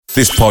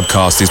This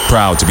podcast is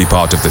proud to be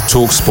part of the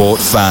TalkSport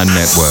Fan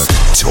Network.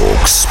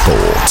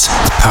 TalkSport.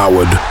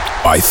 Powered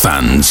by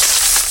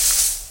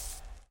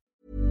fans.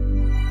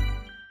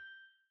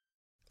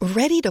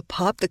 Ready to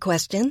pop the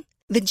question?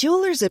 The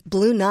jewelers at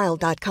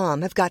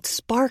BlueNile.com have got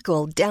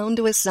sparkle down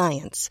to a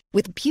science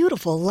with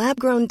beautiful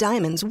lab-grown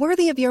diamonds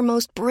worthy of your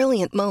most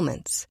brilliant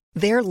moments.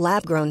 Their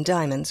lab-grown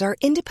diamonds are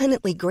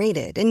independently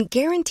graded and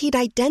guaranteed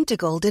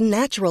identical to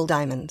natural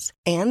diamonds.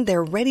 And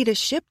they're ready to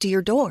ship to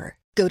your door.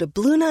 Go to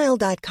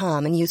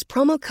BlueNile.com and use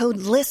promo code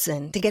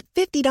LISTEN to get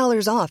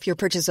 $50 off your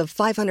purchase of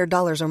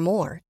 $500 or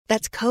more.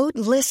 That's code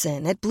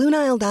LISTEN at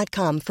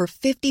BlueNile.com for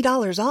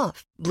 $50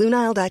 off.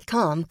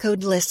 BlueNile.com,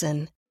 code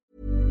LISTEN.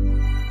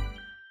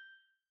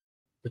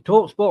 The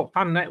TalkSport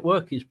Fan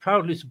Network is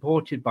proudly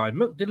supported by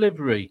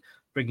McDelivery,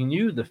 bringing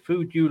you the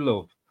food you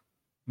love.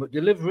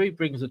 McDelivery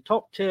brings a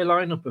top-tier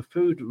lineup of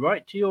food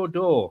right to your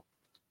door.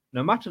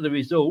 No matter the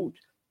result,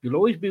 you'll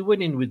always be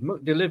winning with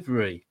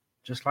McDelivery,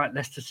 just like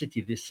Leicester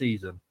City this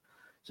season.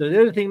 So the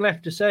only thing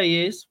left to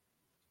say is,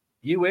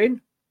 you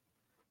win.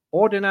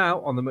 Order now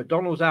on the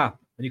McDonald's app,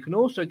 and you can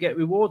also get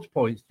rewards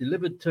points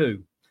delivered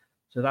too.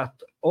 So that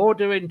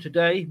ordering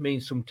today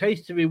means some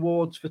tasty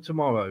rewards for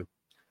tomorrow.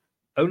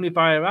 Only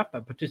via app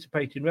at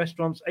participating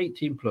restaurants,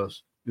 18+.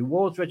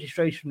 Rewards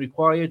registration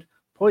required.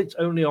 Points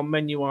only on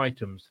menu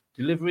items.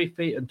 Delivery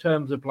fee and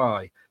terms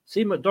apply.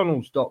 See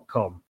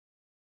mcdonalds.com.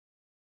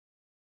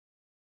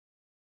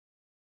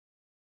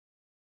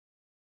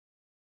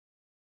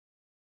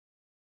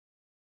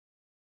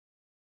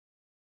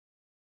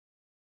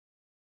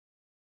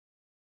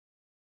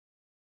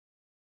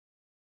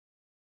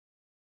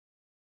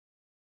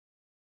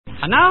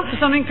 And now for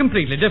something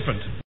completely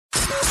different.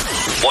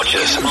 Watch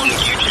us on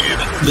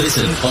YouTube.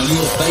 Listen on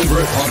your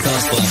favourite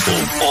podcast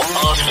platform. Or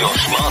ask your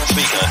smart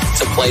speaker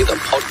to play the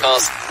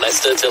podcast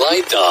Leicester Till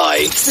I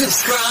Die.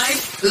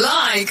 Subscribe,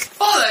 like,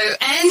 follow,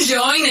 and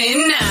join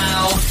in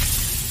now.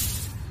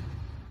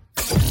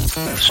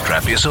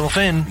 Strap yourself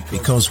in.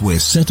 Because we're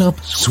set up,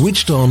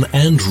 switched on,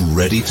 and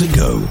ready to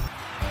go.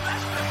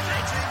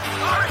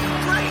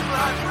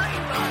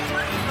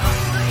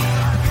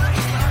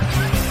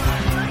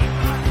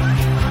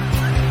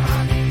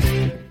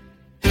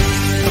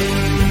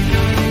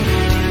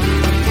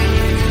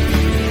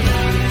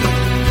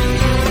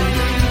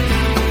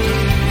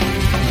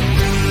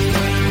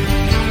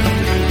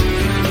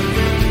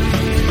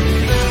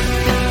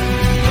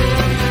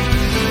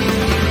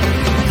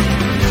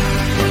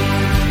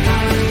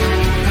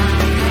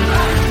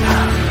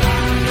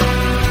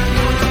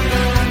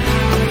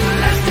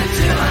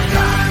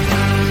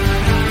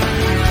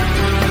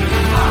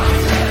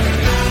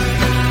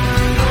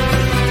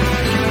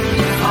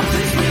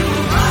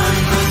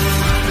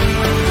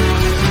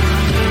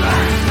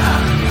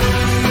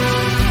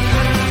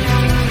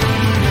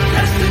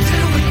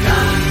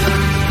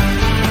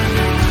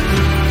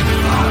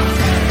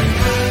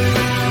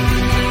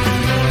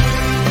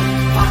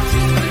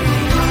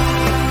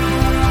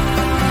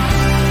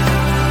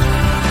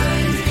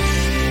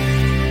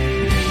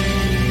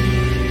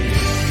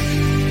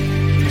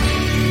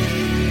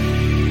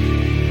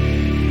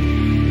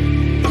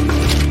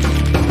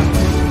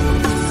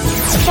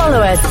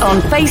 Follow us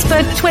on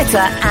Facebook, Twitter,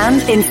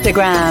 and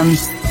Instagram.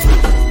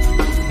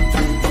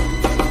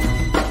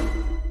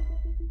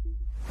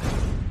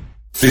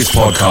 This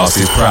podcast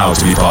is proud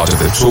to be part of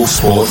the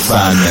TalkSport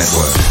Fan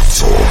Network.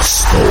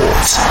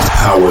 TalkSport.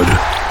 Powered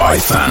by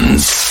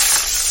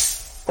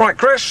fans. Right,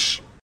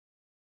 Chris.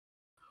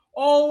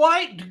 All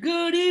right,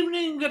 good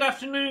evening, good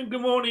afternoon,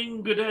 good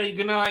morning, good day,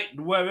 good night,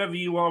 wherever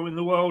you are in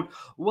the world.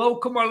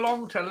 Welcome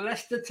along to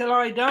Leicester Till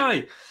I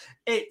Die.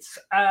 It's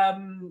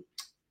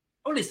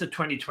it's the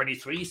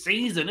 2023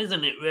 season,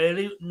 isn't it,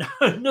 really? No,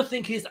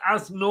 nothing is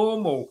as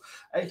normal.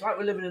 It's like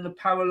we're living in a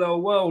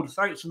parallel world.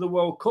 Thanks to the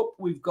World Cup,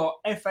 we've got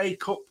FA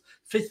Cup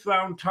fifth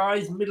round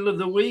ties, middle of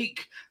the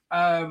week.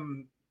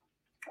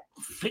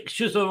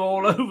 Fixtures are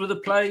all over the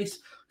place.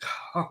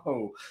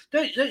 Oh,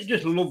 don't you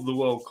just love the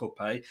World Cup,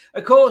 eh?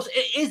 Of course,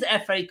 it is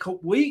FA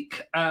Cup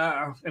week.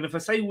 And if I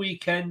say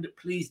weekend,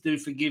 please do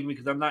forgive me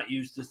because I'm not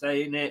used to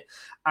saying it.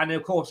 And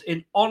of course,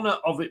 in honour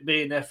of it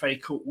being FA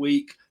Cup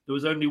week, there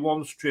was only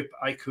one strip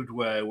I could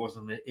wear,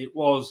 wasn't it? It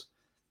was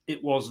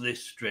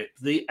this strip,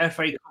 the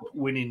FA Cup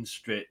winning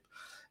strip.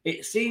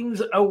 It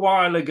seems a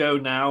while ago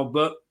now,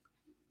 but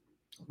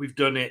we've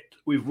done it.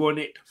 We've won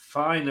it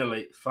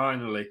finally.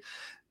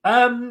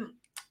 A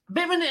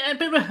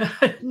bit of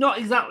a not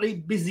exactly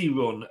busy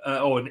run,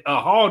 or a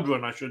hard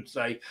run, I should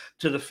say,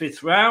 to the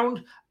fifth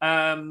round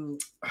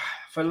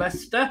for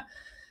Leicester.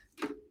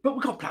 But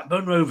we've got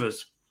Blackburn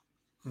Rovers.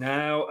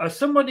 Now, as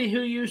somebody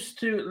who used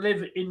to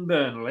live in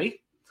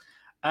Burnley,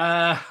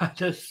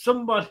 to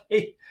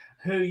somebody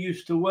who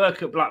used to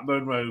work at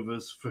Blackburn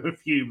Rovers for a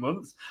few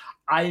months,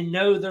 I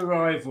know the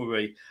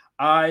rivalry.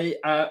 I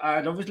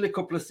had obviously a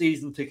couple of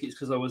season tickets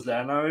because I was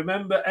there. And I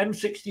remember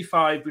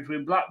M65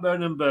 between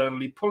Blackburn and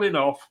Burnley pulling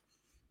off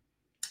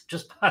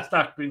just past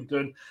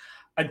Accrington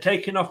and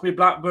taking off my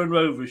Blackburn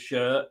Rovers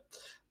shirt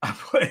I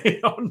put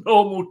it on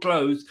normal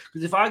clothes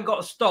because if I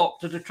got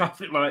stopped at a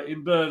traffic light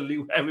in Burnley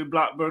wearing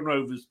Blackburn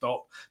Rovers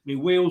top, my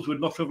wheels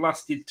would not have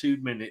lasted 2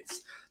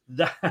 minutes.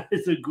 That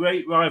is a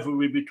great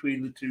rivalry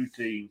between the two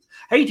teams.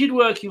 Hated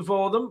working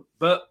for them,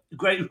 but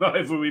great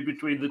rivalry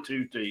between the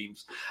two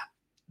teams.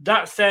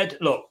 That said,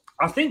 look,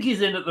 I think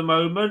he's in at the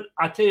moment.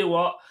 I tell you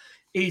what,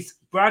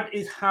 Brad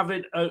is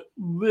having a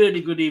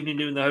really good evening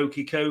doing the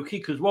hokey cokey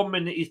because 1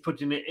 minute he's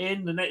putting it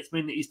in, the next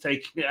minute he's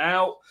taking it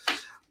out.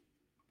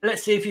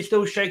 Let's see if he's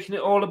still shaking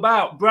it all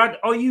about. Brad,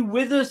 are you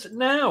with us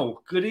now?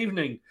 Good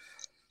evening.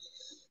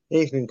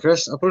 Evening,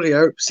 Chris. I probably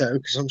hope so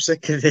because I'm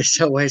sick of this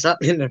always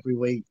happening every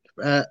week.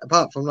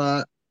 Apart from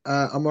that,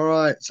 I'm all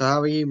right. So how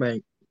are you,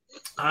 mate?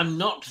 I'm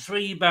not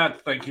three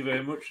bad, thank you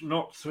very much.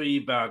 Not three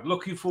bad.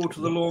 Looking forward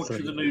to the launch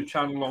of the new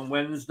channel on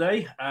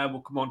Wednesday.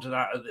 We'll come on to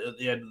that at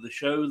the end of the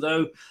show,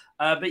 though.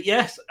 But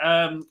yes,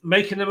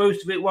 making the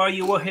most of it while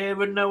you were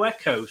here and no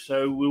echo.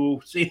 So we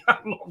will see how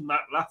long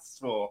that lasts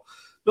for.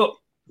 Look,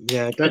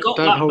 yeah, don't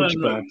hold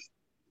your breath.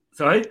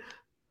 Sorry?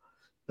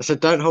 I said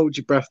don't hold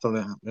your breath on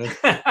it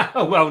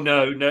happening. Well,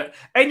 no.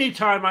 Any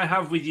time I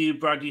have with you,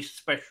 Brad, is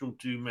special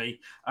to me,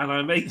 and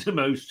I make the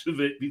most of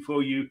it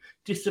before you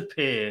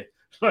disappear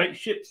like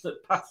ships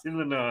that pass in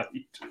the night.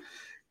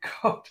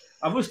 God,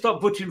 I must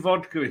stop putting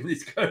vodka in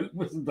this Coke,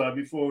 mustn't I,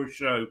 before a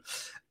show?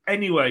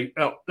 Anyway,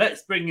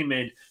 let's bring him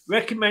in.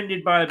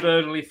 Recommended by a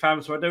Burnley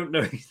fan, so I don't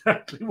know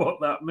exactly what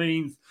that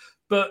means.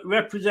 But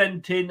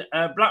representing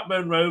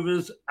Blackburn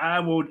Rovers,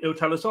 he'll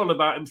tell us all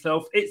about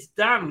himself. It's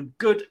Dan.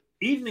 Good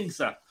evening,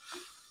 sir.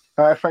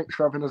 Thanks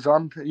for having us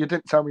on. You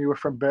didn't tell me you were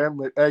from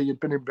Burnley. You'd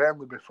been in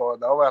Burnley before,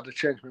 though. I had to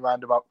change my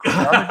mind about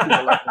coming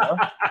on.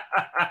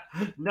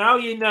 Now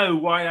you know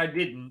why I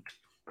didn't.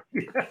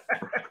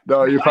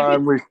 No, you're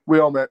fine. We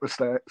all make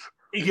mistakes.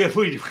 Yeah,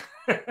 we do.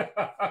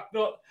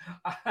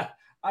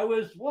 I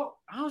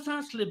was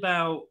actually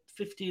about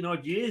 15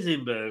 odd years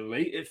in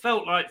Burnley. It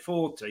felt like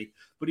 40,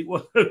 but it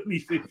was only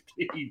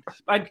 15.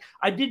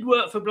 I did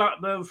work for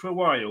Blackburn for a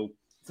while,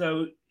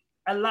 so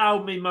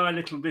allow me my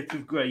little bit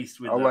of grace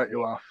with that. I'll let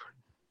you off.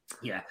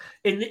 Yeah,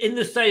 in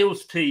the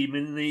sales team,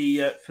 in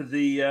the for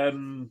the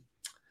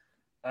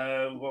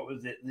what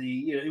was it?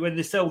 When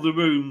they sell the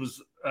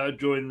rooms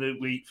during the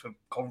week for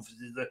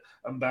conferences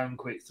and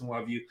banquets and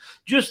what have you.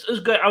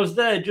 I was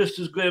there just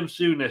as Graham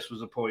Souness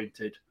was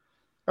appointed.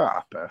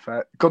 Ah,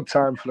 perfect. Good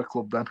time for the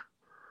club then.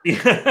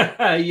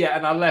 Yeah,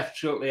 and I left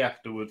shortly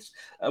afterwards.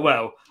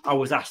 Well, I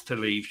was asked to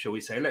leave, shall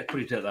we say. Let's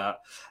put it at that.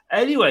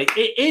 Anyway,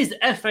 it is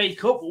FA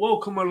Cup.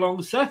 Welcome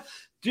along, sir.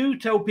 Do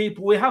tell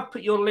people we have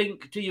put your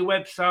link to your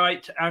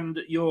website and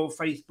your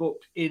Facebook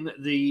in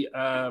the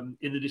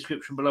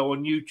description below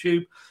on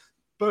YouTube.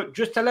 But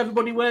just tell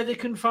everybody where they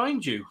can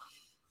find you.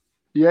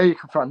 Yeah, you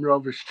can find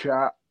Rovers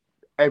Chat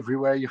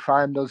everywhere. You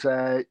find us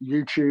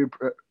YouTube.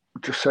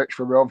 Just search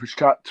for Rovers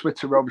Chat.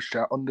 Twitter Rovers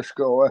Chat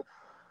 _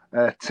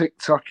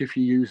 TikTok, if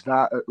you use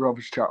that, at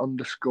Rovers Chat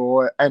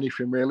 _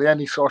 anything really,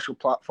 any social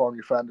platform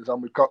you find us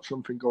on. We've got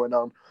something going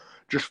on,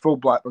 just full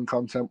Blackburn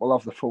content. We'll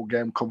have the full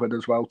game covered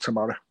as well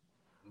tomorrow.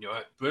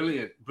 Right,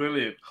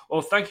 brilliant.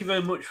 Well, thank you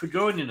very much for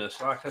joining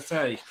us. Like I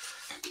say,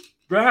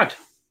 Brad,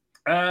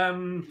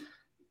 I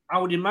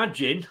would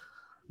imagine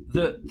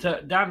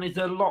that Dan is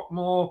a lot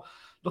more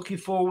looking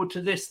forward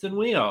to this than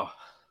we are.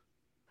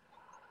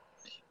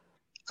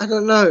 I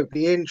don't know. It'd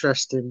be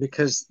interesting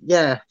because,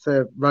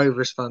 for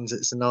Rovers fans,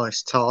 it's a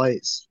nice tie.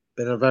 It's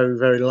been a very,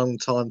 very long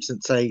time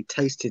since they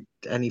tasted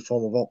any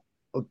form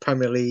of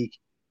Premier League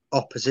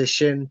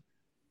opposition.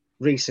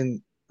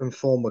 Recent and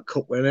former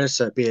cup winners,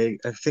 so it'd be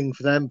a thing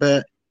for them.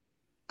 But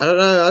I don't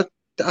know.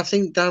 I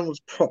think Dan was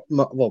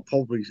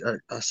probably.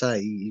 I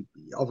say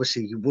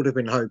obviously he would have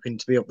been hoping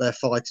to be up there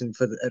fighting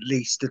for at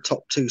least the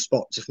top two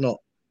spots, if not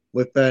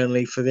with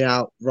Burnley for the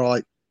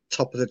outright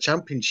top of the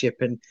Championship,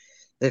 and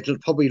they'd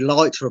probably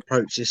like to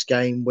approach this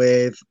game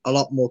with a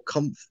lot more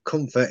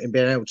comfort in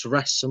being able to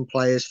rest some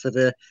players for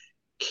the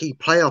key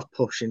playoff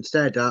push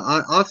instead.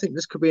 I think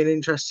this could be an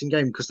interesting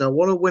game because they'll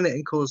want to win it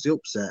and cause the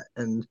upset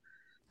and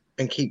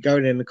keep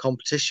going in the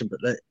competition.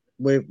 But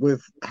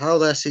with how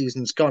their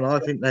season's gone, I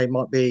think they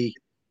might be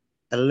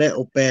a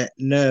little bit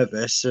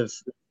nervous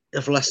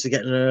of Leicester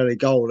getting an early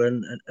goal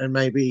and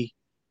maybe,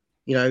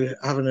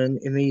 having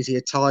an easier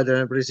tie than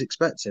everybody's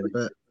expecting.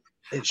 But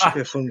it should be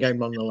a fun game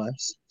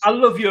nonetheless. I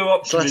love your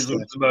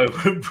optimism at the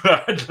moment,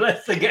 Brad.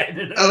 Leicester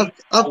getting it.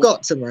 I've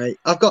got to, mate.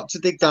 I've got to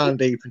dig down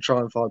deep and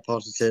try and find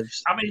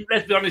positives. I mean,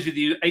 let's be honest with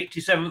you.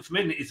 87th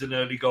minute is an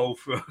early goal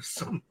for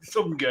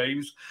some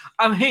games.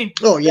 I mean,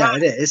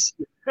 it is.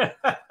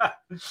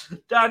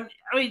 Dan,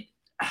 I mean,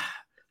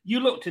 you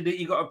looked at it.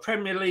 You got a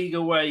Premier League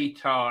away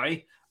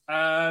tie,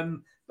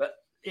 but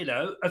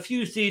a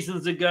few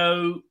seasons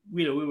ago,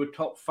 we were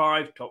top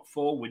 5, top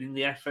 4, winning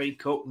the FA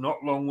Cup.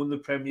 Not long won the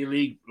Premier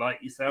League,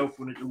 like yourself,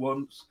 won it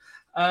once.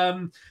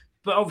 But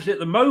obviously, at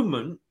the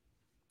moment,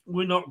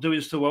 we're not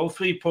doing so well.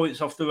 3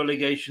 points off the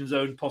relegation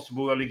zone,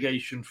 possible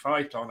relegation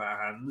fight on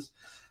our hands.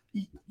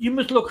 You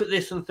must look at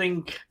this and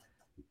think,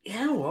 you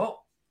know what?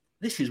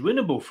 This is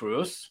winnable for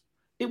us.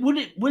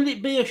 Will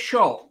it be a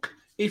shock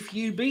if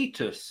you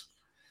beat us.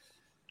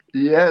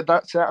 Yeah,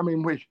 that's it. I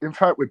mean, we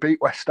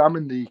beat West Ham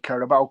in the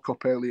Carabao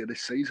Cup earlier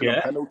this season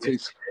on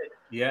penalties.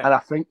 Yeah. And I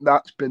think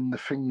that's been the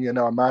thing in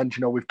our mind.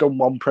 You know, we've done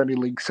one Premier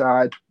League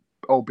side,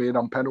 albeit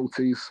on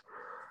penalties.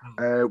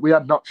 We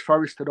had Notts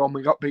Forest at home.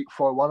 We got beat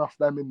 4-1 off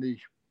them in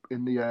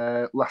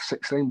the last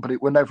 16, but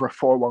it was never a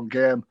 4-1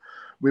 game.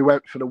 We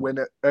went for the win.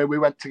 We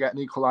went to get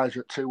an equaliser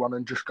at 2-1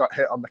 and just got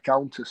hit on the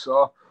counter.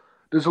 So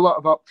there's a lot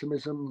of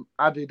optimism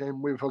added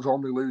in with us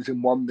only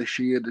losing one this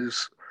year.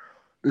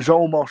 There's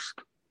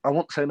almost, I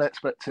won't say an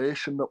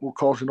expectation that will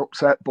cause an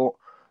upset, but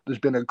there's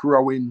been a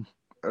growing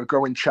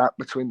chat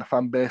between the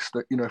fan base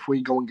that, you know, if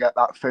we go and get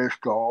that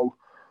first goal,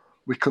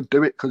 we could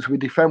do it because we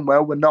defend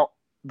well. We're not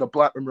the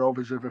Blackburn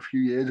Rovers of a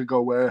few years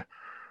ago where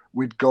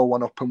we'd go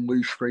one up and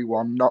lose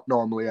 3-1. Not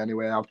normally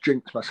anyway. I've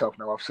jinxed myself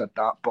now I've said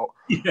that, but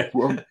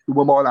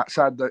we're more that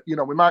side that, you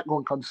know, we might go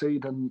and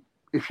concede, and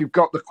if you've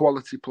got the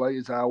quality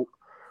players out,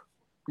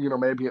 you know,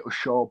 maybe it'll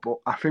show, but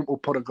I think we'll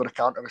put a good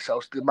account of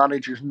ourselves. The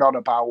manager's not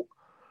about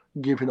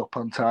giving up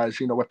on ties.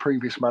 You know, a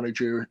previous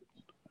manager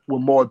were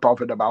more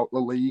bothered about the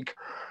league.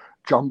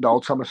 John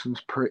Dahl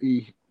Thomason's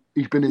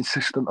he's been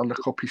insistent on the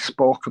cup. He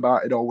spoke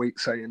about it all week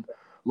saying,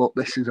 look,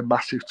 this is a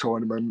massive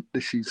tournament.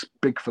 This is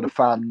big for the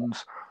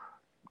fans.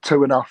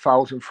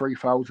 2,500,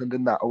 3,000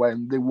 in that away,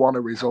 and they want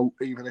a result,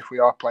 even if we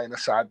are playing a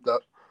side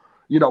that,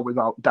 you know,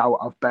 without doubt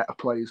have better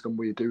players than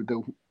we do.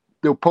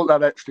 They'll put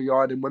that extra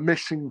yard in. We're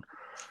missing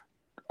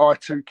our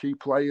two key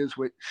players,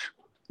 which,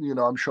 you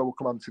know, I'm sure we'll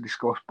come on to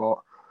discuss, but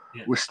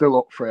we're still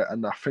up for it,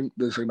 and I think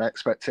there's an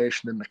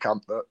expectation in the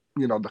camp that,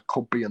 you know, there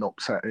could be an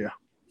upset here.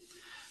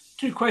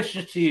 Two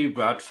questions to you,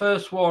 Brad.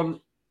 First one,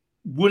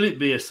 will it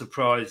be a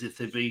surprise if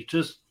they beat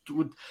us?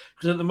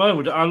 Because at the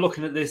moment, I'm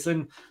looking at this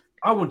and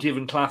I wouldn't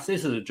even class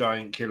this as a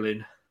giant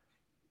killing.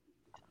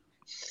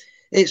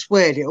 It's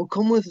weird. It'll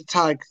come with a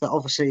tag that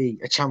obviously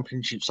a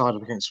championship side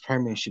up against a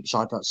premiership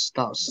side. That's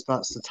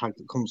the tag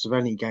that comes with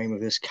any game of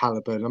this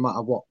calibre, no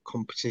matter what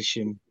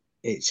competition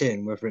it's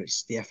in, whether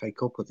it's the FA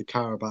Cup or the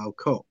Carabao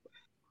Cup.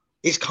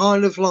 It's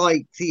kind of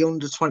like the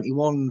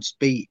under-21s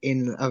beat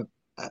in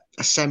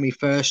a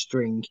semi-first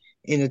string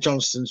in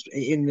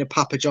the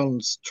Papa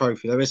John's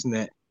trophy, though, isn't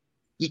it?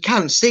 You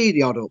can see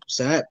the odd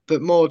upset,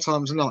 but more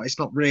times than not, it's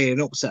not really an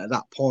upset at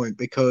that point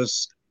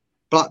because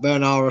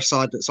Blackburn are a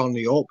side that's on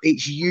the up.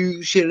 It's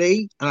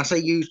usually, and I say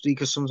usually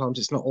because sometimes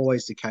it's not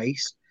always the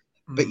case,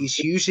 but it's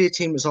usually a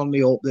team that's on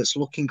the up that's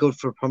looking good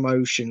for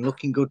promotion,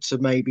 looking good to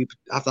maybe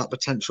have that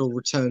potential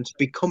return to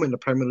becoming a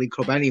Premier League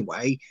club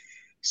anyway.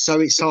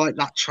 So it's like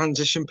that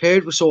transition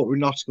period. We saw it with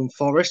Nottingham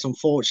Forest,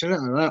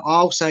 unfortunately. And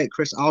I'll say it,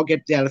 Chris, I'll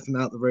get the elephant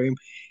out of the room.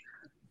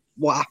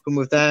 What happened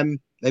with them?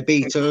 They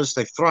beat us,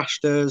 they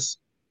thrashed us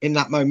in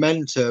that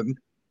momentum.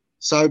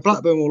 So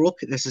Blackburn will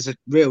look at this as a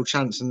real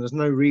chance, and there's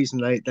no reason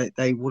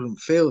they wouldn't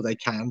feel they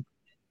can.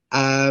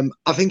 I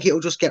think it'll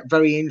just get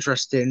very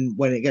interesting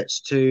when it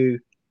gets to,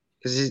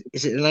 because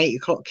is it an 8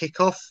 o'clock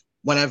kickoff?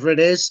 Whenever it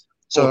is.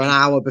 So an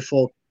hour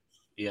before.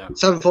 Yeah.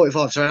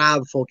 7:45, so an hour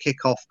before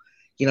kickoff.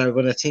 You know,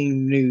 when a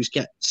team news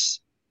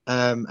gets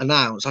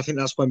announced, I think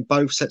that's when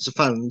both sets of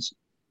fans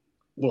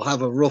will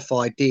have a rough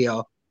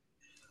idea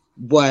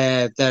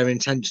where their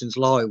intentions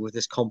lie with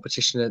this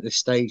competition at this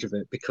stage of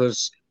it.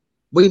 Because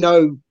we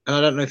know, and I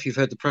don't know if you've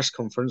heard the press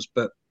conference,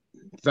 but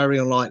very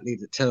unlikely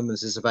that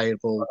Tielemans is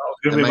available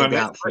and may be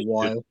out for a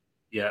while.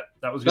 Yeah,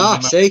 that was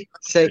going to be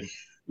see.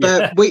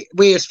 But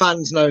we as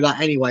fans know that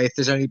anyway, if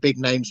there's any big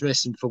names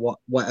missing for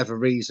whatever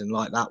reason,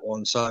 like that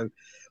one. So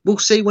we'll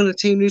see when the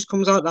team news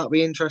comes out. That'll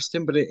be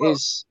interesting, but I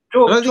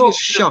don't think it's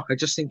a shock. I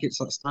just think it's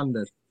like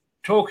standard.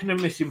 Talking of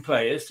missing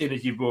players, seeing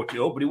as you brought it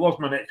up, but it was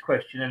my next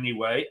question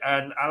anyway,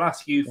 and I'll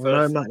ask you first.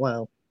 Well, not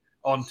well.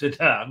 On to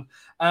Dan.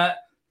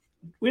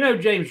 We know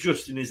James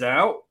Justin is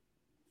out.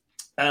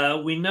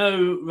 We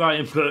know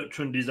Ryan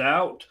Bertrand is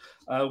out.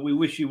 We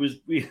wish he was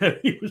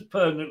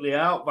permanently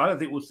out, but I don't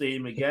think we'll see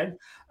him again.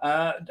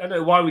 I don't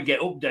know why we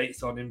get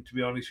updates on him, to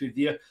be honest with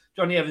you.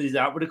 Johnny Evans is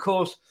out, but of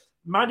course,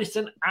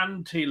 Maddison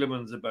and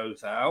Tielemans are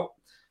both out.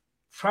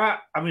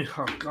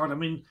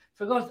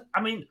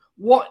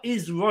 What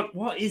is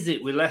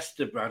it with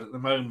Leicester, Brad, at the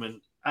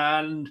moment?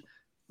 And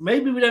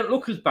maybe we don't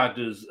look as bad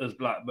as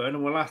Blackburn,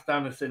 and we'll ask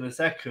Dennis in a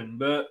second,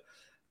 but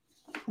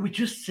we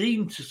just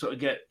seem to sort of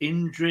get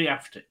injury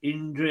after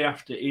injury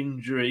after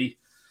injury.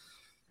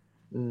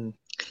 The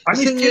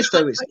thing is,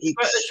 though,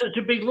 it's such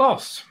a big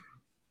loss.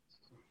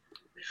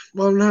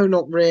 Well, no,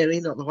 not really.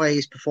 Not the way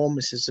his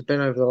performances have been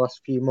over the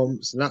last few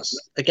months, and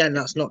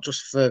that's not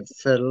just for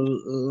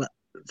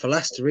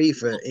Leicester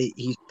either.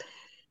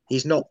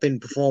 He's not been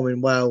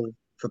performing well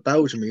for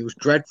Belgium. He was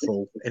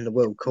dreadful in the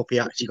World Cup. He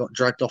actually got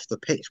dragged off the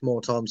pitch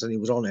more times than he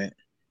was on it.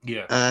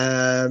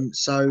 Yeah.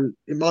 So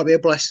it might be a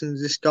blessing in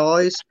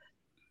disguise.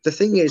 The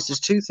thing is,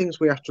 there's two things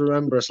we have to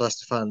remember as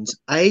Leicester fans.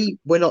 A,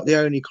 we're not the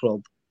only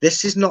club.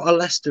 This is not a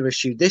Leicester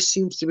issue. This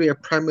seems to be a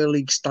Premier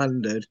League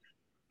standard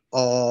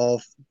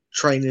of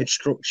training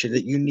structure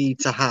that you need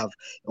to have.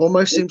 It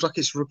almost seems like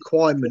it's a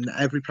requirement that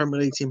every Premier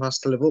League team has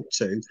to live up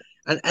to.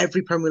 And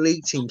every Premier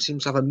League team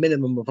seems to have a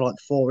minimum of like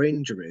 4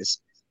 injuries.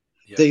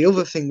 The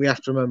other thing we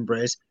have to remember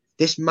is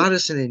this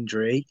Maddison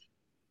injury.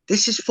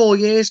 This is 4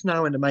 years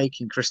now in the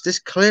making, Chris. This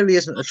clearly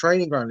isn't a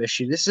training ground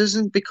issue. This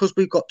isn't because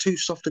we've got too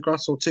soft a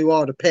grass or too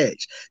hard a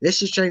pitch.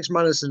 This is James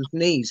Maddison's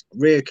knees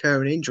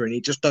reoccurring injury, and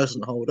he just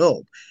doesn't hold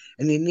up.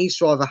 And he needs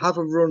to either have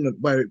a run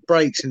where it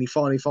breaks and he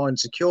finally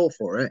finds a cure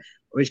for it,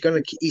 or he's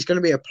going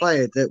to be a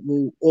player that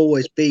will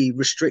always be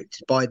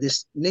restricted by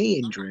this knee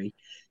injury.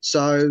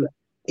 So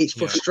it's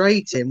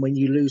frustrating when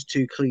you lose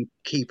two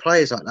key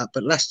players like that,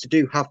 but Leicester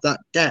do have that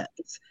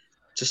depth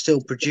to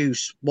still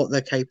produce what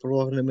they're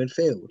capable of in the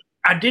midfield.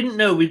 I didn't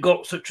know we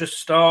got such a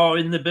star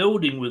in the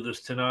building with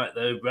us tonight,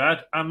 though, Brad.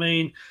 I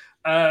mean,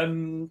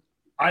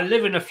 I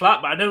live in a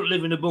flat, but I don't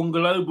live in a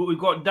bungalow, but we've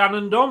got Dan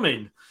and Dom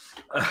in.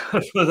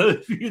 For those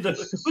of you that...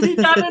 Was it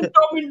Dan and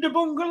Dom in the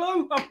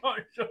bungalow? I'm not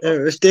sure.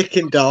 It was Dick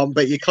and Dom,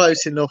 but you're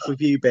close enough with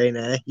you being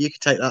here. You can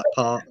take that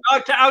part.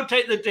 I'll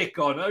take the Dick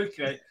on,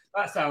 okay.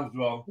 That sounds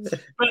wrong.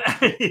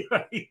 But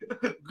anyway,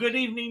 good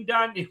evening,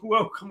 Dan.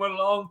 Welcome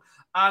along.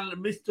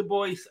 And Mr.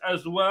 Boyce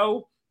as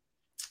well.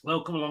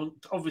 Welcome along,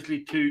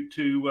 obviously,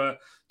 to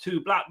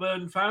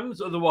Blackburn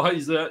fans.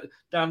 Otherwise,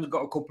 Dan's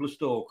got a couple of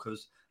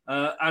stalkers.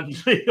 And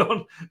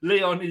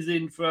Leon is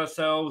in for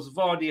ourselves.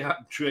 Vardy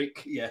hat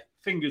trick. Yeah,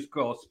 fingers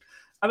crossed.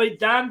 I mean,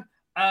 Dan,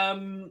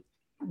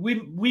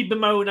 we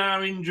bemoan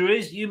our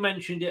injuries. You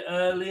mentioned it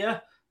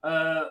earlier.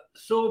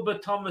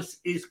 Sorba Thomas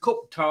is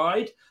cup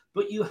tied,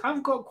 but you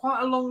have got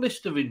quite a long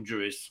list of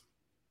injuries.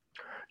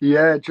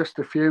 Yeah, just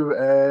a few.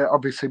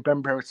 Obviously,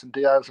 Ben Brereton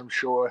Diaz, I'm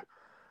sure.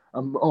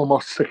 I'm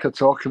almost sick of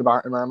talking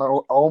about him, and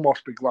I'll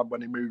almost be glad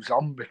when he moves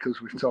on because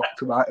we've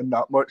talked about him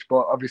that much.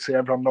 But obviously,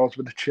 everyone knows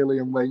with the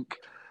Chilean link,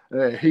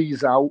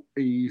 he's out.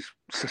 He's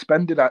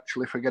suspended,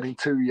 actually, for getting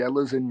 2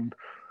 yellows in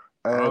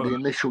the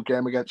initial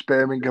game against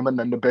Birmingham and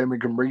then the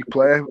Birmingham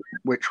replay,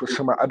 which was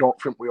something I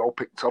don't think we all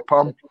picked up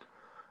on.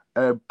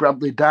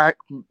 Bradley Dack,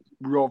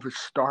 Rovers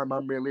star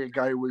man, really, a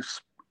guy who was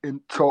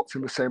talked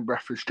in the same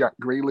breath as Jack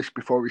Grealish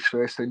before his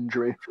first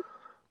injury.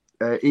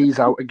 He's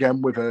out again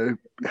with a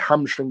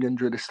hamstring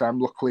injury this time.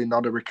 Luckily,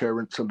 not a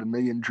recurrence of the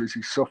knee injuries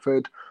he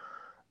suffered.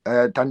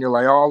 Daniel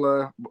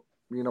Ayala,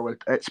 an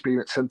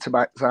experienced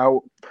centre-back's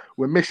out.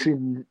 We're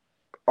missing,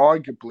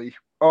 arguably,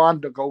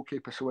 and a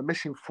goalkeeper. So we're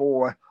missing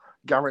 4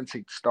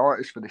 guaranteed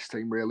starters for this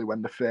team, really,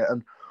 when they're fit.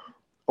 And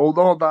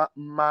although that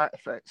might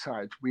affect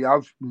sides, we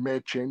have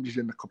made changes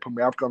in the cup and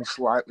we have gone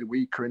slightly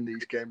weaker in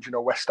these games.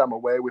 West Ham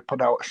away, we put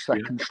out a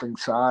second-string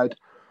side.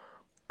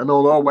 And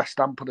although West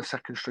Ham put a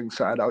second-string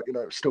side out,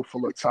 it's still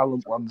full of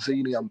talent,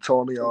 Lanzini,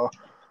 Antonio,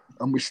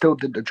 and we still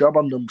did the job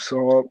on them.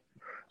 So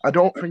I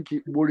don't think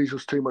it worries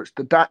us too much.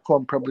 The Dak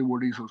one probably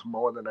worries us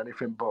more than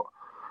anything, but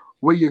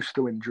we're used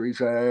to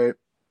injuries.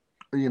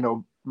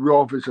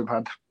 Rovers have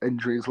had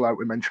injuries like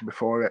we mentioned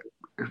before. It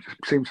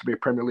seems to be a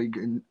Premier League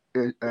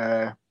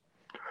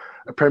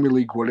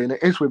worry, and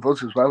it is with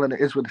us as well, and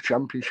it is with the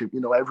Championship.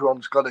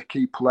 Everyone's got a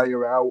key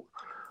player out.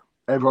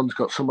 Everyone's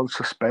got someone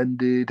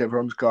suspended.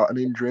 Everyone's got an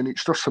injury, and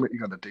it's just something you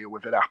got to deal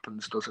with. It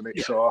happens, doesn't it?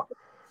 Yeah. So,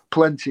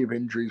 plenty of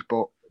injuries,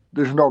 but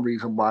there's no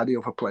reason why the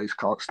other players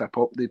can't step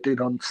up. They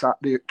did on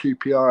Saturday at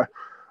QPR,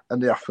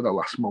 and they have for the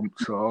last month.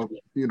 So,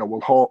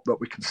 we'll hope that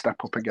we can step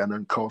up again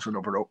and cause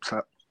another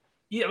upset.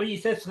 Yeah, well, you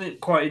said something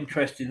quite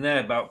interesting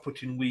there about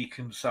putting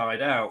weakened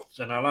side out,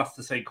 and I'll ask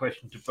the same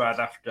question to Brad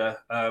after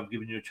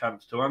giving you a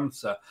chance to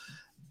answer.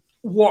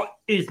 What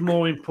is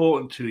more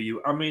important to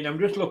you? I mean, I'm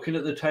just looking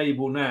at the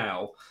table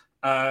now.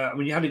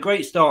 You had a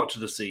great start to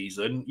the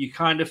season. You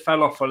kind of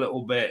fell off a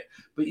little bit,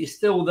 but you're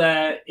still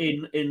there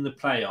in the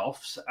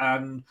playoffs.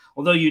 And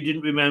although you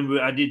didn't remember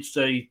it, I did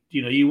say,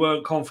 you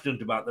weren't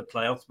confident about the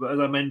playoffs. But as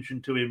I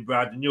mentioned to him,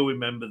 Brad, and you'll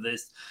remember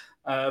this,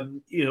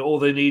 all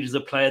they need is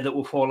a player that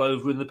will fall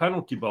over in the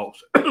penalty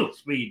box.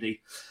 Speedy.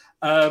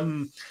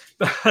 But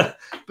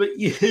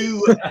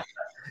you...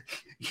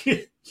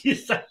 You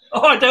say,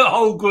 I don't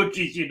hold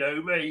grudges,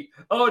 me.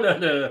 Oh no, I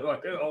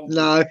don't hold grudges.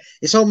 No,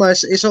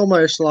 it's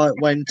almost like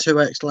when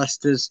 2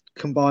 ex-Leicesters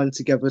combined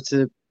together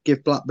to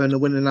give Blackburn a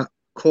win in that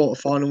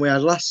quarter-final we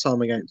had last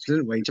time against,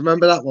 didn't we? Do you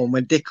remember that one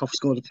when Dickoff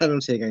scored a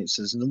penalty against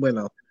us and the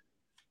winner?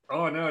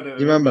 Oh no, I don't.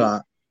 Do you remember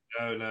that?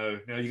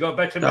 No. You got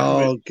better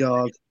memory. Oh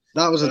God,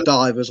 that was a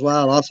dive as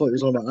well. I thought it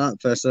was all about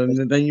that first,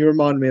 and then you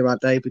reminded me about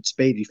David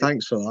Speedy.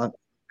 Thanks for that.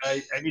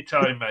 Hey,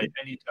 anytime, mate.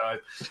 Anytime.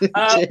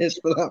 Cheers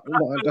for that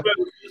reminder.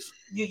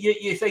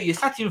 You say you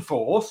sat in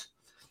fourth.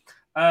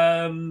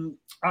 I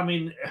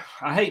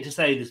hate to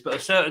say this, but a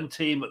certain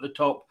team at the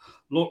top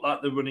look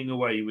like they're running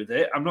away with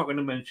it. I'm not going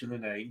to mention the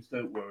names,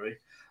 don't worry.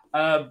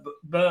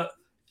 But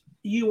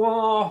you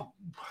are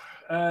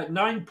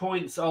 9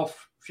 points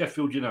off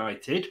Sheffield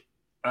United.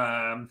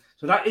 So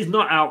that is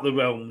not out the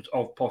realms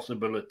of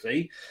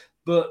possibility.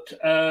 But...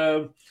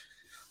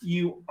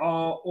 you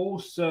are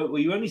also,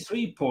 you're only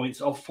 3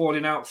 points off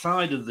falling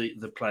outside of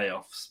the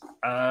playoffs.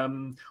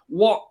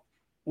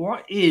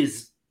 What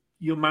is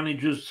your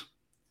manager's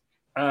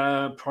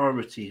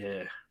priority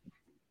here?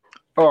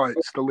 Oh,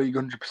 it's the league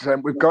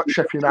 100%. We've got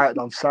Sheffield United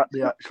on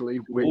Saturday, actually,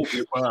 which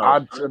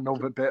adds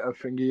another bit of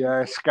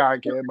thingy. Sky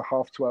game at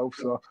 12:30,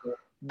 so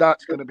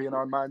that's going to be in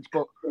our minds.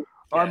 But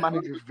Our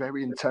manager's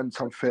very intense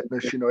on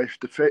fitness. You know,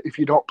 if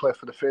you don't play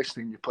for the first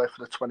team, you play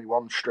for the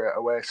 21 straight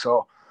away.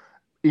 So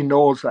he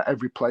knows that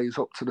every player's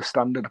up to the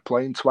standard of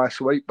playing twice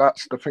a week.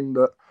 That's the thing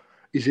that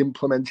is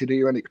implemented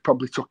here, and it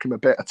probably took him a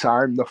bit of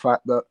time. The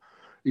fact that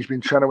he's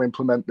been trying to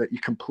implement that you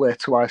can play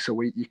twice a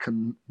week, you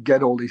can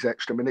get all these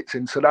extra minutes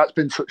in. So that's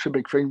been such a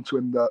big thing to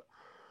him that,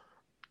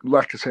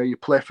 like I say, you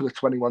play for the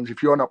 21s.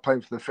 If you're not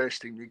playing for the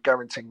first team, you're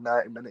guaranteeing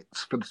 90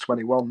 minutes for the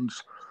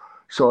 21s.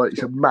 So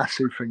it's a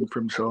massive thing for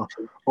him. So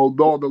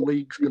although the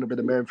league's going to be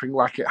the main thing,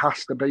 like it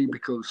has to be,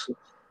 because,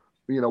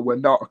 you know, we're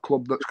not a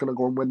club that's going to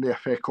go and win the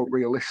FA Cup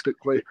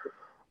realistically,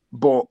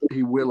 but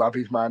he will have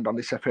his mind on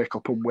this FA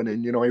Cup and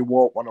winning. You know, he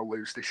won't want to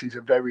lose this. He's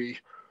a very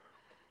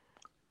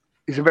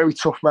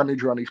tough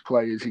manager on his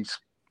players. He's,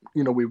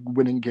 you know, we're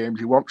winning games.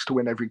 He wants to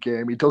win every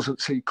game. He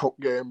doesn't see cup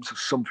games as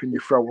something you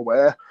throw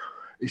away.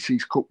 He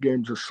sees cup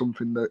games as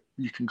something that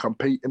you can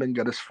compete in and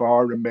get as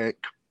far and make,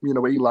 you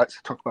know, he likes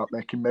to talk about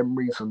making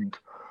memories and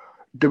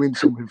doing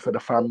something for the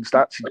fans.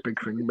 That's his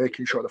big thing,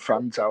 making sure the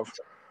fans have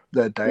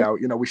their day out.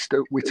 You know,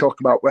 we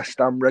talk about West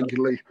Ham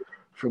regularly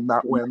from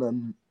that win,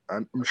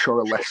 and I'm sure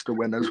a Leicester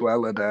win as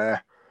well,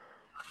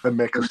 and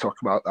make us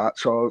talk about that.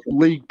 So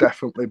league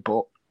definitely,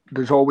 but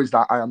there's always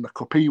that eye on the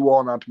cup. He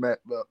won't admit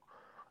that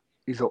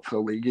he's up for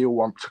the league. He'll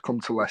want to come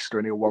to Leicester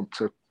and he'll want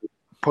to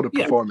put a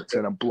performance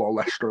in and blow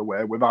Leicester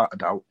away without a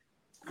doubt.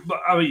 But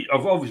I mean,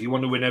 obviously, you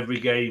want to win every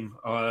game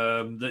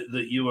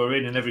that you are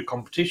in and every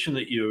competition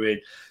that you're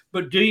in.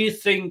 But do you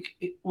think,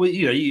 well,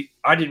 you know,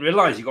 I didn't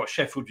realise you got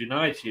Sheffield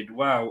United,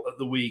 wow, at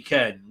the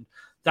weekend.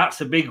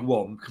 That's a big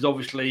one, because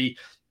obviously,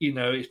 you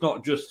know, it's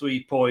not just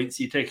 3 points.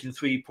 You're taking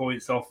 3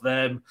 points off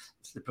them.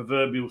 It's the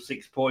proverbial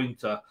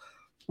 6-pointer.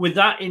 With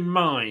that in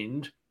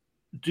mind,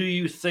 do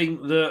you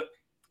think that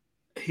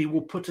he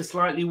will put a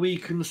slightly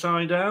weakened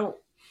side out?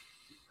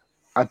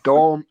 I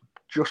don't,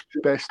 just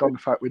based on the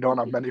fact we don't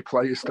have many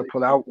players to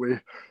put out.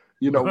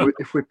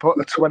 If we put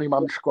a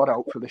 20-man squad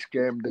out for this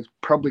game, there's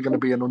probably going to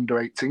be an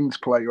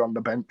under-18s player on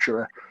the bench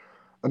or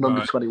an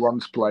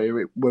under-21s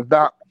player. With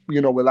that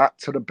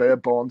to the bare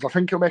bones, I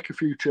think he'll make a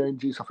few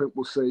changes. I think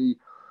we'll see,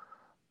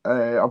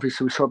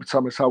 obviously with Sober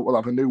Thomas out, we'll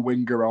have a new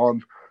winger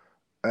on.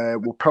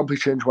 We'll probably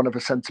change one of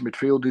the centre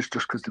midfielders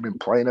just because they've been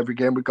playing every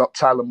game. We've got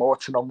Tyler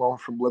Morton on loan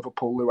from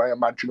Liverpool, who I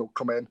imagine will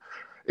come in.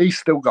 He's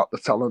still got the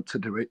talent to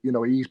do it. You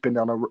know, he's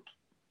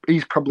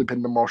probably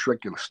been the most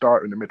regular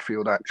starter in the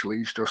midfield, actually.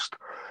 He's just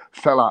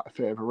fell out of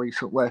favour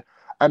recently.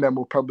 And then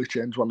we'll probably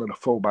change one of the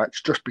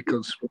fullbacks just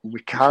because we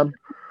can.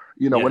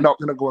 You know, we're not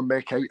going to go and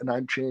make 8 or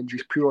 9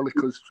 changes purely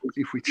because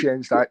if we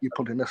change that,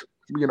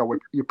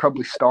 you're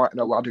probably starting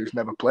a lad who's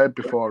never played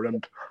before.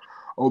 And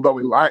although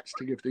he likes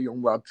to give the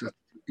young lads a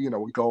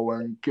go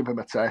and give them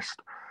a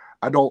test,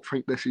 I don't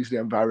think this is the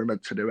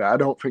environment to do it. I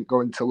don't think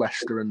going to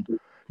Leicester and,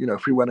 you know,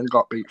 if we went and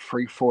got beat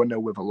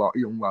 3-4-0 with a lot of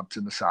young lads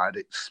in the side,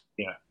 it's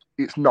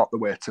not the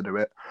way to do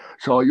it.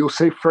 So you'll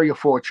see 3 or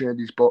 4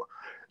 changes, but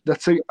the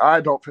team,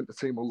 I don't think the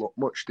team will look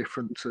much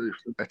different to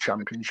a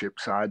Championship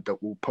side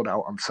that we'll put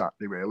out on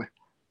Saturday, really.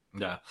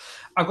 No,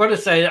 I've got to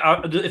say,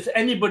 if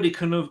anybody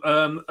can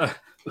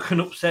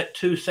upset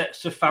 2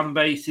 sets of fan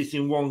bases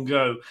in one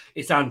go,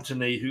 it's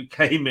Anthony, who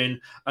came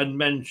in and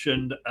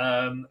mentioned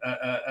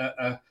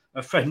a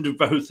friend of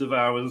both of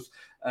ours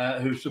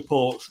who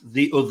supports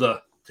the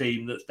other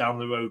team that's down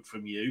the road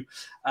from you,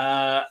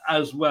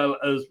 as well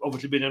as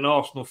obviously being an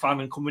Arsenal fan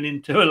and coming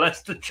into a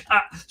Leicester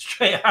chat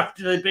straight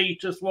after they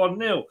beat us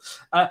 1-0.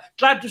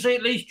 Glad to see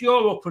at least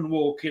you're up and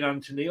walking,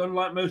 Anthony,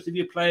 unlike most of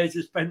your players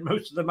who spent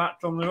most of the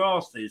match on their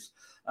arses.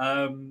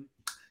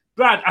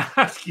 Brad, I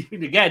ask you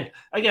again.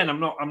 I'm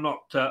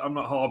not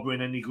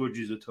harbouring any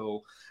grudges at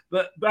all.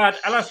 But Brad,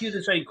 I'll ask you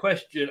the same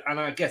question, and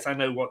I guess I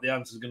know what the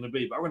answer is going to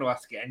be, but I'm going to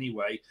ask it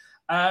anyway.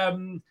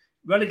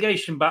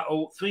 Relegation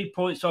battle, 3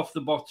 points off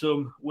the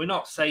bottom. We're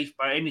not safe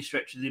by any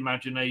stretch of the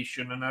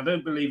imagination, and I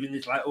don't believe in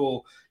this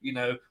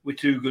we're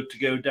too good to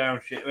go down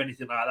shit or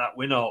anything like that.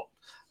 We're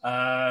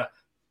not.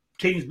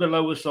 Teams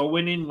below us are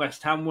winning.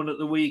 West Ham won at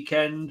the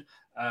weekend,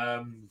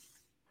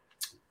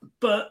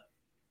 but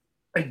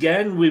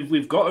again,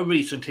 we've got a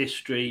recent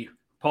history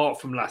apart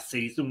from last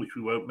season, which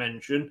we won't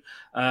mention.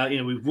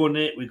 We've won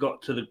it. We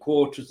got to the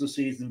quarters the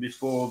season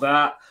before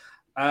that.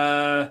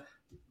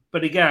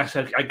 But again,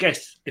 I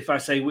guess if I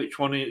say which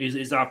one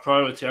is our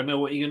priority, I know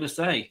what you're going to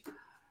say.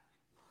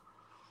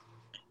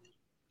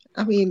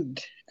 I mean,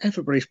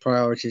 everybody's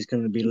priority is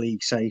going to be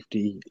league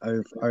safety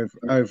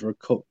over a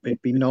cup.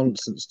 It'd be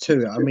nonsense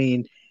too. I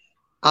mean,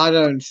 I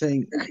don't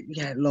think.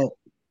 Yeah, look,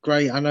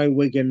 great. I know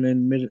Wigan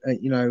and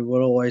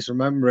we'll always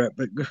remember it,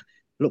 but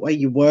look where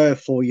you were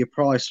for your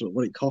price. Look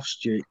what it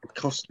cost you.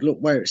 Look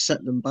where it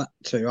set them back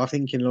to. I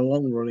think in the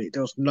long run, it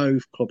does no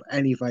club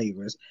any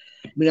favours.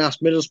 I mean, ask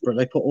Middlesbrough.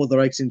 They put all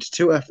their eggs into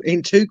two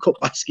cup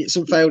baskets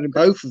and failed in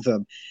both of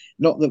them.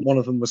 Not that one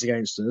of them was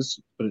against us,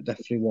 but it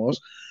definitely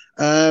was.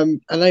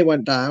 And they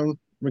went down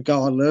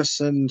regardless.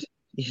 And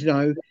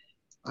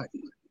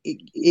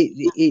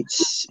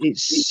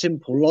it's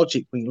simple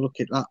logic when you look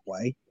at it that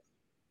way.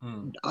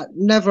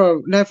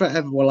 Never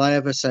ever will I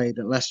ever say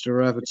that Leicester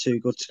are ever too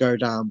good to go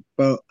down,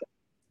 but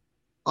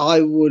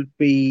I would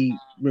be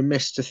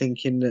remiss to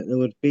thinking that there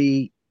would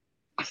be.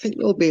 I think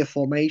there'll be a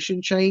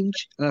formation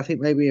change, and I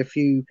think maybe a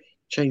few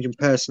change in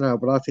personnel.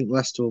 But I think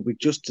Leicester will be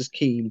just as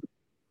keen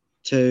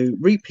to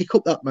re-pick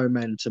up that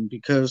momentum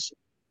because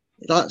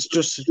that's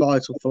just as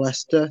vital for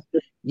Leicester.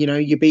 You know,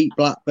 you beat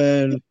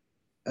Blackburn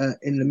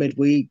in the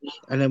midweek,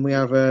 and then we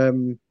have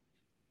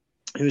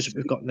who's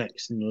we've got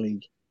next in the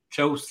league?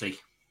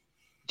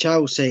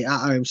 Chelsea at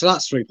home. So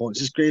that's 3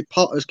 points. It's great.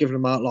 Potter's given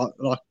them out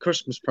like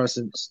Christmas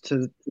presents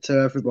to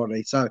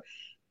everybody. So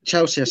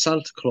Chelsea are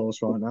Santa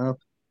Claus right now.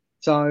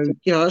 So,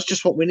 you know, that's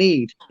just what we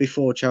need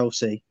before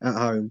Chelsea at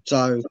home.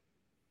 So,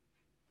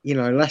 you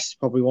know, Leicester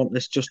probably want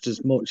this just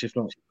as much, if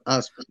not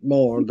as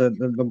more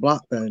than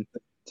Blackburn.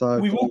 So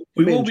we will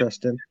be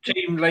interesting. Be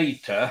team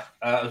later,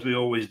 as we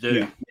always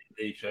do in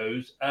these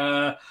shows.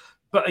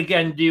 But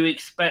again, do you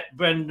expect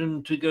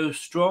Brendan to go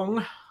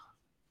strong?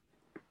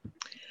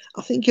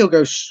 I think he'll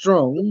go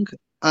strong.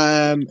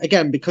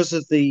 Again, because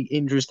of the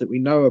injuries that we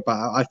know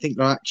about, I think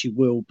there actually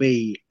will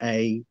be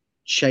a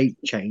shape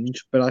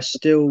change, but I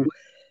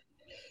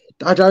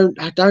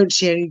don't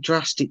see any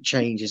drastic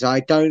changes.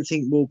 I don't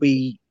think we'll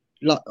be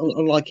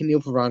like in the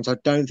other rounds. I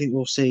don't think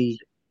we'll see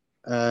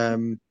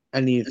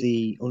any of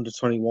the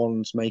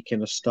under-21s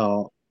making a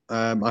start.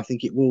 I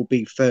think it will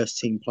be first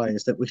team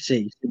players that we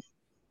see.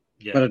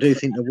 Yeah. But I do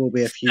think there will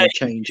be a few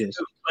changes.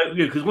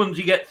 Because once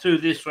you get through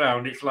this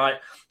round, it's like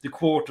the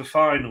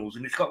quarterfinals,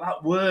 and it's got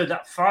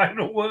that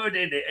final word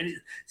in it, and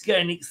it's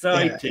getting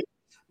exciting.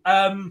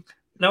 Yeah.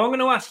 Now, I'm going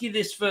to ask you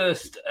this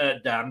first,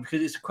 Dan,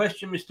 because it's a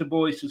question Mr.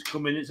 Boyce has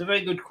come in. It's a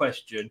very good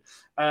question,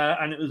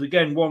 and it was,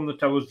 again, one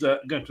that I was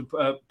going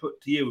to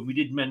put to you, and we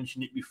did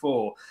mention it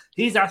before.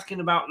 He's asking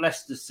about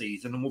Leicester's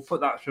season, and we'll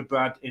put that to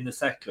Brad in a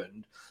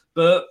second.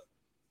 But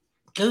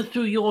go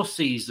through your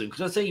season,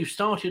 because I say you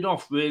started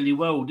off really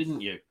well,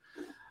 didn't you?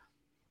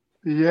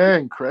 Yeah,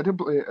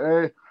 incredibly.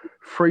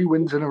 3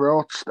 wins in a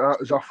row to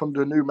start us off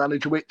under a new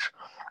manager, which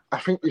I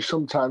think you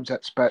sometimes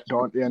expect,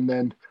 don't you? And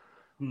then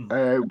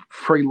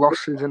 3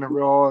 losses in a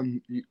row,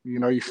 and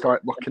you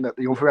start looking at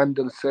the other end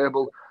of the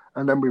table,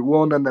 and then we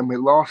won, and then we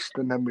lost,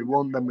 and then we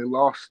won, then we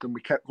lost, and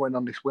we kept going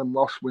on this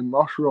win-loss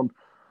run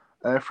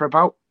for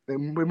about,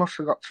 we must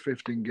have got to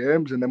 15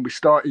 games, and then we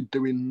started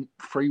doing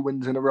 3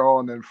 wins in a row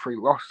and then 3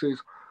 losses.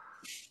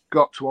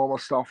 Got to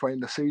almost halfway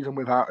in the season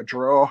without a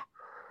draw,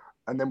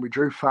 and then we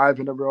drew 5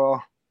 in a row,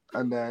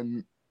 and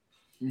then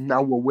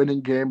now we're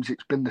winning games.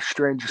 It's been the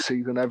strangest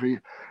season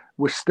ever.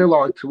 We're still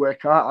hard to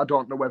work out. I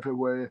don't know whether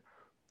we're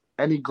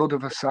any good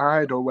of a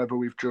side or whether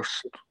we've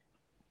just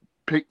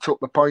picked up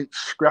the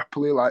points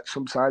scrappily like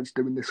some sides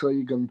do in this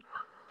league and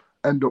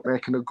end up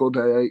making a good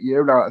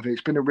year out of it.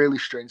 It's been a really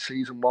strange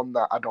season, one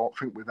that I don't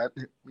think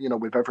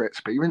we've ever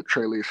experienced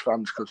really as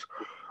fans, because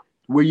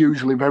we're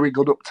usually very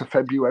good up to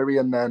February,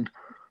 and then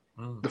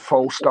the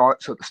fall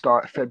starts at the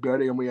start of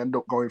February, and we end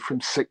up going from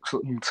 6th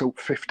until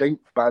 15th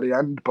by the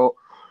end. But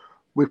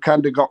we've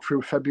kind of got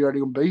through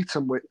February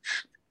unbeaten,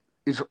 which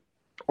is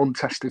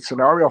untested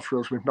scenario for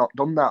us. We've not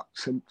done that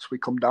since we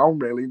come down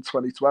really in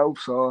 2012.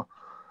 So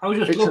I was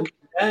just looking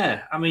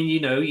there. I mean,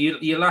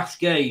 your last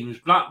games,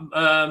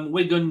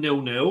 Wigan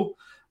 0-0.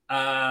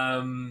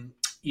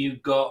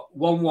 You've got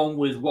 1-1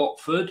 with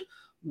Watford,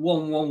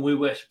 1-1 with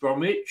West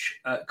Bromwich.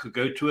 Could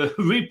go to a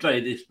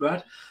replay this,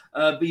 Brad.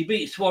 But you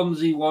beat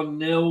Swansea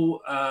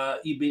 1-0.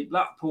 You beat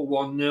Blackpool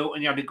 1-0,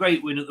 and you had a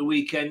great win at the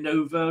weekend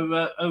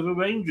over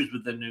Rangers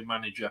with their new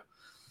manager.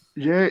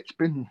 Yeah,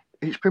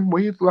 it's been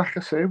weird. Like I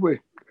say,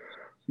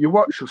 you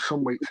watch us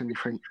some weeks and you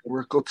think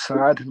we're a good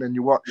side, and then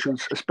you watch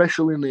us,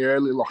 especially in the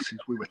early losses,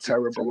 we were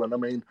terrible. And I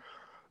mean,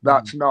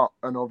 that's not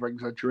an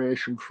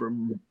over-exaggeration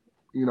from,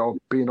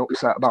 being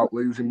upset about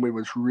losing. We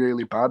was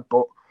really bad,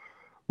 but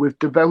we've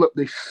developed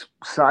this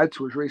side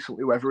to us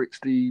recently, whether it's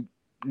the,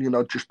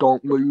 just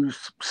don't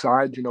lose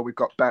side, we've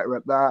got better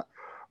at that,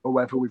 or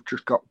whether we've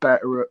just got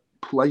better at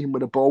playing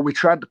with the ball. We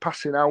tried the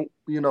passing out,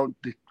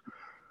 the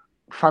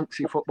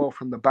fancy football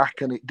from the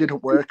back, and it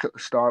didn't work at the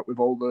start with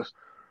all the,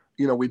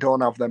 we don't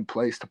have them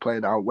players to play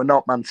it out. We're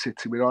not Man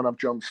City. We don't have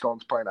John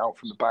Stones playing out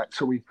from the back.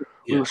 So we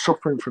were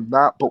suffering from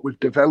that, but we've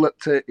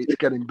developed it. It's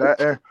getting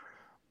better.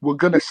 We're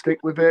going to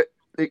stick with it.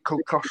 It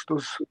could cost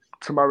us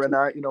tomorrow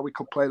night. We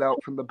could play it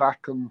out from the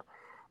back, and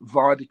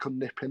Vardy could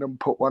nip in and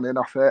put one in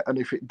off it. And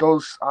if it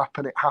does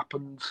happen, it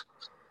happens.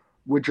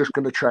 We're just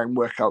going to try and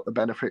work out the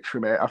benefits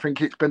from it. I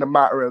think it's been a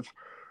matter of,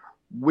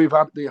 we've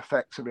had the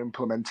effects of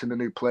implementing a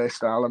new play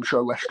style. I'm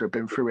sure Leicester have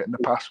been through it in the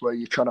past, where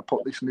you're trying to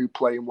put this new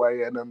playing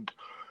way in, and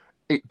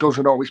it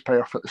doesn't always pay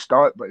off at the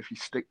start, but if you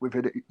stick with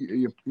it,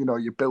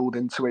 you build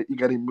into it, you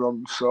get him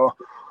runs. So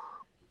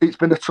it's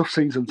been a tough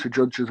season to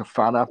judge as a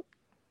fan. I've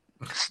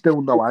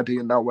still no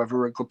idea now whether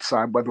we're a good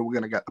side, whether we're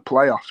going to get the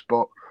playoffs.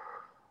 But,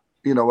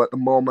 at the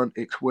moment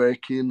it's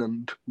working,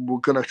 and we're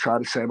going to try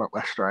the same at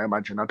Leicester, I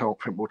imagine. I don't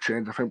think we'll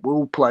change. I think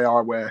we'll play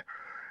our way.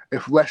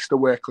 If Leicester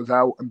work us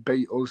out and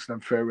beat us, then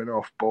fair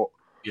enough. But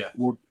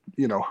we'll,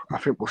 I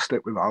think we'll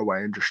stick with our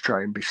way and just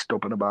try and be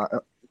stubborn about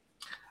it.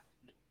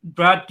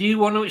 Brad, do you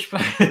want to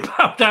explain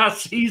about our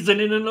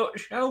season in a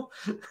nutshell?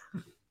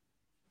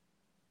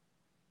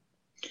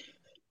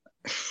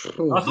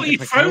 Ooh, I thought you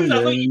if froze. can I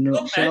do thought in you a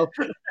got there. nutshell.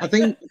 I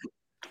think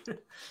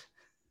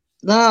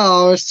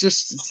no, it's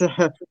just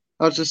I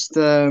was just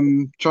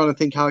trying to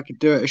think how I could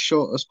do it as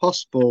short as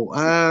possible.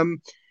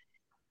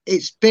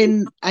 It's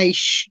been a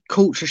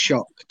culture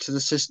shock to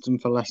the system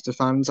for Leicester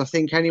fans. I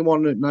think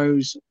anyone that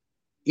knows,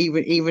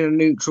 even a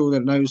neutral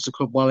that knows the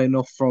club well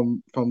enough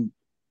from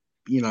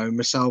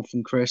myself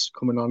and Chris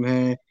coming on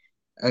here,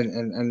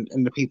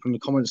 and the people in the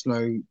comments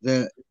know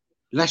that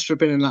Leicester have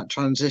been in that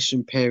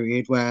transition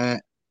period where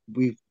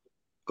we've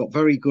got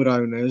very good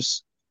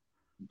owners.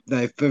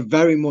 They've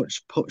very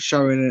much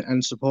showing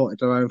and supported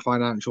their own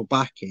financial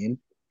backing,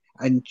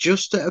 and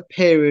just at a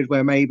period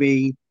where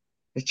maybe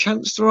they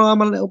chanced their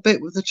arm a little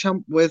bit with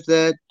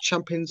the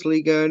Champions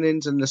League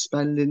earnings and the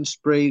spending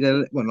spree.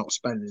 Well, not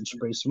spending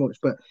spree so much,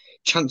 but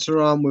chanced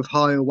their arm with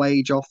higher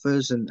wage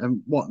offers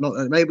and whatnot.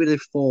 And maybe they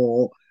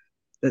thought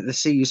that the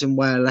season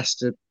where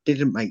Leicester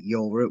didn't make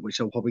Europe, which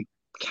I'm probably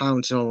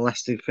counting on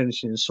Leicester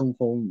finishing in some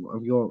form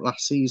of Europe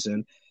last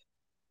season,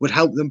 would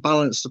help them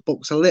balance the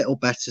books a little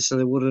better, so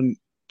they wouldn't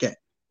get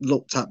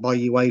looked at by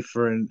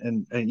UEFA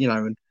and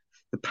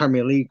the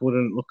Premier League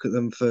wouldn't look at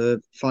them for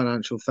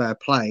financial fair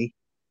play.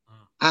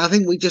 I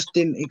think we just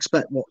didn't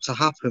expect what to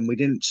happen. We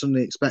didn't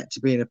suddenly expect to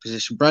be in a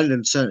position.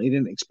 Brendan certainly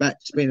didn't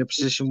expect to be in a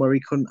position where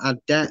he couldn't add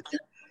depth,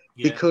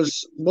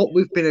 because what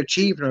we've been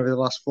achieving over the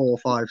last 4 or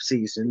 5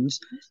 seasons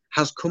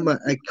has come at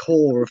a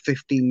core of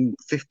 15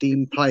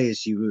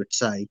 players. You would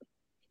say,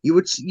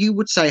 you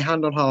would say,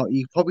 hand on heart,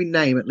 you could probably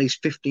name at least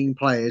 15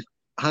 players.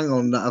 Hang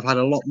on, that have had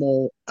a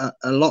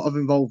lot of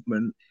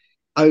involvement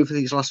over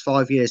these last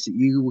 5 years that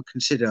you would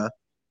consider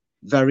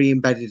very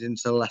embedded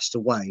into the Leicester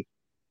way.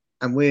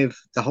 And with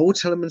the whole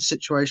Tielemans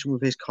situation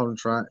with his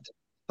contract,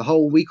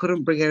 we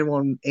couldn't bring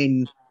anyone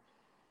in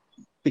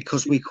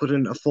because we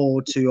couldn't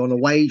afford to on a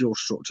wage or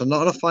structure,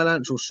 not on a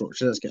financial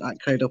structure. Let's get that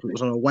cleared up. It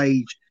was on a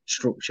wage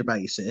structure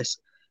basis.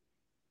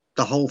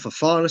 The whole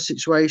Fofana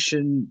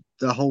situation,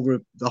 the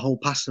whole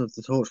passing of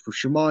the torch for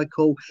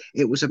Schmeichel,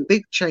 it was a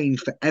big change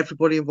for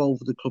everybody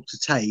involved with the club to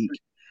take.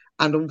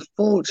 And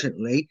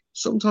unfortunately,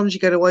 sometimes you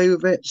get away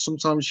with it.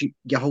 Sometimes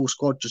your whole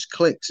squad just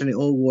clicks and it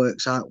all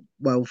works out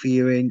well for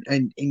you,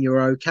 and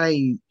you're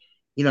okay.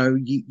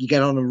 You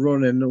get on a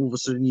run and all of a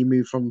sudden you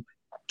move from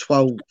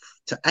 12th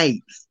to 8th.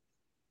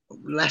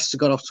 Leicester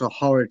got off to a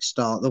horrid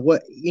start.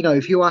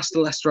 If you ask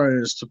the Leicester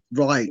owners to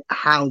write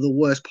how the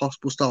worst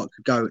possible start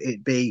could go,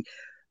 it'd be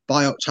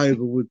by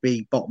October would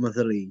be bottom of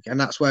the league. And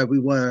that's where we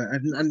were.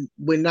 And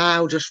we're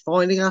now just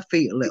finding our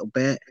feet a little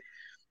bit.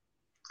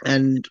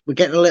 And we're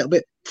getting a little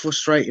bit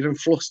frustrated and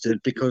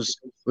flustered because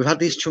we've had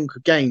these chunk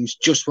of games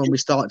just when we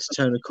started to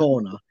turn a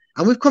corner.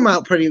 And we've come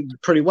out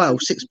pretty well.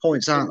 6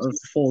 points out of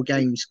the 4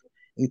 games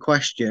in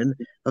question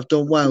have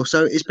done well.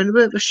 So it's been a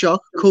bit of a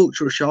shock, a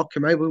cultural shock,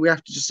 and maybe we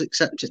have to just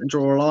accept it and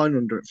draw a line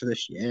under it for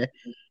this year.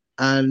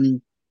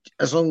 And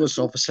as long as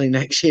obviously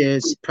next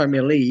year's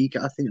Premier League,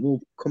 I think we'll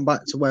come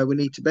back to where we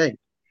need to be.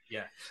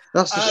 Yeah,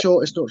 that's the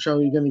shortest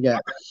nutshell you're going to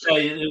get.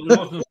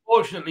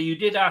 Unfortunately, you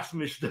did ask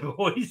Mr.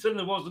 Boyce, and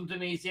there wasn't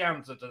an easy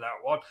answer to that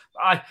one.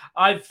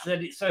 I've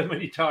said it so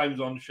many times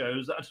on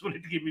shows that I just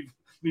wanted to give me.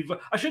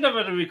 I should have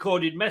had a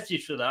recorded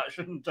message for that,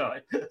 shouldn't I?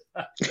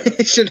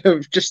 You should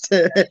have just.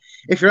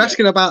 If you're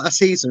asking about a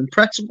season,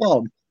 press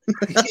 1.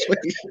 That's what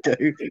you should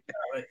do.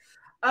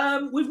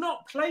 We've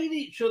not played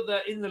each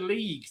other in the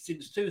league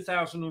since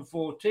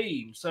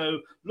 2014, so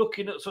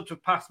looking at sort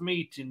of past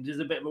meetings is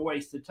a bit of a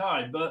waste of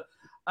time. But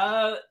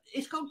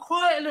it's got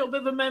quite a little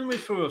bit of a memory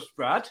for us,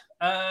 Brad,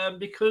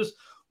 because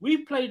we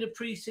played a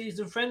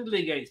pre-season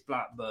friendly against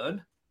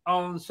Blackburn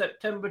on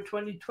September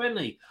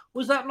 2020.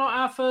 Was that not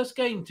our first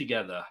game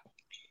together?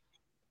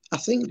 I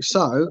think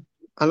so.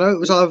 I know it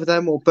was either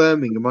them or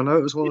Birmingham. I know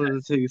it was one of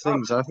the two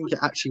things. I think it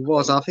actually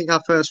was. I think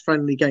our first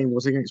friendly game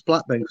was against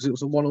Blackburn because it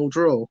was a 1-1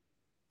 draw.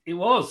 It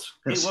was.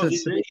 It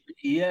was indeed.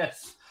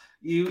 Yes.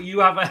 You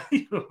have a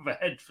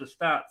head for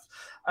stats.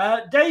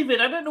 David,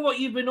 I don't know what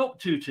you've been up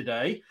to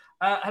today.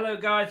 Hello,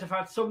 guys. I've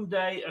had some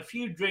day, a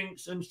few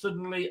drinks, and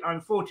suddenly I'm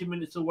 40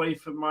 minutes away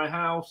from my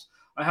house.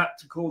 I had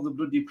to call the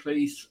bloody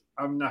police.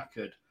 I'm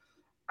knackered.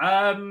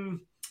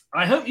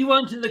 I hope you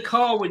weren't in the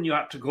car when you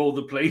had to call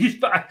the police,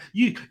 but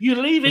you're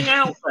leaving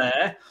out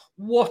there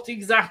what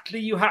exactly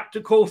you had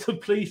to call the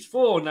police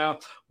for. Now,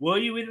 were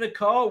you in the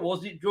car?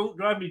 Was it drunk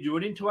driving? Did you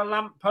run into a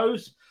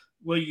lamppost?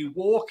 Were you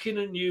walking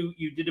and you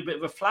did a bit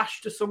of a flash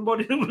to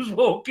somebody that was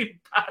walking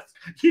past?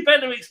 You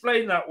better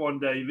explain that one,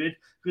 David,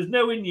 because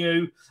knowing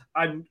you,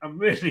 I'm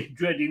really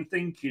dreading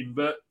thinking.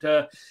 But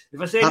if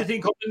I say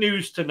anything on the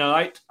news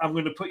tonight, I'm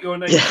going to put your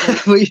name. Yeah,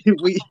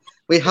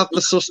 we have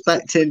the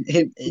suspect in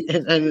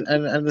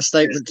and the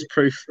statement to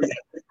prove it.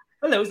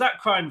 Hello, is that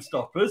Crime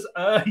Stoppers?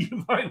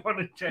 You might want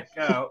to check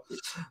out.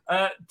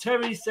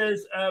 Terry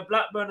says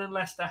Blackburn and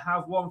Leicester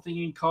have one thing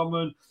in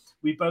common.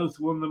 We both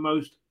won the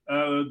most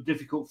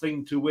difficult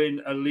thing to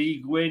win, a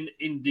league win.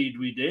 Indeed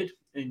we did.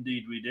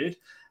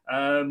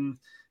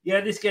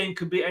 This game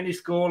could be any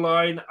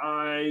scoreline.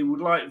 I would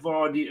like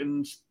Vardy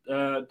and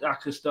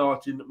Daka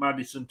starting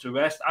Maddison to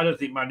rest. I don't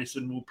think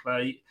Maddison will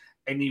play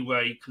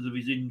anyway because of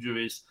his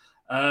injuries.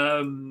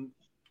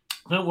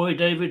 Don't worry,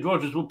 David.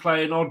 Rogers will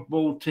play an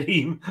oddball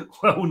team,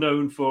 well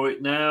known for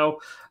it now.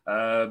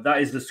 That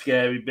is the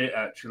scary bit,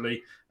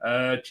 actually.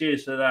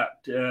 Cheers for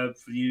that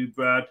for you,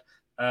 Brad.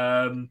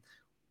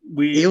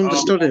 He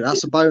understood it.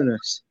 That's a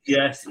bonus.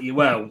 Yes,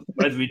 well,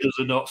 whether he does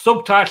or not.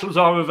 Subtitles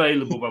are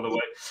available, by the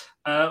way.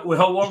 We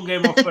are one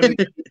game off.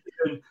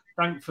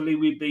 Thankfully,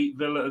 we beat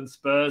Villa and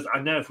Spurs. I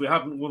know if we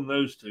hadn't won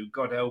those two,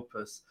 God help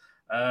us.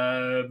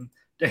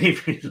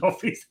 David's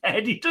off his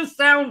head. He does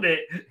sound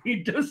it. He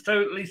does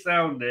totally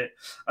sound it.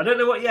 I don't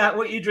know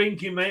what you're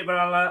drinking, mate, but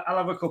I'll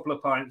have a couple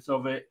of pints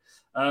of it.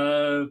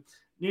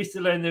 Needs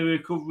to learn the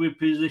recovery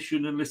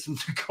position and listen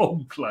to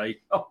Coldplay.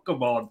 Oh,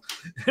 come on.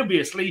 He'll be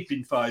asleep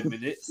in 5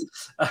 minutes.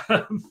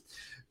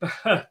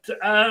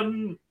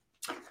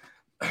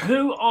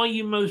 Who are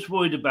you most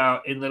worried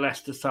about in the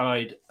Leicester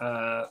side,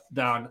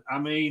 Dan? I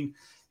mean,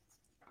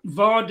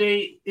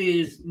 Vardy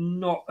is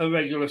not a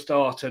regular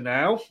starter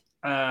now.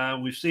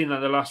 We've seen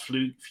that the last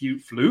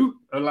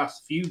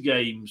few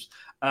games.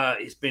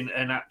 It's been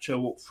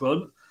Iheanacho up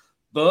front.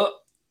 But,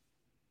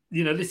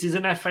 this is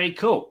an FA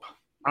Cup.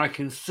 I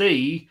can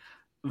see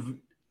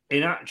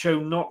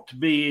Iheanacho not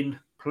being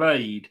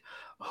played.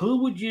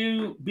 Who would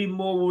you be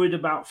more worried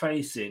about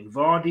facing,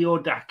 Vardy or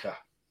Daka?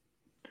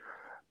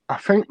 I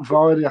think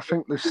Vardy. I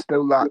think there's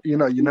still that, you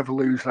never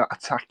lose that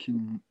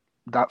attacking,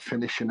 that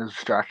finishing as a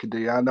striker, do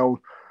you? I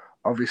know,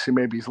 obviously,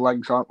 maybe his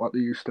legs aren't what they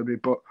used to be,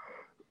 but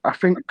I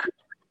think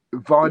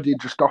Vardy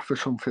just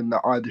offers something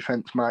that our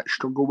defence might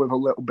struggle with a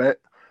little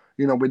bit.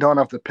 We don't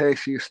have the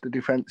paciest of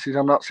defences.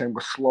 I'm not saying we're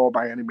slow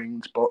by any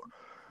means, but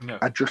no.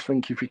 I just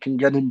think if you can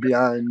get in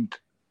behind,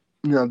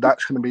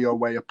 that's going to be your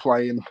way of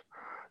playing.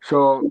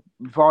 So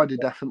Vardy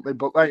definitely,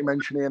 but like you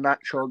mentioned,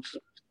 Iheanacho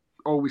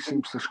always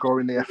seems to score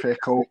in the FA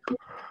Cup.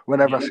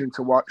 Whenever I seem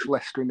to watch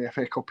Leicester in the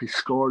FA Cup, he's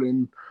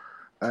scoring.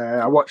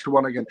 I watched the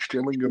one against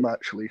Gillingham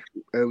actually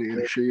earlier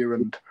this year,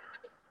 and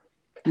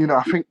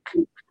I think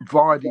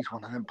Vardy's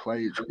one of them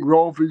players.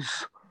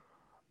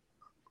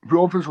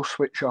 Rovers will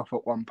switch off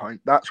at one point.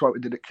 That's what we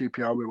did at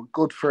QPR. We were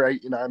good for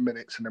 89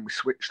 minutes and then we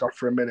switched off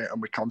for a minute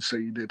and we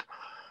conceded.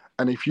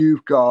 And if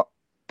you've got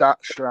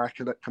that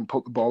striker that can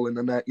put the ball in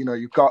the net,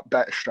 you've got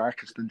better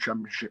strikers than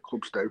Championship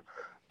clubs do.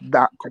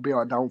 That could be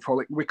our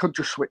downfall. We could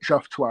just switch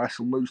off twice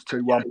and lose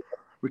 2-1.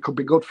 We could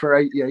be good for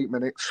 88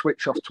 minutes,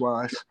 switch off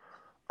twice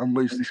and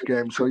lose this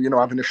game. So,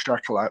 having a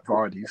striker like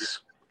Vardy's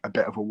a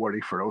bit of a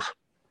worry for us.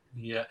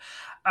 Yeah.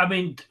 I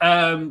mean,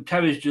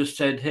 Terry's just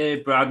said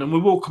here, Brad, and we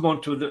will come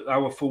on to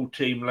our full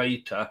team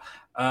later.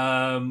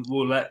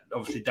 We'll let,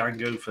 obviously, Dan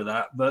go for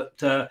that. But,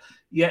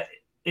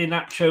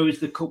 Iheanacho is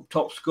the cup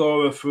top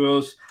scorer for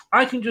us.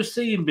 I can just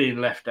see him being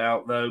left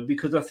out, though,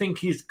 because I think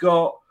he's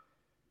got...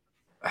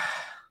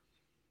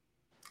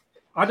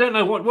 I don't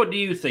know. What do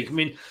you think? I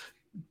mean,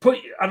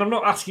 and I'm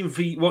not asking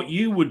for what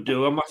you would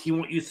do. I'm asking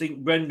what you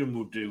think Brendan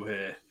would do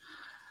here.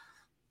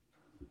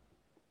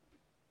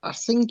 I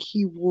think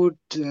he would.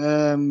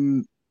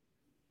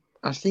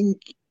 I think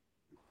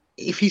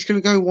if he's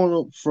going to go one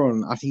up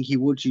front, I think he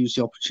would use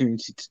the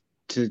opportunity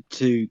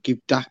to give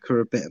Daka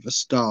a bit of a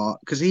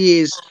start, because he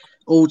is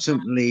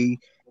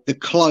ultimately the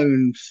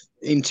clone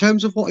in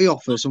terms of what he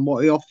offers, and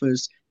what he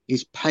offers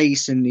is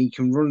pace, and he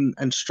can run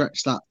and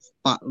stretch that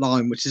back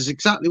line, which is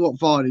exactly what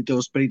Vardy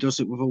does, but he does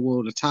it with a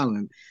world of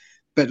talent.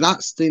 But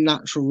that's the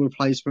natural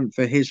replacement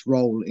for his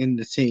role in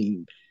the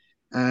team.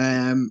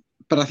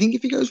 But I think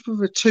if he goes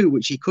with a 2,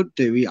 which he could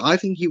do, I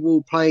think he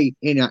will play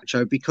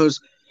Iheanacho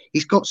because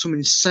he's got some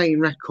insane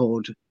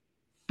record.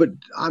 But,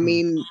 I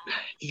mean,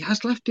 he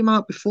has left him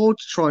out before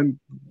to try and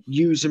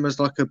use him as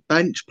like a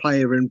bench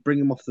player and bring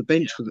him off the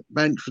bench for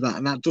that.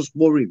 And that does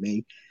worry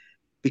me,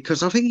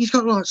 because I think he's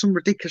got like some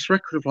ridiculous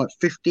record of like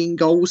 15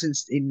 goals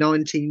in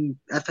 19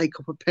 FA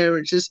Cup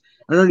appearances.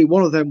 And only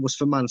one of them was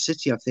for Man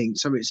City, I think.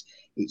 So it's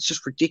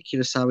just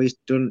ridiculous how he's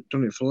done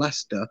it for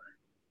Leicester.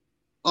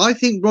 I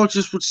think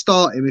Rodgers would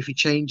start him if he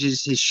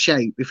changes his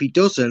shape. If he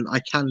doesn't,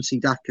 I can see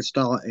Daka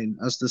starting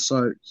as the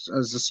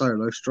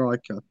solo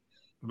striker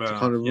to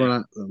kind of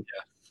run at them.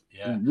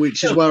 Yeah.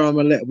 Which is where I'm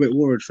a little bit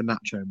worried for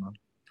Nacho, man.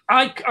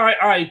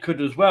 I could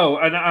as well,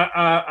 and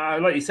I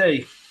like you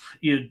say,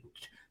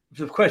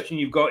 the question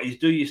you've got is: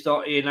 do you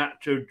start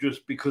Iheanacho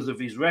just because of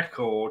his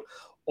record,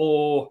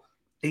 or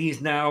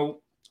he's now,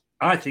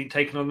 I think,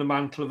 taken on the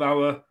mantle of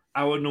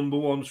our number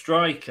one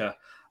striker?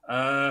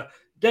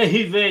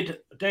 David.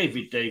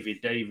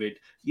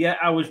 Yeah,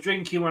 I was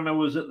drinking when I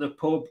was at the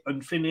pub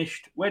and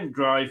finished, went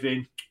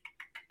driving,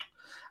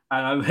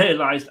 and I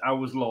realised I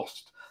was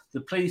lost.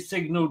 The police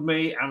signalled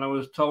me and I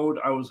was told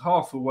I was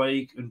half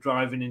awake and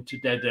driving into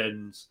dead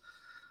ends.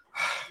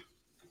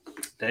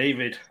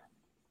 David,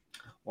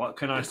 what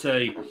can I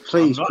say?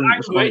 Please drink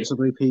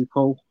responsibly,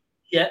 people.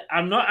 Yeah,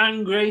 I'm not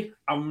angry.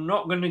 I'm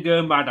not going to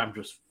go mad. I'm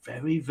just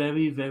very,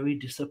 very, very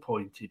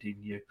disappointed in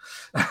you.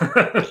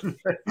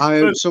 I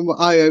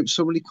hope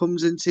somebody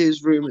comes into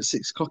his room at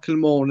 6 o'clock in the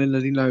morning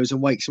and he knows and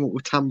wakes him up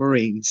with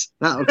tambourines.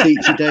 That'll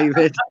teach you,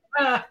 David.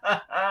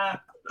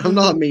 I'm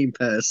not a mean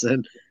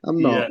person. I'm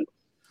not.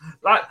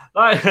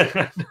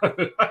 I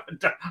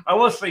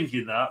was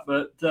thinking that,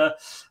 but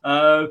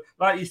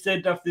like you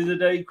said after the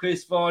day,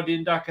 Chris Vardy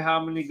and Daka,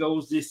 how many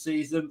goals this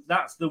season?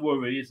 That's the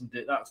worry, isn't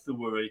it? That's the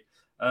worry.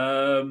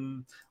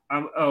 I'm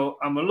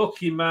a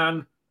lucky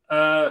man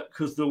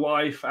because the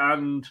wife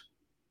and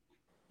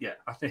yeah,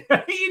 I think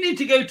you need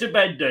to go to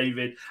bed,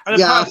 David.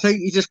 And I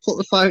think you just put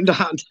the phone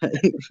down, Dave.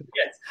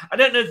 Yes, I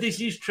don't know if this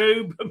is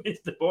true, but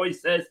Mr. Boy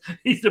says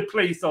he's the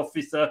police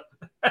officer.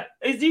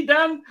 Is he,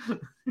 Dan?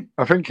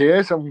 I think he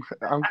is. I'm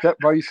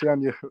kept voicing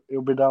on you.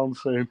 He'll be down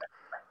soon.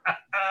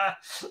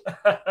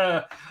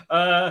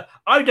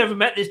 I've never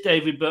met this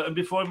David Burton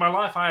before in my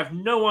life. I have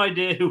no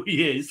idea who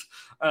he is.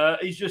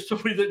 He's just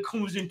somebody that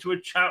comes into a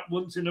chat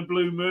once in a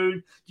blue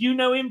moon. Do you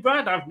know him,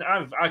 Brad?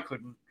 I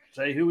couldn't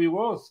say who he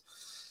was.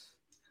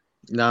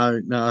 No,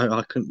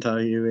 I couldn't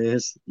tell you who he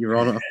is, Your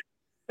Honour.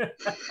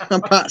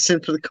 I'm passing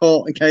for the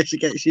court in case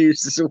it gets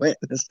used as a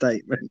witness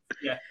statement.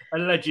 Yeah,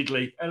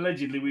 allegedly.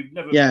 We've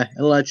never. Yeah,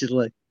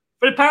 allegedly.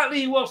 But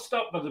apparently he was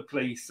stopped by the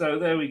police, so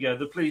there we go.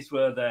 The police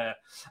were there.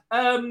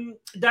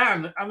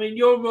 Dan, I mean,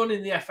 you're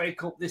running the FA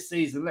Cup this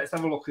season. Let's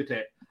have a look at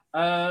it.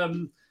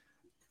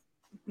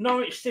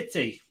 Norwich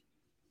City.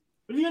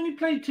 Have you only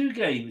played 2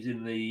 games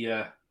in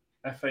the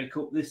FA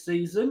Cup this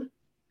season?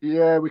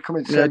 Yeah, we're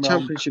coming to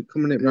Championship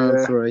coming in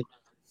round 3.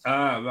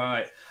 Ah,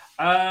 right.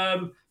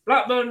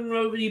 Blackburn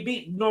Rovers, you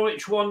beat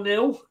Norwich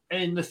 1-0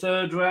 in the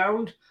 3rd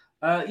round.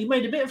 You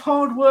made a bit of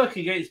hard work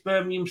against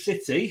Birmingham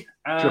City.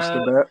 Just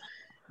a bit.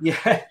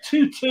 Yeah,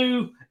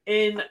 2-2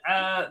 in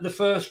the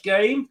first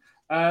game,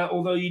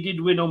 although you did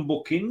win on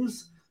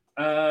bookings.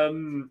 But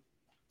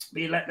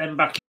you let them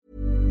back.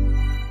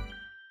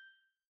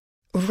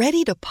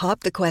 Ready to pop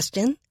the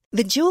question?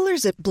 The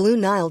jewelers at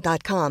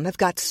BlueNile.com have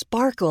got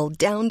sparkle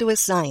down to a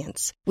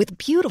science with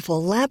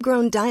beautiful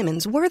lab-grown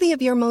diamonds worthy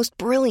of your most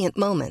brilliant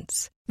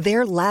moments.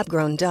 Their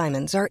lab-grown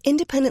diamonds are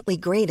independently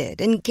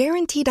graded and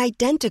guaranteed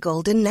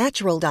identical to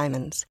natural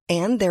diamonds,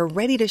 and they're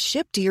ready to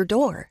ship to your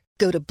door.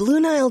 Go to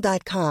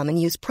BlueNile.com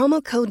and use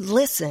promo code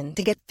LISTEN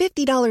to get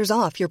 $50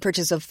 off your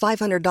purchase of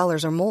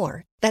 $500 or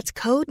more. That's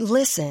code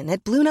LISTEN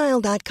at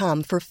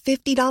BlueNile.com for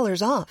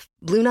 $50 off.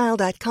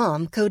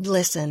 BlueNile.com, code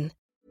LISTEN.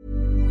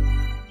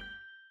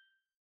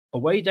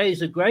 Away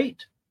days are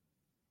great,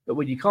 but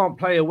when you can't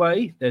play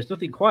away, there's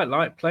nothing quite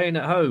like playing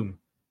at home.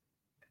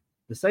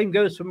 The same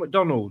goes for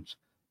McDonald's.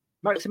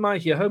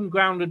 Maximise your home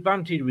ground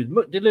advantage with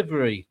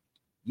McDelivery.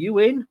 You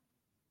in?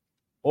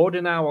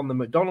 Order now on the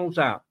McDonald's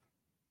app.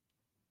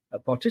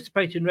 At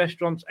participating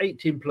restaurants,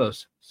 18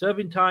 plus.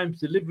 Serving times,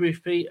 delivery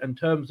fee and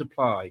terms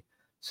apply.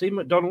 See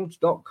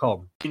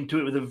mcdonalds.com. Into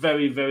it with a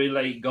very, very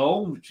late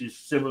goal, which is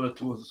similar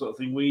to the sort of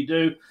thing we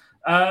do.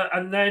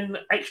 And then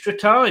extra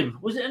time.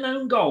 Was it an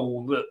own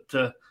goal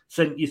that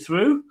sent you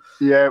through?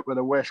 Yeah, it was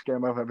the worst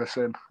game I've ever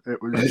seen. It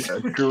was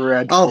a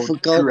dreadful,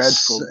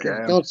 dreadful game.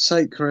 For God's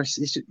sake, Chris!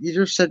 You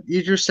just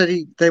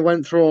said they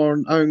went through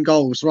on own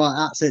goals. Right,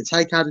 that's it.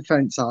 Take our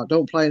defence out.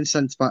 Don't play in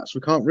centre backs. We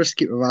can't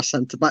risk it with our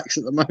centre backs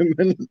at the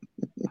moment.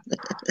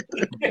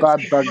 bad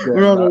game.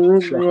 We're on a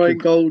run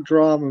goal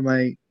drama,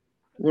 mate.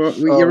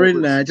 You're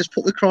in there. Just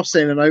put the cross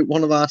in and hope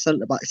one of our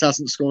centre backs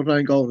hasn't scored an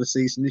own goal this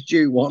season. It's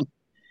due one.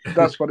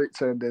 That's what it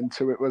turned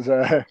into. It was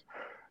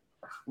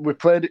we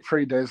played it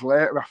 3 days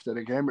later after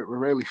the game. It was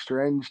really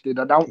strange. They'd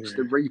announced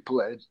the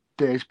replay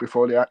days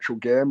before the actual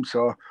game,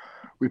 so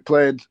we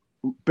played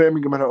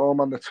Birmingham at home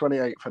on the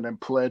 28th and then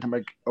played them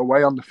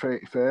away on the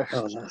 31st.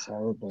 Oh, that's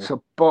horrible.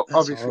 So, but that's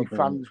obviously horrible.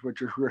 Fans were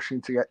just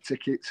rushing to get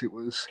tickets. It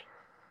was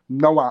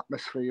no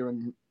atmosphere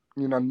and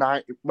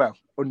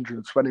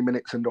 120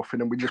 minutes and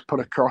nothing, and we just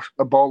put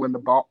a ball in the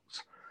box.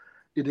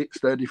 It hits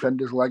their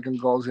defender's leg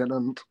and goes in,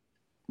 and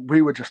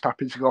we were just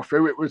happy to go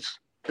through. It was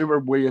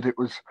weird. It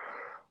was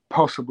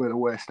possibly the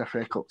worst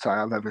FA Cup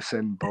tie I've ever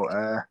seen.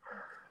 But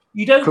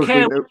you don't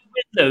care what you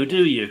win, though,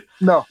 do you?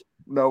 No,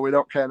 we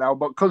don't care now.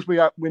 But because we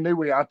knew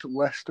we had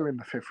Leicester in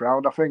the 5th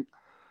round, I think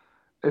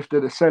if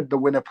they'd have said the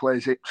winner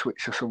plays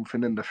Ipswich or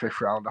something in the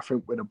 5th round, I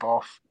think we'd have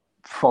both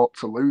fought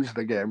to lose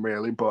the game,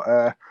 really.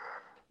 But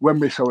when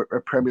we saw a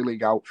Premier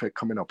League outfit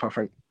coming up, I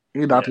think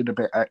it added a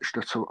bit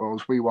extra to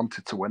us. We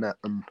wanted to win it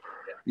and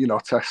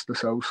test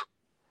ourselves.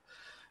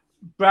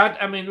 Brad,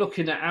 I mean,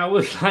 looking at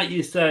ours, like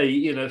you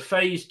say,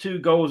 Faye's 2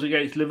 goals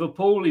against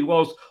Liverpool. He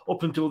was,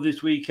 up until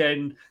this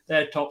weekend,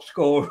 their top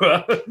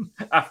scorer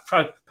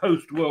after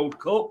post-World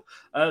Cup.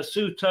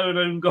 Souttar, an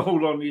own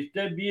goal on his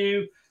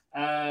debut.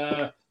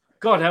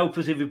 God help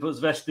us if he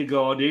puts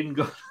Vestergaard in.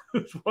 God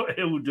knows what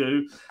he'll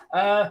do.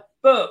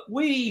 But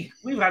we've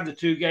had the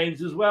 2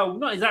 games as well.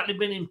 Not exactly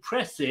been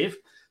impressive,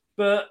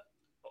 but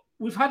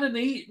we've had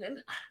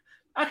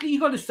Actually,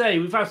 you've got to say,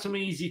 we've had some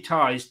easy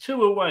ties.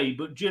 2 away,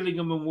 but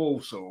Gillingham and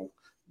Walsall.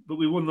 But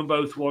we won them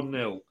both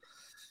 1-0.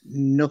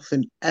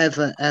 Nothing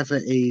ever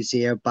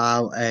easy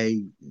about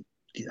a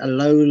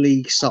low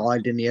league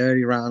side in the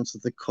early rounds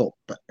of the Cup.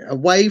 But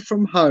away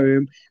from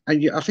home,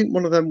 and I think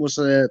one of them was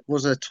a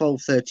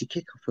 12:30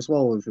 kickoff as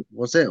well,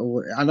 was it?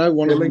 Or, I know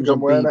one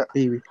Gillingham, of them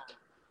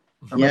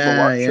was on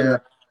Yeah.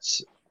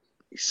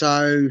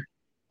 So,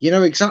 You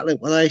know exactly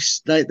what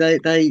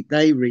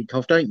they reek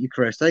of, don't you,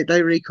 Chris?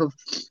 They reek of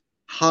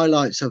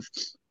highlights of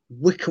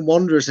Wycombe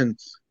Wanderers and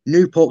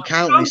Newport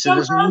County. So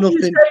there's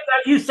nothing.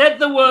 You said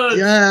the words.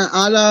 Yeah,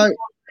 I know.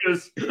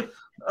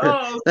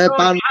 They're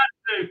banned.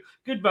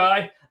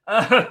 Goodbye.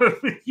 I've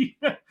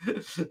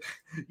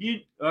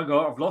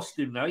lost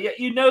him now. Yeah,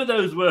 you know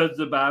those words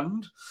are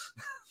banned.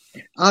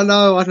 I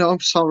know. I'm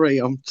sorry,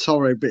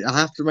 but I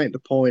have to make the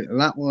point, and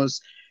that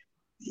was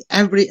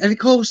everybody. And of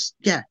course,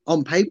 yeah,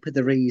 on paper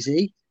they're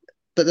easy,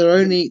 but they're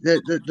only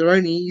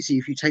easy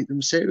if you take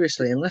them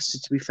seriously. And Leicester,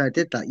 to be fair,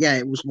 did that. Yeah,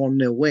 it was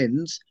 1-0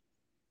 wins,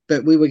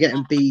 but we were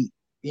getting beat.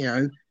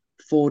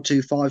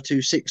 4-2, 5-2,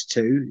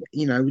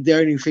 6-2. The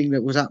only thing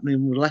that was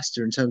happening with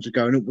Leicester in terms of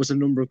going up was the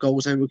number of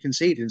goals they were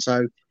conceding.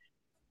 So,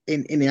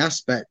 in the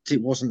aspect,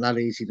 it wasn't that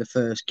easy the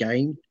first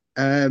game.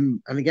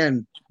 And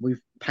again,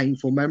 we've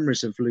painful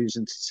memories of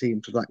losing to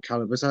teams of that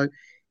caliber. So,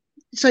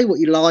 say what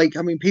you like.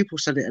 I mean, people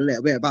said it a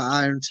little bit about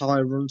our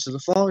entire run to the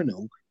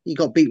final. You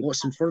got beat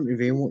what's in front of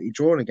you and what you're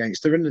drawing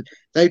against.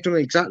 They've done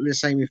exactly the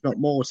same, if not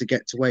more, to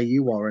get to where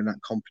you are in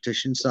that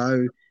competition.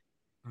 So.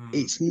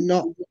 It's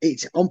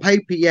on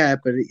paper, yeah,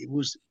 but it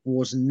was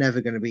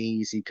never going to be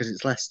easy because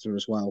it's Leicester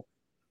as well.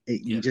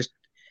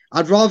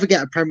 I'd rather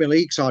get a Premier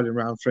League side in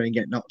round 3 and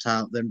get knocked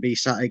out than be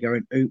sat here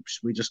going, oops,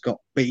 we just got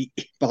beat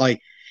by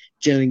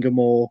Gillingham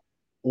or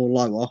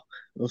lower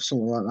or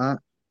something like that.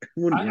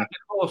 Wouldn't you? Of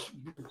course,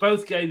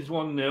 both games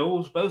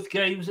 1-0, both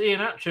games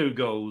Iheanacho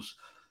goals.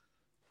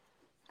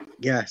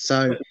 Yeah,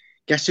 so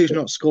guess who's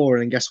not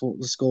scoring and guess what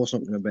the score's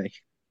not going to be?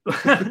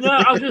 No,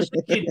 I was just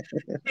thinking,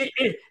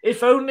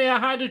 if only I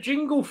had a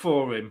jingle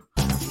for him.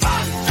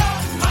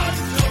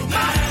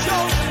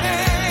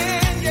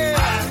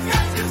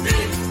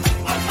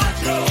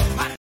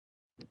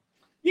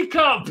 You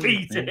can't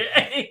beat it.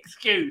 Any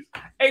excuse.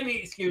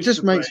 It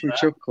just makes me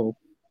chuckle.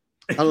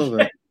 I love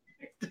it.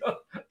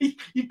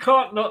 You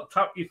can't not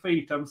tap your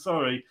feet. I'm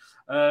sorry.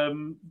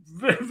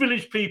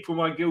 Village people,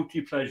 my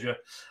guilty pleasure.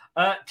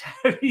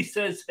 Terry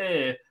says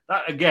here,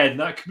 that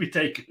could be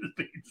taken as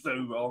being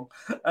so wrong.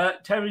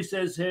 Terry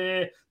says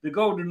here, the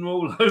golden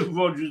rule,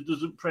 Rodgers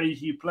doesn't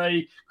praise you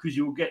play because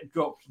you will get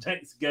dropped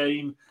next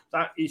game.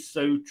 That is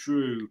so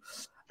true.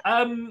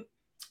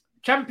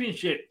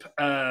 Championship,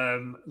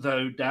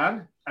 though,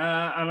 Dan,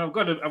 and I've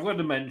got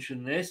to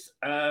mention this.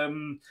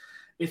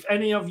 If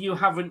any of you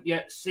haven't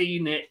yet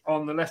seen it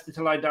on the Leicester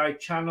Till I Die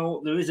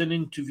channel, there is an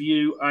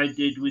interview I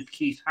did with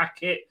Keith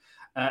Hackett,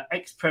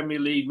 ex-Premier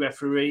League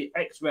referee,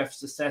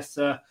 ex-ref's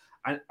assessor,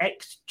 and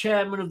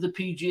ex-chairman of the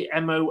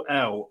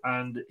PGMOL.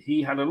 And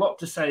he had a lot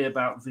to say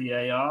about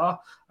VAR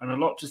and a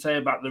lot to say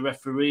about the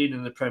refereeing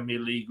in the Premier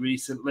League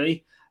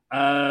recently.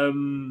 Are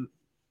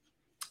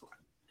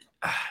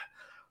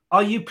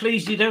you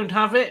pleased you don't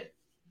have it?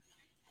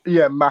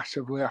 Yeah,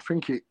 massively. I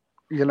think it,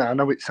 I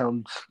know it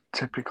sounds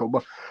typical,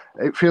 but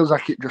it feels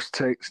like it just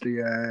takes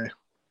the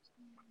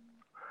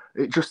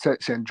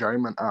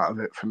enjoyment out of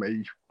it for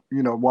me.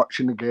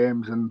 Watching the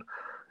games and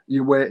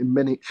you're waiting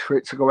minutes for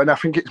it to go. And I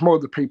think it's more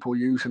the people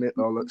using it,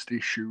 though, that's the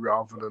issue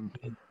rather than,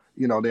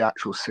 the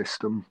actual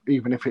system,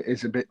 even if it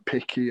is a bit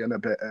picky and a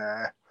bit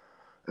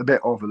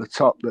over the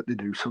top that they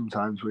do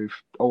sometimes with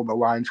all the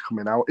lines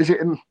coming out. Is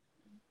it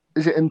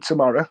in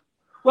tomorrow?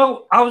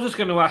 Well, I was just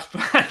going to ask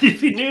Brad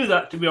if you knew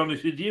that, to be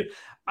honest with you.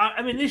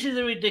 I mean, this is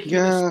a ridiculous...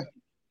 Yeah.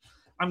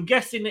 I'm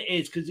guessing it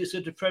is because it's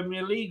at a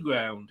Premier League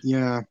ground.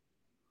 Yeah,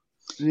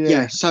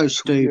 so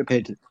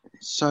stupid.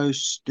 So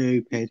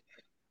stupid.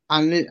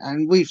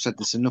 And we've said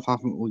this enough,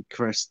 haven't we,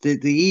 Chris? The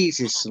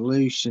easiest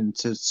solution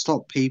to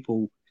stop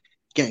people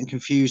getting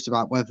confused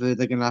about whether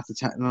they're going to have the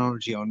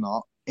technology or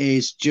not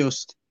is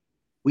just,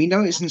 we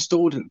know it's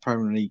installed at the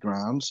Premier League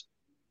grounds.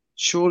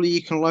 Surely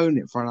you can loan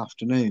it for an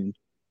afternoon.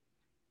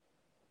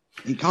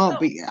 It can't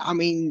be. I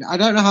mean, I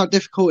don't know how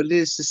difficult it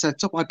is to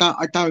set up.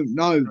 I don't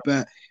know,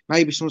 but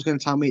maybe someone's going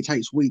to tell me it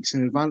takes weeks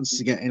in advance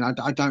to get in.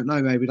 I don't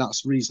know. Maybe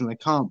that's the reason they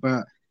can't.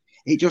 But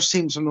it just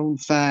seems an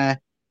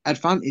unfair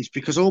advantage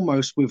because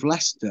almost with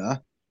Leicester,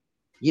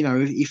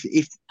 if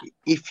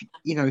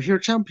you're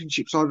a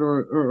Championship side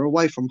or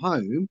away from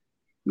home,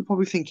 you're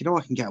probably thinking,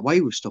 I can get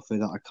away with stuff here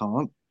that I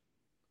can't.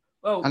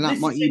 Well,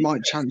 and you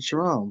might chance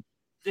your arm.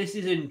 This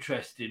is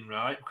interesting,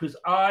 right? Because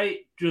I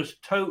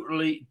just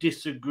totally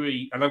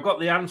disagree. And I've got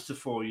the answer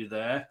for you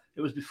there.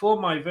 It was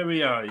before my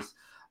very eyes.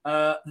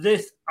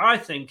 This, I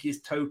think,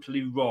 is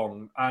totally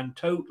wrong and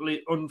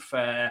totally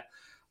unfair.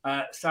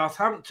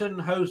 Southampton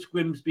host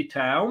Grimsby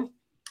Town.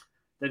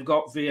 They've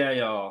got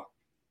VAR.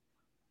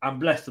 And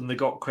bless them, they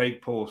got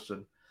Craig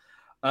Pawson.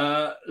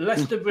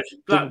 Leicester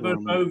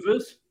Blackburn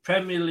Rovers,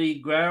 Premier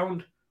League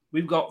ground.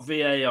 We've got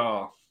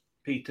VAR.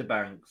 Peter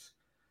Banks.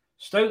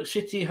 Stoke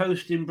City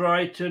hosting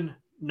Brighton,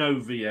 no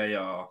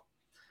VAR.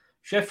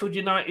 Sheffield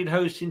United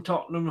hosting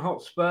Tottenham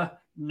Hotspur,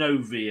 no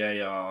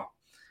VAR.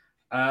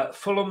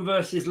 Fulham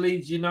versus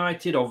Leeds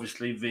United,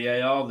 obviously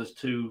VAR. There's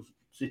two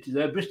cities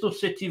there. Bristol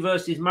City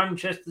versus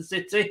Manchester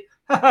City.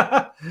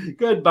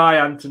 Goodbye,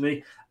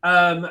 Anthony.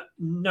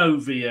 No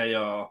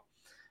VAR.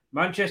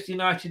 Manchester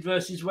United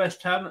versus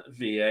West Ham,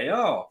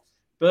 VAR.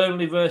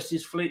 Burnley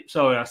versus Fleet.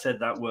 Sorry, I said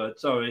that word.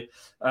 Sorry.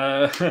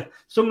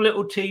 Some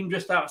little team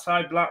just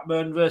outside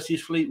Blackburn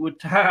versus Fleetwood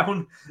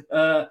Town.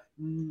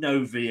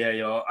 No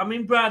VAR. I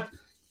mean, Brad,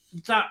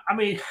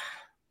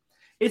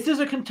 if there's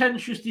a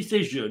contentious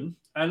decision,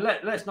 and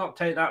let's not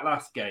take that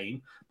last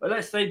game, but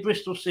let's say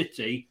Bristol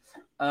City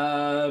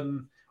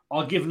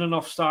are given an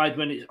offside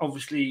when it's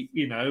obviously,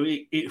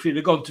 if it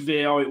had gone to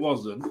VAR, it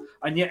wasn't.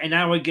 And yet in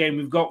our game,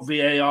 we've got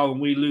VAR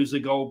and we lose a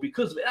goal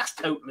because of it. That's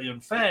totally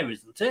unfair,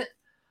 isn't it?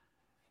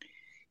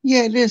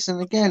 Yeah, it is.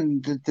 And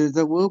again,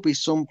 there will be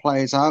some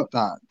players out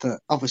there that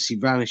obviously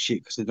relish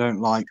it because they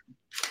don't like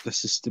the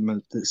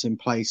system that's in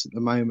place at the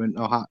moment,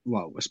 or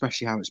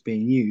especially how it's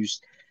being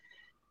used.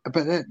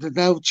 But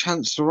they'll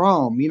chance their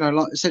arm.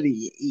 Like I said,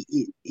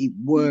 it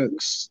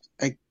works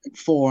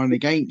for and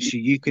against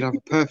you. You could have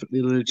a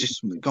perfectly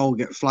legitimate goal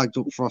get flagged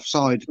up for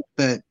offside,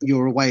 but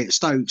you're away at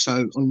Stoke,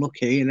 so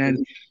unlucky. And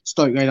then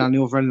Stoke go down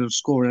the other end of the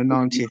score in the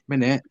 90th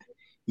minute.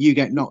 You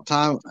get knocked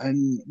out,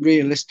 and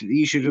realistically,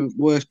 you should at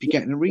worst be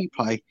getting a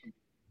replay.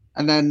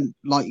 And then,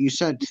 like you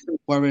said,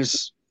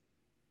 whereas,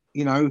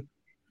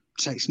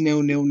 takes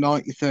 0-0,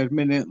 93rd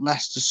minute,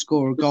 Leicester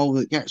score a goal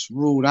that gets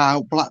ruled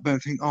out. Blackburn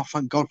think, oh,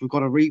 thank God we've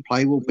got a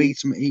replay. We'll beat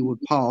them at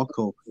Ewood Park,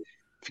 or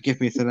forgive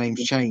me if the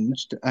name's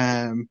changed.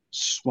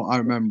 It's what I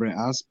remember it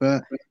as.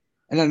 And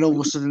then all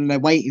of a sudden they're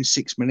waiting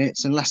 6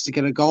 minutes and Leicester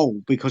get a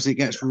goal because it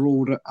gets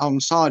ruled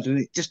onside. And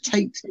it just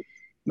takes,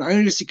 not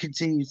only does it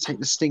continue to take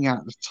the sting out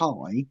of the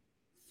tie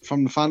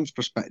from the fans'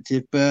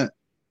 perspective, but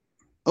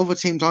other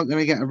teams aren't going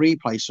to get a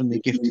replay suddenly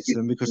gifted to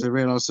them because they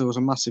realise there was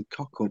a massive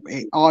cock-up.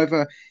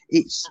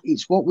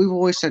 It's what we've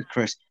always said,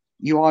 Chris.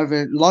 You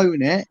either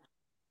loan it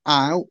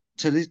out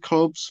to these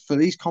clubs for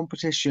these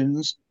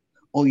competitions,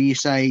 or you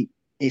say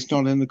it's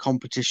not in the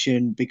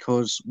competition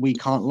because we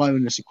can't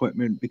loan this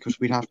equipment because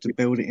we'd have to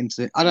build it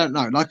into. I don't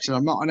know. Like I said,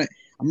 I'm not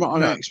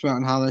an expert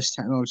on how this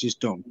technology is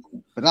done,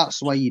 but that's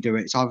the way you do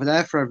it. It's either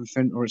there for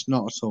everything or it's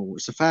not at all.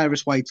 It's the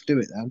fairest way to do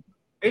it. Then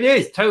it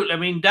is totally. I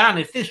mean, Dan,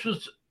 if this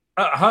was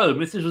at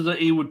home, if this was at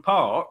Ewood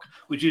Park,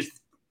 which is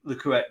the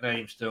correct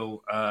name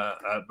still,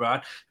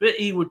 Brad, but at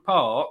Ewood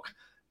Park,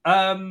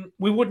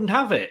 we wouldn't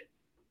have it.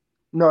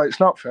 No, it's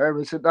not fair,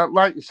 is it? That,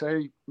 like you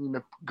say,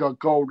 got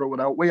goal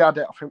rolling out. We had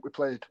it. I think we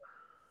played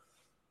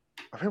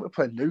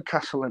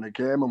Newcastle in a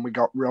game and we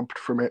got robbed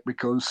from it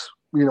because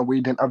we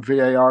didn't have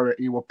VAR at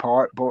Ewood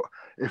Park. But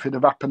if it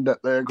had happened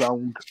at their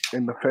ground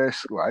in the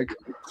first leg,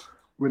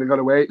 we'd have got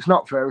away. It's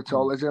not fair at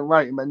all, is it?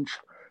 Like you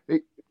mentioned,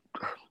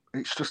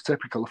 it's just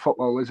typical of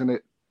football, isn't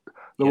it?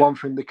 The one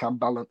thing they can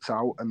balance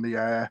out, and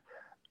there's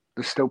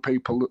still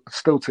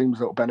teams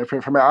that will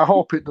benefit from it. I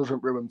hope it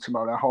doesn't ruin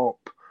tomorrow. I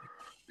hope,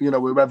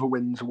 whoever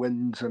wins,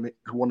 and it's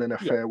won in a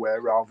fair way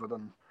rather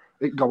than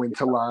it going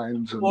to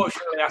lines.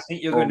 Unfortunately, I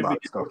think you're going to be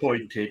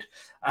disappointed.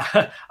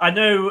 I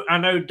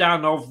know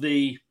Dan of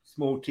the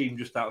small team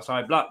just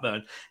outside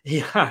Blackburn,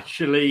 he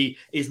actually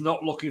is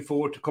not looking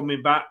forward to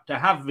coming back to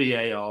have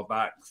VAR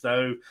back.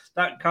 So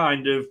that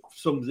kind of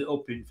sums it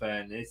up in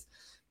fairness.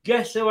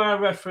 Guess who our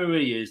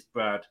referee is,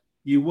 Brad?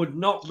 You would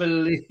not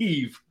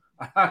believe.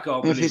 I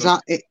can't believe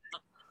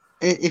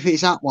if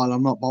it's Atwell,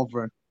 I'm not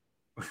bothering.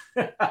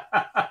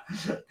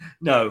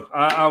 No,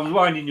 I was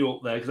winding you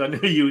up there because I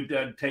knew you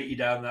would take you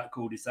down that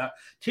cul-de-sac.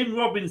 Tim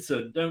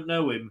Robinson, don't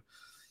know him.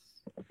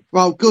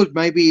 Well, good.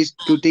 Maybe he's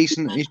good,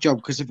 decent at his job,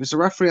 because if it's a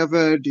referee I've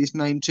heard his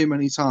name too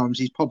many times,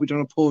 he's probably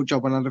done a poor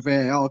job on a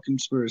VAR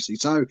conspiracy.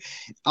 So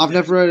I've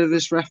never heard of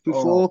this ref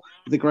before,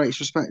 with the greatest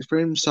respect for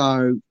him.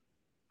 So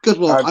good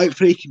luck.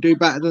 Hopefully he can do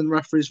better than the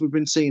referees we've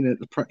been seeing at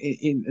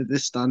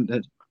this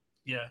standard.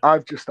 Yeah,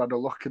 I've just had a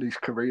look at his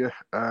career.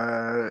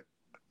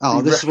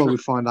 This is what we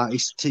find out.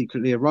 He's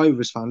secretly a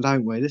Rovers fan,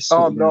 don't we? This is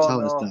what you're going to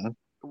tell us,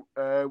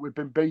 Dan. We've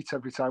been beat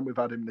every time we've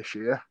had him this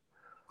year.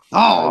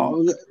 Yeah,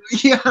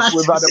 there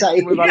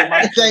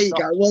you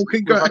go. Well,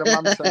 congrats. We've had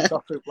a man sent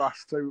off it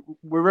last two.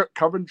 We were at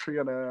Coventry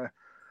and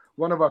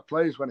one of our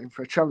players went in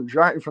for a challenge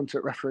right in front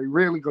of the referee.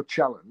 Really good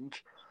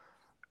challenge.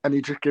 And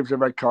he just gives a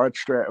red card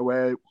straight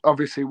away.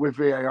 Obviously, with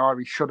VAR,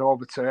 he should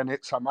overturn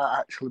it. So I might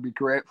actually be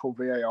grateful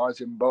VAR's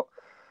him. But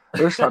I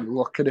just had a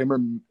look at him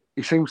and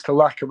he seems to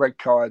lack a red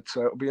card.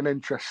 So it'll be an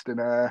interesting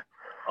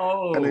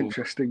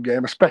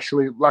game,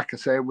 especially, like I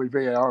say, with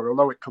VAR,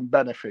 although it can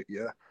benefit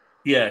you.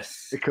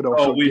 Yes. It could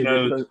also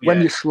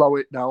when you slow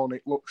it down,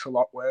 it looks a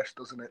lot worse,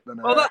 doesn't it?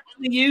 Well, that's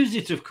when they use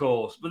it, of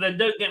course. But then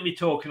don't get me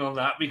talking on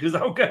that because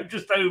I'll go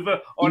just over.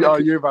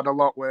 You've had a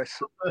lot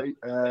worse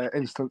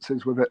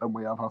instances with it than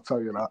we have, I'll tell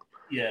you that.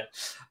 Yeah.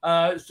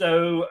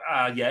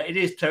 It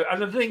is.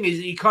 And the thing is,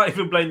 you can't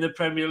even blame the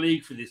Premier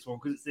League for this one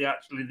because it's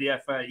actually the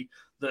FA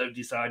that have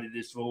decided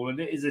this rule, and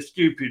it is a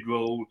stupid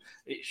rule.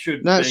 It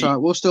should No, it's all right.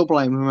 We'll still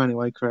blame them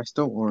anyway, Chris.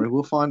 Don't worry.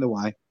 We'll find a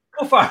way.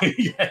 We'll find.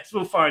 Yes,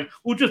 we'll find.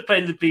 We'll just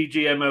blame the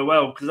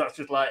PGMOL because that's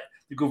just like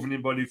the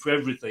governing body for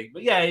everything.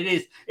 But yeah, it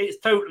is. It's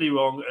totally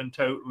wrong and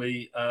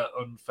totally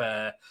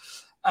unfair.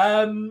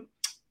 Dan,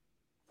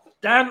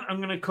 I'm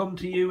going to come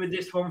to you with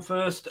this one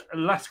first.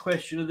 Last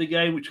question of the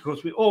game, which of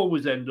course we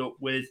always end up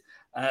with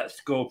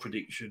score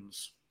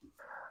predictions.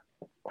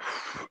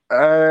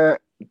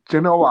 Do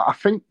you know what? I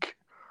think,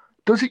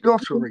 does it go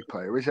to a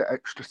replay or is it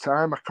extra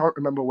time? I can't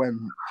remember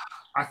when.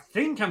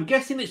 I'm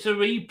guessing it's a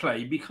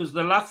replay because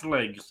the last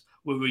legs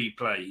were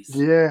replays.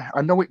 Yeah,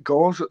 I know it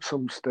goes at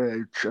some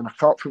stage, and I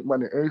can't think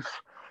when it is.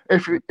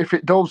 If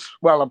it does,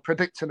 well, I'm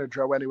predicting a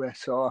draw anyway,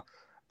 so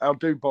I'll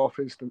do both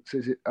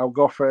instances. I'll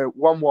go for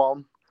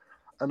 1-1,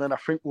 and then I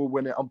think we'll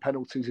win it on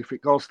penalties if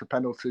it goes to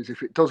penalties.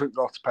 If it doesn't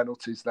go to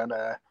penalties, then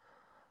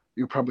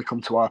you'll probably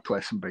come to our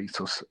place and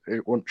beat us.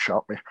 It wouldn't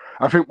shock me.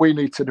 I think we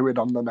need to do it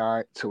on the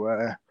night to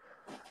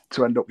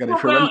end up getting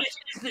through.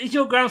 Is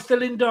your ground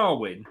still in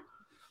Darwin?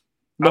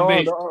 No.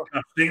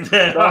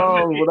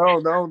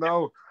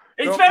 No.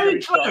 It's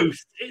very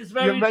close. It's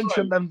very. You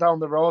mentioned them down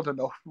the road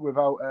enough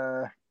without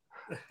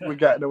we're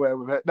getting away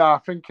with it. No, I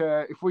think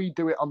if we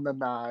do it on the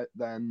night,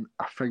 then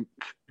I think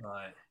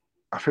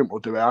we'll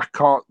do it.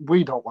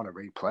 We don't want a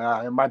replay.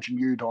 I imagine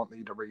you don't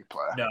need a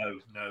replay.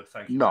 No,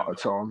 thank you. Not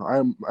at all.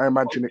 I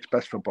imagine it's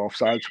best for both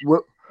sides.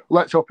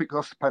 Let's hope it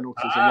goes to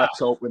penalties and let's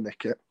hope we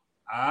nick it.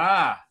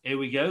 Here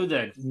we go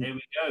then. Here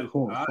we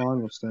go.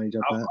 Final stage,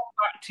 I'll come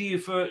back to you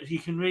you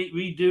can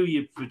redo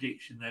your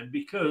prediction then,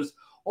 because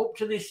up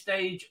to this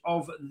stage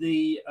of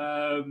the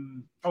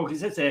it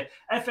says here,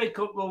 FA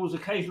Cup rules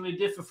occasionally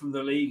differ from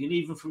the league and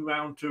even from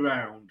round to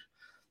round.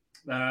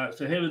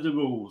 So here are the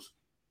rules.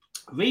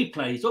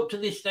 Replays up to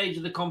this stage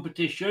of the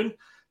competition,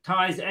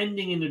 ties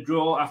ending in a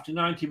draw after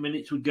 90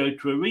 minutes would go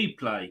to a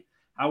replay.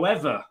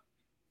 However,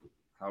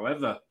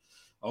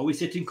 are we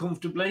sitting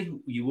comfortably?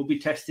 You will be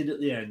tested at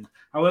the end.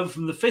 However,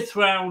 from the 5th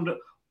round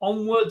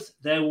onwards,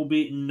 there will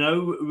be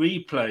no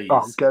replays.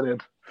 Oh, get in.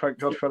 Thank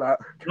God for that.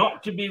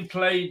 Not to be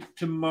played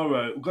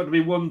tomorrow. We've got to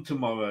be won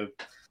tomorrow.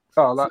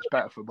 Oh, that's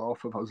better for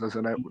both of us,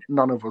 isn't it?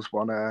 None of us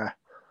want that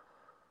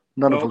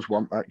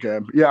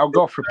game. Yeah, I'll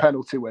go for a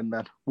penalty win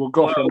then. We'll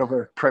go for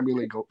another Premier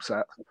League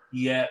upset.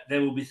 Yeah,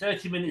 there will be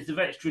 30 minutes of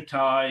extra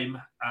time,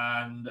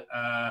 and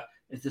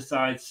if the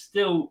sides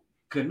still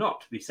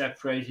cannot be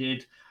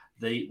separated,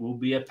 there will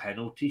be a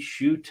penalty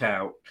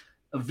shootout.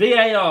 A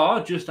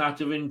VAR, just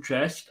out of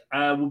interest,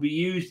 will be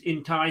used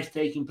in ties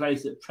taking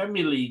place at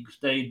Premier League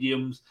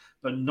stadiums,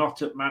 but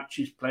not at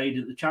matches played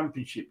at the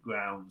Championship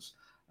grounds.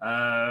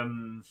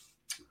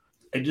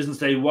 It doesn't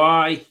say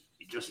why.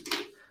 It just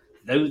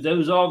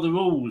those are the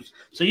rules.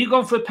 So you've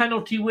gone for a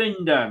penalty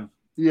win, Dan?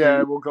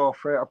 Yeah, we'll go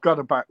for it. I've got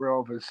to back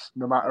Rovers,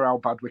 no matter how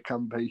bad we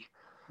can be.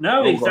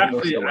 No,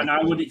 exactly, and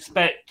I would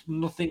expect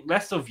nothing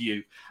less of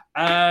you.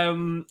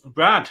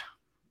 Brad?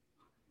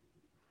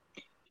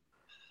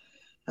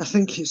 I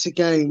think it's a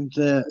game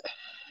that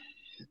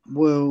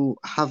will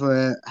have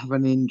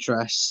an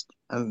interest,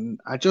 and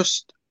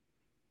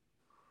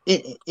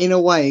in a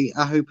way,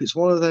 I hope it's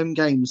one of them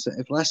games that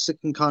if Leicester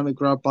can kind of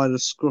grab by the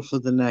scruff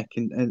of the neck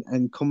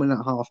and come in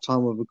at half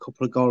time with a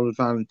couple of goal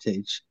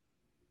advantage,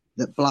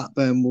 that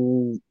Blackburn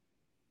will.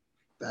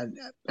 And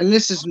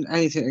this isn't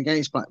anything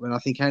against Blackburn. I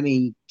think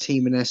any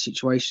team in their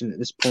situation at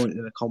this point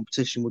in the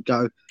competition would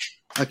go,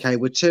 okay,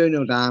 we're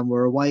 2-0 down,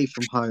 we're away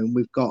from home,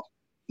 we've got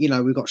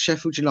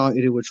Sheffield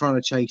United who we're trying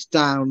to chase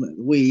down at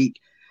the week.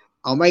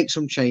 I'll make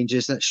some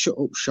changes. Let's shut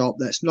up shop.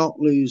 Let's not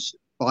lose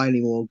by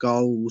any more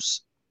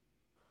goals.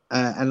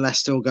 And let's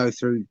still go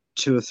through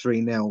 2 or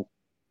 3-0.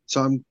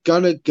 So I'm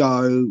going to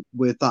go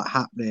with that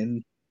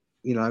happening,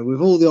 with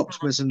all the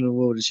optimism in the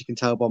world, as you can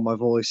tell by my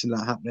voice, and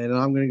that happening. And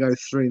I'm going to go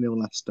 3-0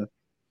 Leicester.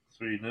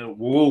 3-0.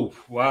 Whoa,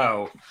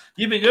 wow.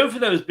 You've been going for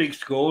those big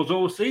scores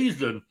all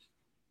season.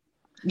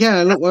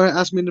 Yeah, look where it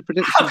has me in the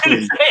predictions.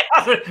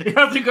 He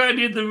hasn't got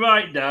any of them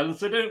right, Dan,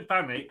 so don't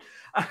panic.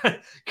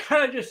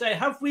 Can I just say,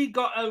 have we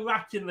got a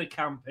rat in the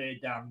camp here,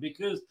 Dan?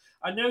 Because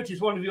I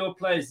noticed one of your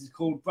players is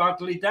called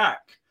Bradley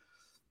Dack.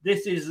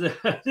 This is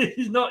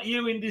not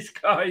you in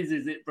disguise,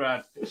 is it,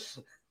 Brad?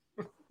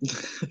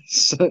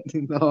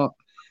 Certainly not.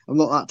 I'm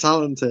not that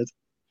talented.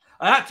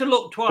 I had to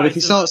look twice. But if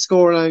you start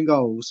scoring own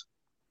goals...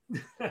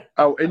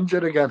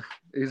 injured again.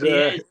 He's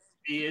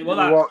he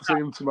won't see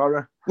him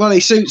tomorrow. Well, he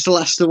suits the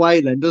Leicester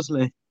way then,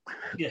 doesn't he?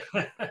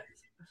 Yeah.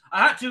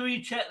 I had to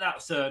recheck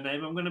that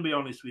surname. I'm going to be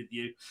honest with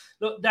you.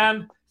 Look,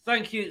 Dan,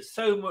 thank you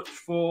so much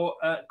for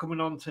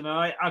coming on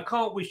tonight. I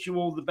can't wish you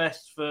all the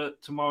best for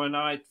tomorrow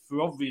night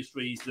for obvious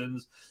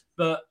reasons,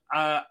 but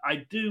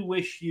I do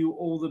wish you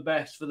all the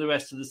best for the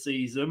rest of the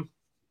season.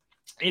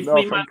 Thank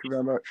you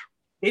very much.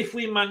 If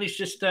we manage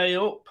to stay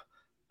up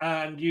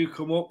and you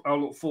come up,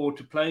 I'll look forward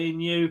to playing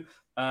you.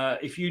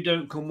 If you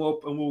don't come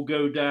up and we'll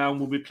go down,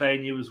 we'll be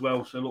playing you as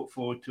well. So look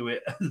forward to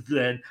it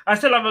then. I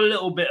still have a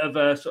little bit of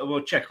a sort of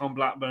a check on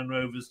Blackburn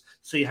Rovers,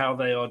 see how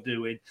they are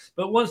doing.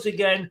 But once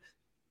again,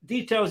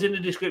 details in the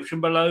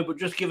description below, but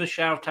just give a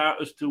shout out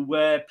as to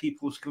where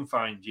people can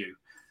find you.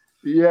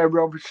 Yeah,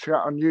 Rovers Chat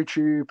on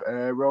YouTube,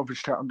 Rovers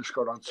Chat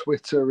 _ on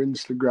Twitter,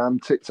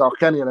 Instagram,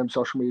 TikTok, any of them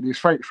social medias.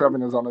 Thanks for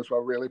having us on as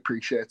well. Really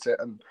appreciate it.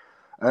 And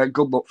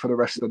good luck for the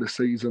rest of the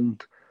season.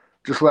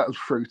 Just let us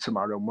through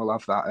tomorrow and we'll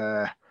have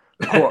that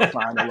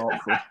quarter-final,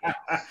 hopefully.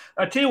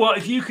 I tell you what,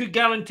 if you could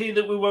guarantee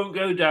that we won't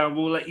go down,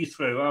 we'll let you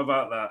through. How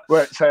about that?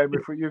 Wait, Sam,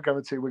 if you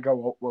guarantee we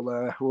go up,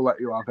 we'll let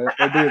you have it.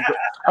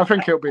 I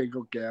think it'll be a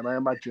good game. I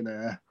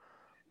imagine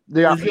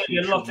There's going to be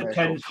a lot of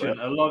tension,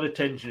 a lot of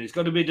tension. It's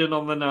got to be done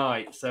on the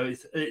night, so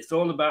it's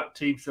all about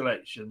team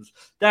selections.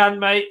 Dan,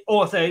 mate,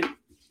 also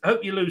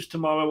hope you lose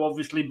tomorrow,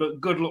 obviously,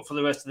 but good luck for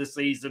the rest of the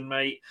season,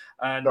 mate,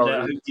 and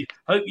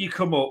hope you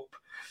come up.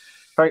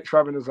 Thanks for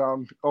having us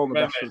on. All the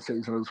best for the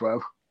season as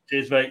well.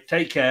 Cheers, mate.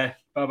 Take care.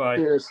 Bye-bye.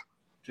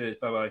 Cheers.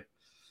 Bye-bye.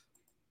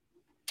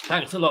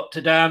 Thanks a lot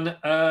to Dan.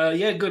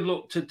 Good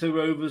luck to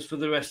Rovers for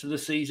the rest of the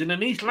season.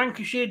 And East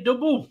Lancashire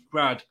double,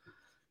 Brad,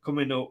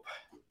 coming up.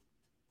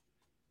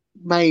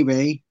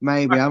 Maybe.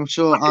 I'm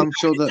sure.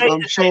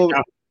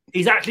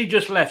 He's actually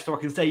just left, so I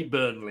can say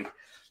Burnley.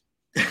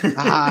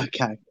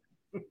 Okay.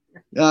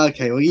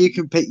 Okay. Well, you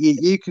can pick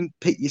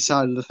your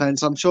side of the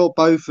fence. I'm sure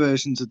both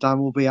versions of Dan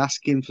will be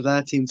asking for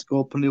their team to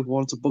go up and the other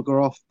one to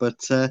bugger off. But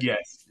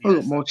yes, I've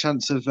got more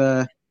chance of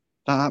that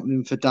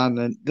happening for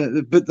Dan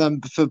but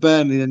then for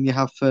Burnley than you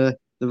have for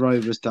the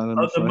Rovers. Dan,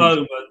 at the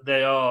moment,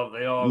 they are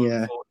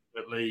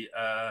unfortunately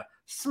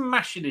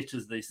smashing it,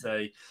 as they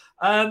say.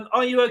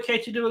 Are you okay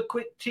to do a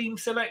quick team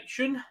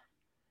selection?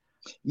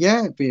 Yeah,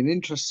 it'd be an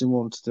interesting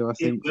one to do, I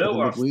think. It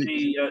will. I'll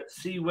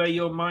see where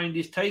your mind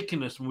is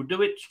taking us, and we'll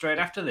do it straight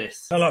after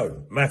this.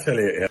 Hello, Matt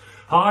Elliott here.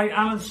 Hi,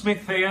 Alan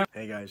Smith here.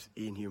 Hey guys,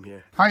 Ian Hume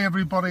here. Hi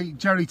everybody,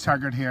 Jerry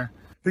Taggart here.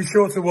 Be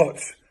sure to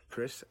watch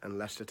Chris and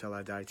Leicester Till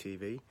I Die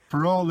TV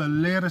for all the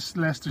latest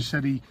Leicester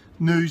City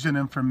news and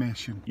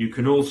information. You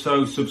can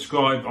also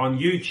subscribe on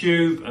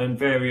YouTube and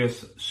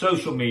various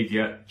social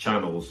media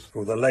channels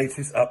for the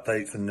latest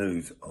updates and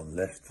news on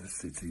Leicester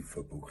City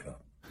Football Club.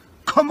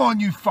 Come on,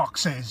 you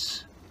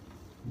foxes!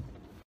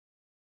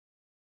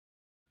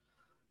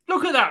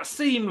 Look at that,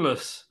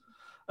 seamless.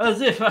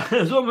 Almost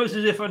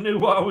as if I knew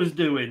what I was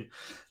doing.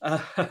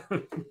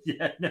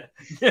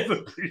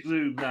 Never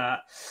presumed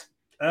that.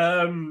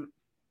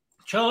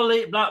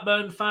 Charlie,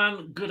 Blackburn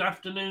fan, good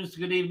afternoon,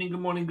 good evening, good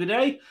morning, good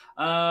day.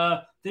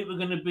 Think we're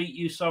going to beat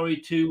you, sorry,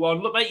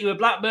 2-1. Look, mate, you're a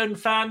Blackburn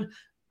fan.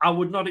 I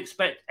would not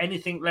expect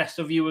anything less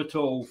of you at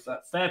all.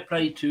 Fair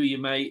play to you,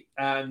 mate.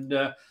 And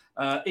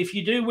if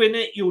you do win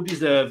it, you'll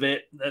deserve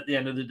it at the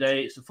end of the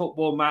day. It's a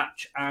football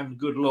match, and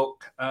good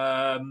luck.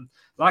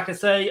 Like I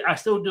say, I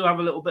still do have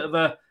a little bit of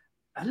me,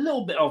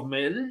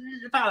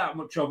 about that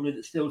much of me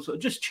that still sort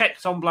of just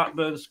checks on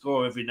Blackburn's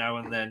score every now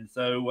and then.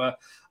 So,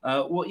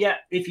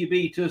 if you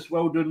beat us,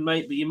 well done,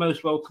 mate. But you're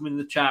most welcome in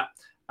the chat,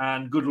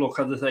 and good luck,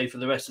 as I say, for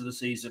the rest of the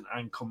season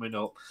and coming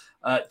up.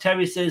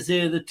 Terry says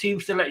here, the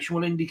team selection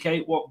will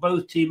indicate what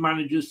both team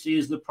managers see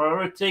as the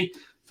priority.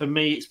 For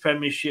me, it's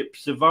Premiership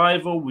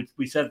survival.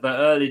 We said that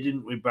earlier,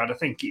 didn't we, Brad? I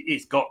think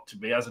it's got to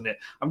be, hasn't it?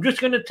 I'm just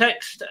going to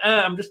text.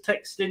 I'm just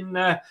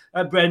texting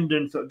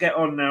Brendan. So get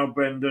on now,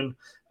 Brendan.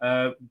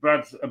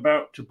 Brad's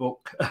about to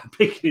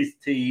pick his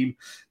team,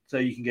 so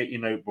you can get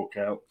your notebook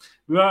out.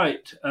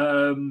 Right.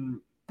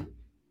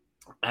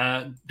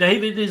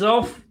 David is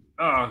off.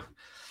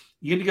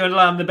 You're going to go and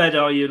lie on the bed,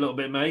 are you, a little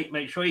bit, mate?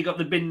 Make sure you got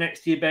the bin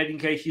next to your bed in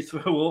case you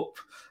throw up.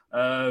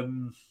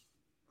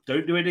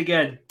 Don't do it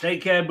again.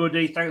 Take care,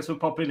 buddy. Thanks for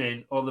popping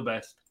in. All the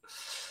best.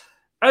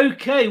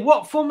 Okay,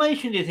 what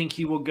formation do you think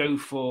he will go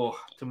for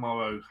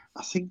tomorrow?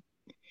 I think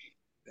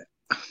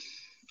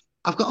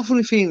I've got a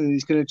funny feeling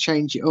he's going to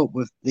change it up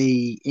with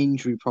the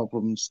injury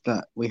problems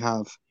that we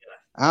have.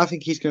 Yeah. I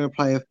think he's going to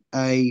play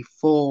a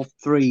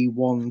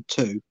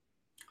 4-3-1-2.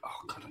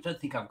 Oh, God, I don't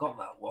think I've got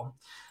that one.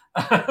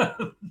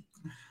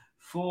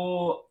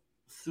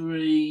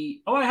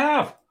 4-3... Oh, I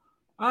have.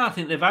 I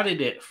think they've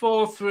added it.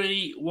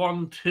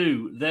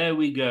 4-3-1-2. There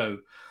we go.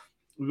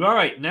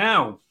 Right,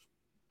 now,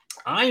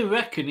 I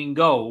reckon in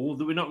goal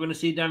that we're not going to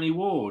see Danny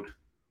Ward.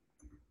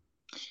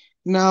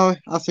 No,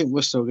 I think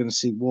we're still going to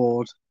see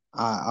Ward.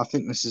 I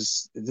think this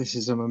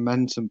is a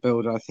momentum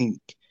builder. I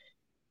think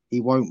he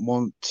won't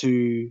want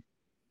to,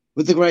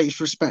 with the greatest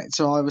respect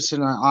to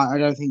Iverson, I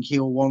don't think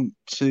he'll want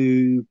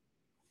to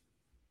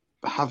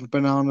have a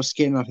banana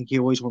skin. I think he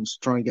always wants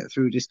to try and get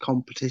through this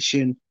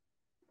competition.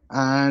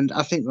 And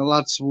I think the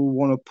lads will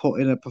want to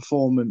put in a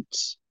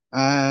performance.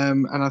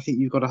 And I think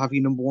you've got to have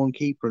your number one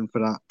keeper in for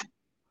that.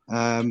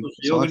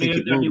 So I think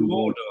it will be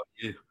Ward, aren't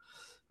you?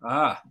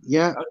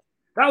 Yeah.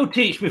 That'll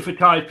teach me for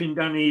typing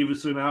Danny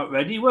Everson out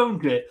ready,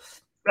 won't it?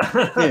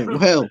 It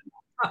will.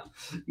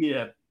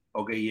 Yeah,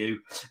 I'll get you.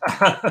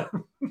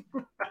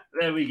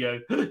 There we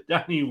go.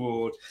 Danny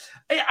Ward.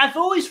 I've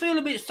always felt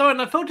a bit sorry,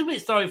 and I felt a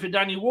bit sorry for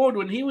Danny Ward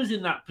when he was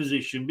in that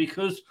position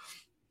because,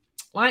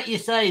 like you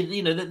say,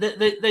 you know, they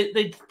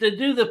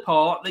do the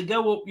part, they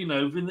go up, you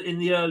know, in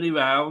the early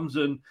rounds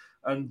and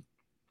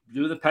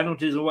do the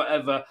penalties or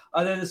whatever,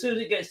 and then as soon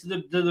as it gets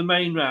to the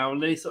main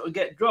round, they sort of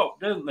get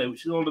dropped, don't they?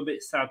 Which is all a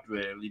bit sad,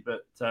 really.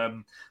 But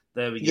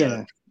there we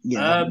go.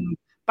 Yeah.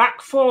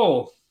 Back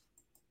four.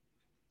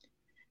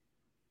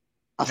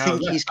 I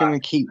think he's going to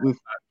keep with.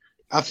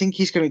 I think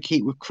he's going to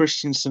keep with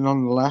Christensen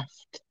on the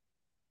left.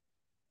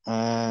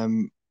 I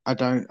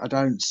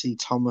don't see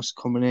Thomas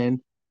coming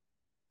in.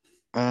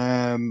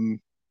 The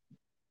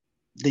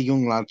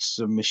young lad's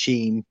a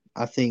machine.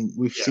 I think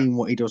we've seen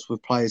what he does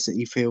with players that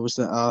he feels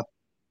that are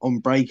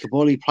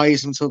unbreakable. He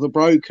plays until they're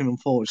broken,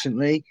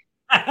 unfortunately.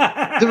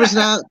 There was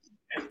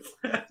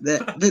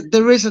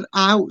There is an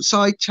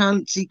outside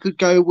chance he could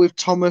go with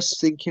Thomas,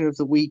 thinking of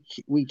the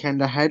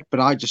weekend ahead, but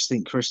I just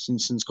think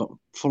Christensen's got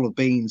full of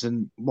beans,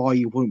 and why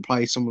you wouldn't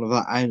play someone of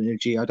that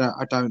energy, I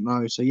don't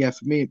know. So yeah,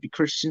 for me it'd be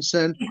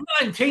Christensen. He's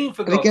 19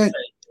 for God's sake,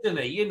 isn't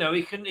he? You know,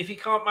 he can if he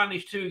can't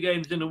manage 2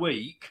 games in a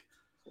week.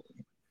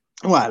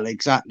 Well,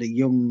 exactly,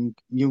 young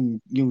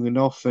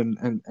enough,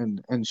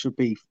 and should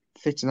be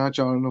fit and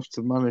agile enough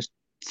to manage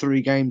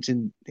 3 games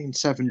in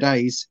 7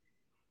 days.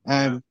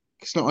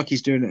 It's not like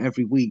he's doing it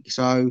every week.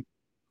 So,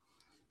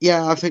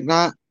 yeah, I think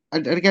that.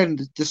 And again,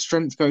 the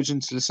strength goes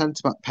into the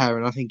centre-back pair,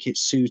 and I think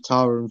it's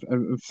Souttar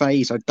and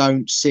Faes. I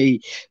don't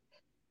see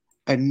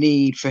a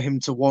need for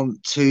him to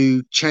want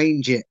to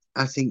change it.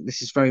 I think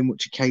this is very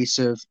much a case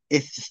of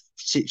if the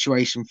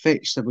situation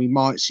fits, then we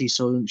might see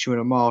Soyuncu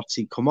and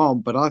Amati come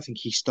on, but I think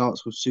he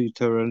starts with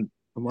Souttar and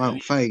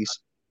Mount Faes.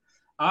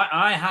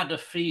 I had a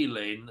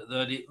feeling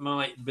that it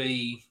might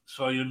be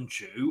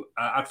Soyuncu.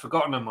 I'd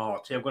forgotten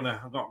Amati.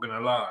 I'm not going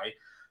to lie,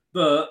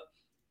 but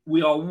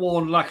we are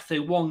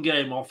one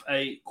game off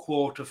a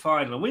quarter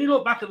final. When you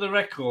look back at the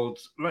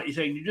records, like you're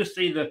saying, you just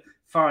see the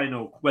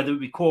final, whether it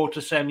be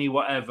quarter, semi,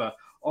 whatever,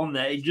 on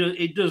there.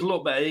 It does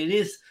look better. It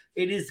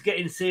is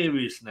getting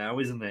serious now,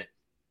 isn't it?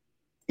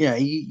 Yeah,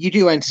 you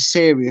do enter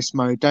serious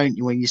mode, don't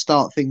you? When you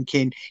start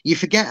thinking, you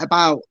forget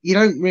about. You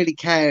don't really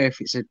care if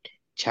it's a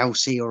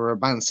Chelsea or a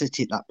Man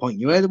City at that point.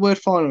 You hear the word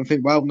final and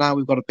think, well, now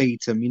we've got to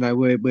beat them. You know,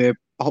 we're a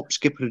hop,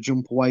 skip, and a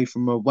jump away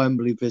from a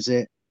Wembley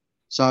visit,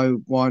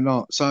 so why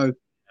not? So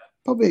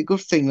probably a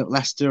good thing that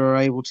Leicester are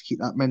able to keep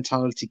that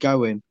mentality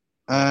going.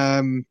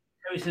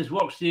 He says,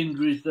 watch the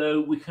injuries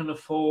though. We can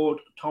afford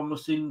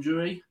Thomas'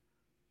 injury.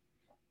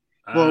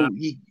 Well,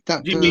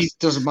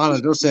 doesn't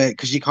matter, does it?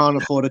 Because you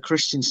can't afford a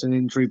Christensen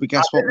injury. But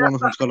guess what? One of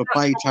them's got to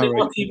play, Terry.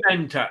 What he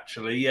meant,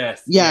 actually,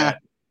 yes. Yeah.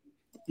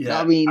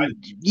 I mean,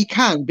 you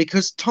can,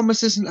 because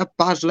Thomas isn't a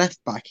bad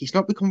left back. He's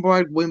not become a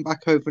bad wing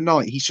back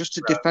overnight. He's just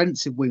a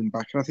defensive wing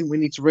back, and I think we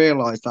need to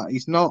realise that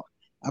he's not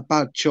a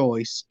bad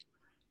choice.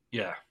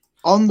 Yeah.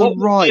 On the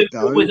right,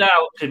 though,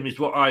 without him is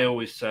what I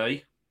always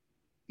say.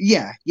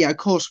 Yeah, of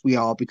course we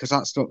are, because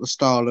that's not the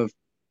style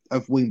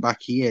of wing back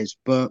he is.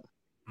 But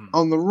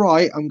on the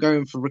right, I'm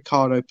going for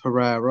Ricardo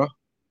Pereira.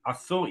 I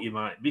thought you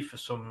might be for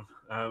some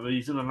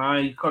reason, and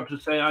I got to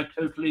say I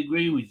totally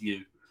agree with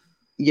you.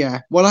 Yeah,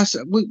 well,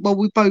 we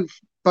both.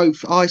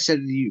 I said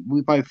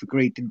we both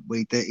agreed, didn't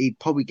we, that he'd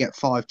probably get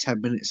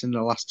 5-10 minutes in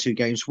the last 2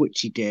 games, which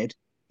he did.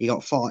 He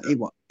got 5.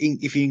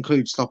 If you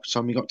include stoppage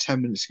time, he got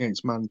 10 minutes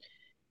against Man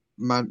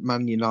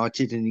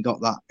United, and he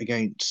got that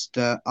against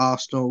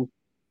Arsenal.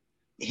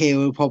 Here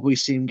we'll probably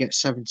see him get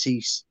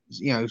 60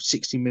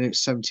 minutes,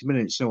 70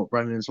 minutes. You know what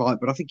Brennan's like,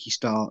 but I think he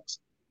starts.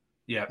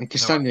 Yeah, and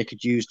Castagna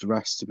could use the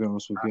rest, to be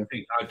honest with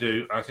you. I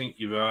do. I think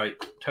you're right.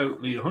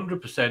 Totally,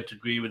 100%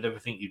 agree with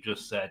everything you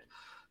just said.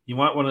 You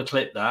might want to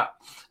clip that.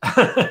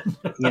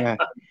 Yeah,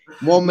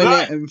 1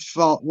 minute and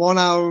 1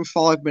 hour and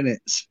 5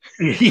 minutes.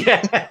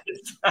 Yes,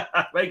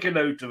 make a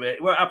note of it.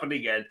 It won't happen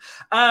again.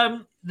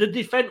 The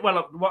defense.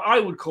 Well, what I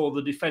would call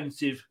the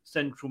defensive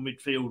central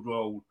midfield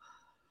role.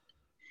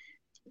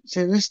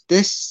 So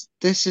this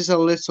is a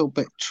little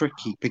bit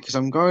tricky, because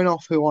I'm going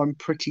off who I'm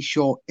pretty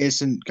sure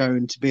isn't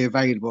going to be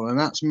available, and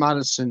that's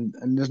Maddison.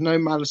 And there's no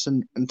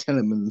Maddison and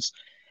Tielemans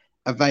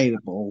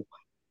available.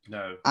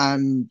 No.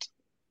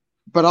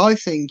 But I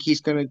think he's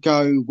going to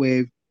go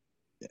with.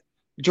 Do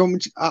you want me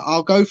to,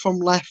 I'll go from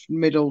left,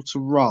 middle to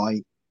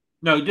right.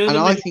 No, do the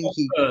middle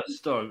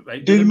first.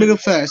 Do the middle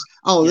first.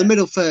 Oh, yeah. The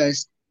middle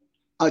first.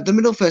 The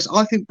middle first.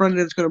 I think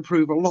Brendan's going to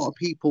prove a lot of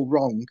people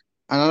wrong.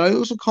 And I know there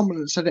was a comment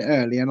that said it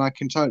earlier, and I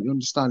can totally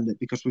understand it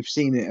because we've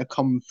seen it a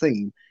common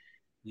theme.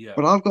 Yeah.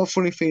 But I've got a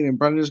funny feeling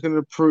Brendan's going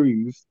to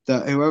prove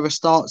that whoever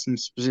starts in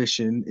this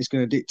position is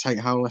going to dictate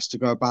how Leicester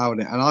go about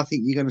it. And I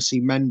think you're going to see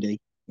Mendy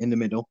in the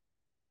middle.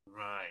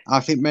 Right. I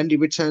think Mendy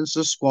returns to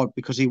the squad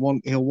because he'll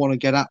want to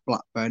get at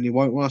Blackburn. He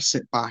won't want to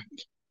sit back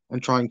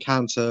and try and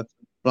counter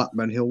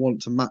Blackburn. He'll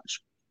want to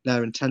match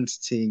their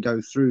intensity and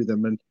go through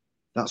them. And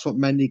that's what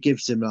Mendy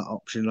gives him, that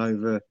option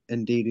over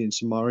Ndidi and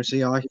Samari.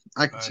 So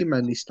I can see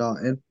Mendy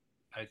starting.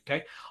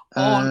 Okay.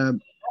 On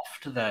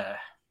left there.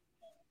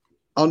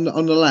 On the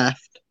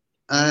left,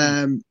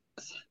 I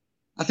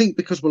think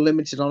because we're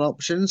limited on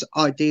options,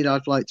 ideally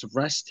I'd like to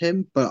rest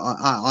him, but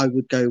I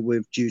would go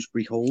with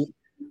Dewsbury Hall.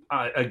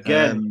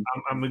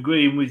 I'm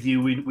agreeing with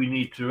you. We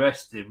need to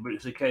rest him, but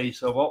it's a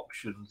case of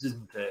options,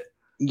 isn't it?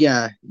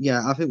 Yeah.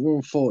 I think we're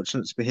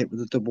unfortunate to be hit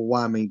with a double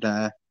whammy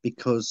there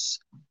because,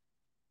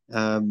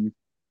 with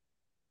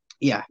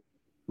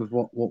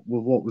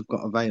what we've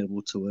got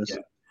available to us. Yeah.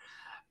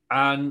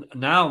 And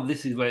now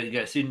this is where it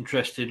gets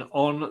interesting.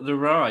 On the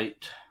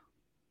right.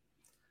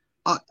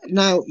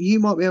 Now you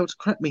might be able to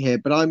correct me here,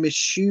 but I'm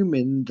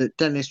assuming that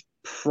Dennis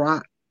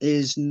Pratt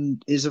is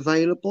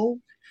available.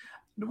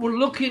 Well,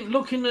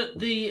 looking at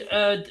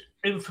the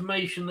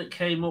information that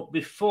came up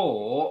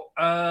before,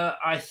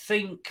 I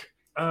think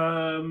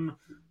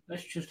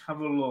let's just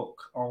have a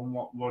look on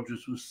what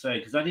Rodgers was saying,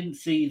 because I didn't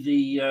see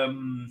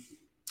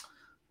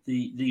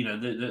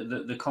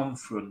the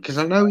conference. Because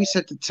I know he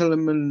said that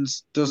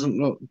Tillemans doesn't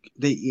look.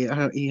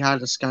 He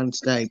had a scan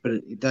today,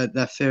 but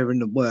they're fearing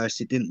the worst.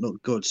 It didn't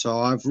look good, so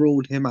I've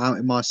ruled him out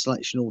in my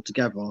selection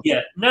altogether.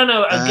 Yeah,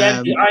 no.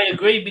 Again, I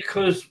agree,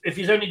 because if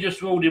he's only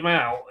just ruled him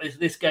out,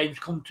 this game's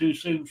come too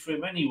soon for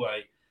him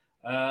anyway.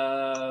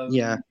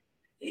 Pratt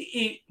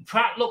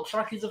looks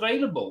like he's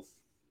available.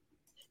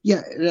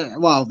 Yeah,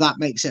 well, that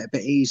makes it a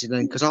bit easier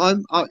then, because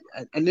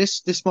and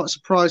this might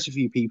surprise a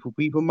few people.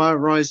 People might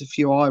raise a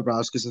few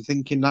eyebrows because they're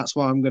thinking that's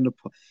why I'm going to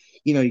put,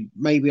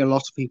 maybe a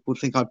lot of people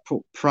think I'd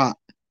put Pratt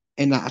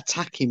in that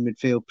attacking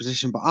midfield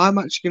position, but I'm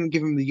actually going to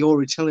give him the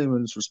Youri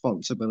Tielemans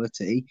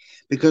responsibility,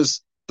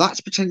 because that's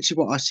potentially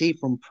what I see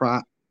from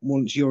Pratt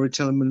once Youri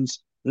Tielemans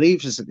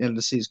leaves us at the end of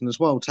the season as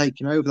well,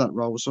 taking over that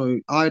role. So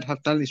I'd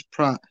have Dennis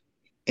Pratt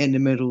in the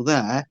middle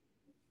there.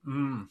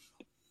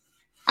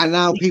 And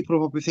now people are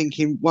probably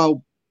thinking,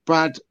 well,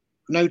 Brad,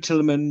 no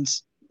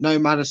Tielemans, no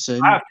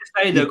Maddison. I have to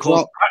say, though,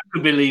 Pratt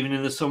could be leaving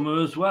in the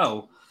summer as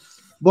well.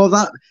 Well,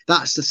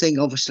 that's the thing.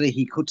 Obviously,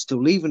 he could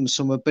still leave in the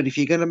summer, but if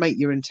you're going to make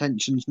your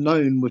intentions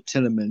known with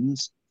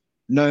Tielemans,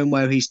 knowing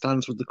where he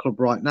stands with the club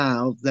right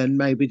now, then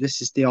maybe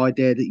this is the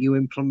idea that you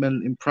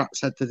implement in Pratt's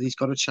head, that he's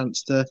got a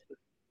chance to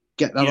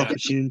get that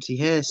opportunity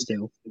here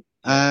still.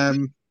 But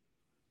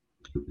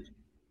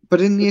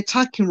in the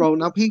attacking role,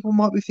 now people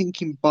might be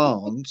thinking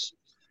Barnes,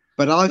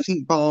 but I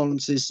think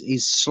Barnes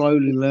is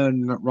slowly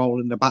learning that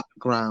role in the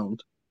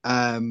background.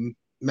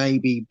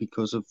 Maybe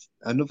because of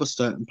another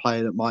certain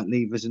player that might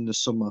leave us in the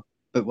summer,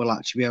 but we'll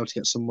actually be able to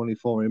get some money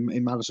for him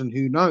in Maddison.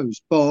 Who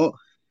knows? But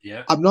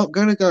I'm not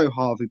going to go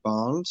Harvey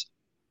Barnes.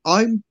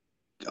 I'm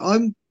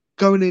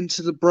going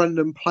into the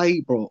Brendan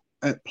playbook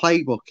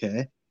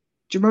here.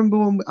 Do you remember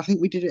when I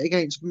think we did it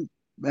against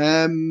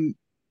Man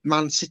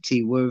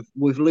City with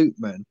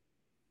Lootman?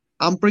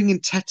 I'm bringing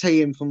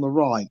Tete in from the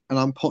right, and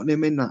I'm putting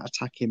him in that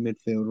attacking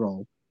midfield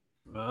role.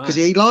 Because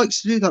he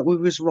likes to do that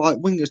with his right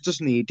wingers,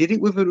 doesn't he? He did it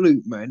with a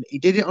Lootman. He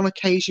did it on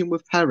occasion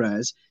with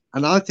Perez.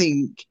 And I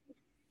think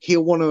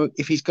he'll want to,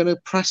 if he's going to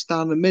press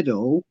down the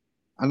middle,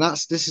 and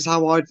this is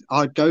how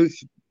I'd go,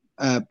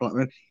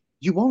 Blackman.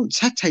 You want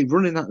Tete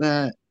running at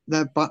their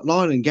back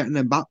line and getting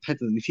them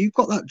backpedaling. If you've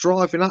got that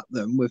driving at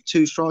them with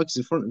two strikers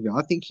in front of you,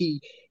 I think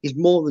he is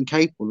more than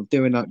capable of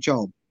doing that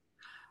job.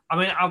 I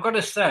mean, I've got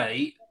to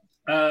say,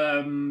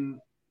 it's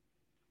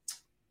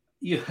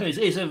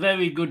a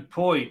very good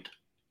point.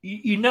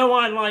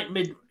 I like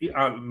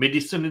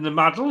Maddison in the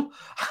middle.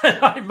 I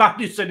like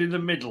Maddison in the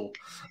middle.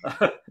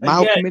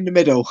 Malcolm in the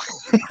middle.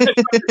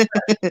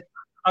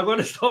 I've got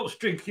to stop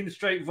drinking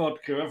straight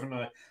vodka, haven't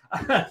I?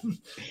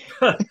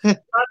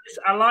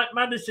 I like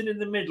Maddison in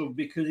the middle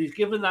because he's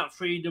given that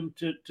freedom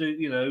to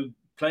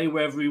play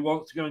wherever he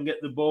wants to go and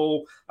get the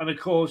ball. And, of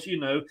course, he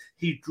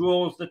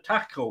draws the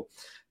tackle.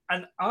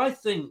 And I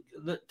think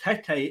that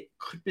Tete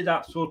could be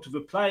that sort of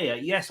a player.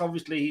 Yes,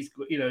 obviously, his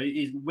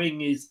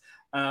wing is...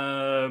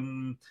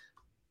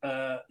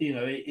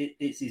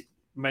 it's his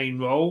main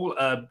role.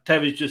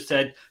 Terry's just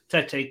said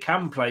Tete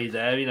can play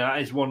there.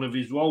 As one of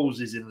his roles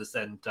is in the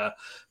centre.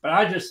 But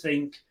I just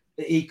think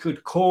that he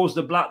could cause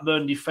the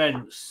Blackburn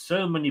defence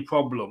so many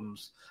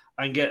problems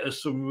and get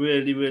us some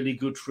really, really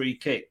good free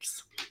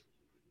kicks.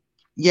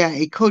 Yeah,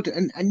 he could.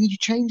 And you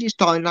change his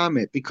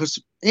dynamic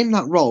because in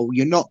that role,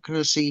 you're not going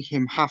to see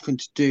him having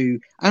to do...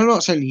 And I'm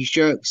not saying he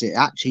shirks it.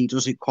 Actually, he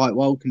does it quite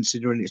well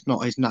considering it's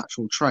not his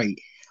natural trait.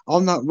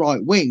 On that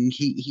right wing,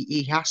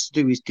 he has to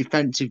do his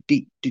defensive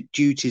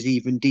duties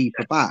even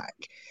deeper back.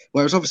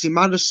 Whereas obviously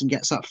Maddison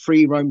gets that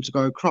free roam to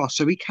go across.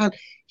 So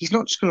he's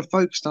not just going to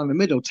focus down the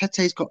middle.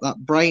 Tete's got that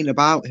brain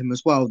about him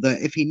as well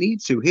that if he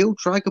needs to, he'll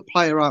drag a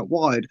player out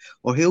wide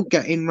or he'll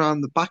get in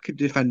around the back of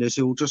defenders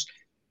who'll just...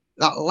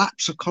 that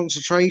lapse of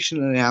concentration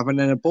that they have, and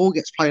then a ball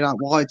gets played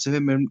out wide to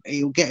him and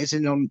he'll get us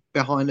in on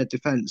behind the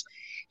defence.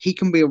 He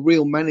can be a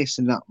real menace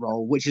in that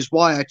role, which is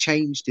why I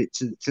changed it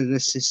to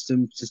this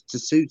system to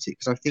suit it.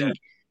 Because I think,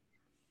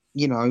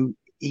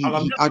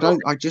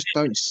 I just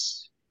don't.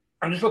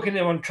 I'm just looking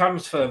there on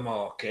Transfer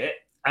Market,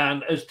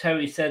 and as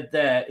Terry said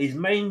there, his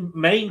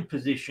main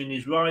position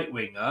is right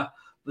winger,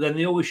 but then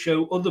they always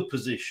show other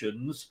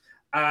positions,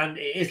 and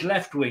it is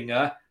left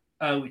winger,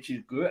 which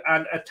is good,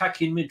 and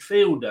attacking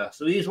midfielder.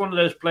 So he's one of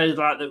those players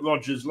like that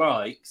Rodgers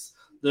likes,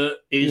 that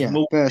is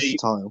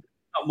versatile.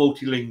 Not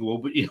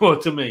multilingual, but you know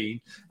what I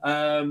mean.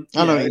 I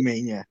know what you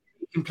mean, yeah.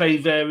 He can play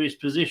various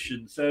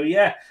positions. So,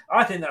 yeah,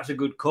 I think that's a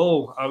good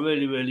call. I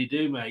really, really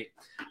do, mate.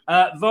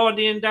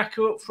 Vardy and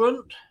Daka up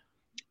front?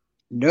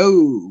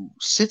 No.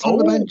 Sit on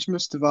the bench,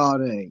 Mr.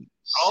 Vardy.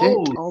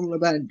 Sit on the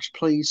bench,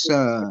 please,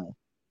 sir.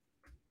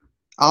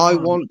 I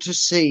want to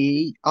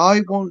see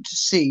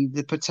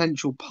the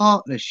potential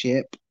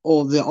partnership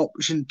or the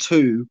option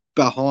 2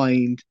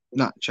 behind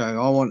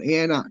Nacho. I want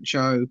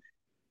Iheanacho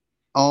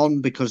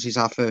on because he's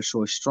our first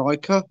choice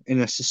striker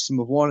in a system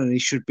of one, and he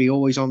should be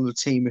always on the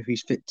team if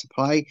he's fit to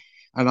play.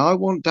 And I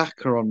want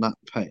Daka on that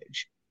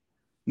pitch.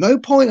 No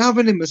point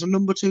having him as a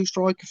number 2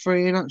 striker for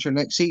Iheanacho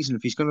next season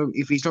if he's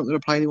not going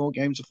to play any more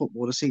games of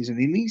football this season.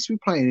 He needs to be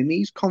playing. He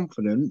needs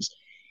confidence.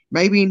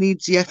 Maybe he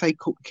needs the FA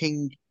Cup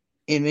King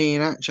in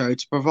Iheanacho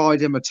to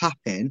provide him a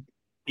tap-in.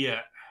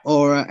 Yeah.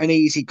 Or an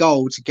easy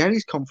goal to get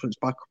his confidence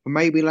back up. And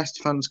maybe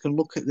Leicester fans can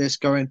look at this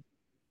going,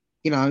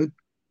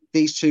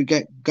 these two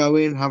get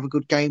going, have a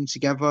good game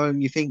together,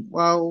 and you think,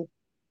 well,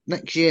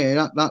 next year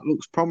that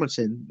looks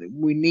promising.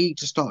 We need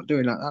to start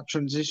doing that. That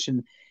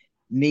transition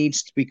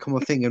needs to become a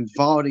thing, and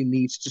Vardy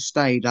needs to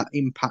stay that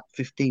impact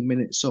 15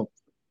 minutes up.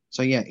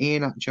 So yeah,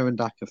 Iheanacho and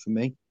Daka for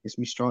me is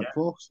my strike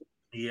force.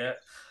 Yeah.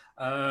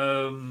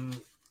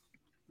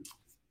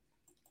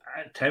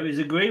 Terry's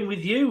agreeing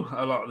with you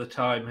a lot of the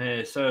time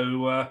here,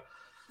 so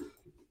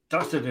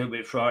that's a little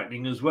bit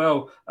frightening as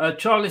well.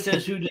 Charlie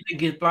says, who do you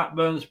think is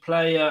Blackburn's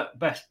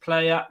best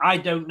player? I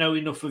don't know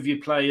enough of your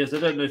players. I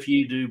don't know if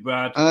you do,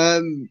 Brad.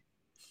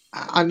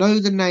 I know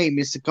the name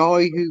is the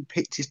guy who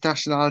picked his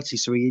nationality,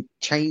 so he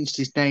changed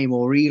his name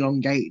or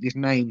elongated his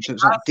name, so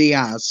it's like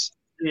Diaz.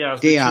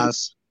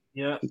 Diaz.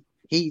 Yeah.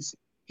 He's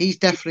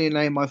definitely a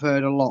name I've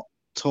heard a lot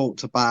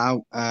talked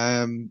about.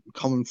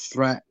 Common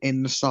threat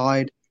in the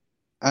side.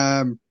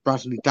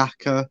 Bradley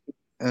Daka,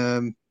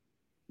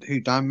 who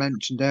Dan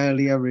mentioned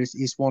earlier,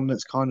 is one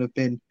that's kind of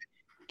been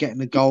getting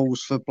the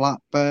goals for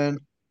Blackburn.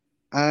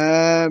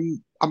 I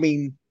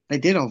mean, they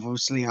did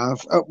obviously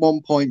have at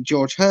one point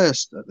George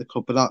Hurst at the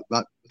club, but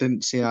that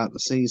didn't see out the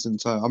season.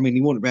 So I mean,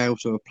 he wouldn't be able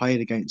to have played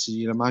against, as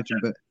you'd imagine,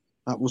 but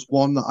that was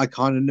one that I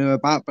kind of knew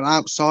about. But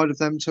outside of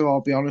them two,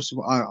 I'll be honest,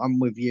 I'm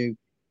with you.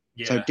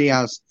 Yeah. So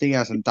Diaz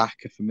and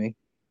Daka for me.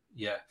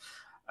 Yeah.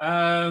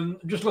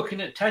 Just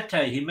looking at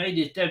Tete, he made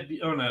his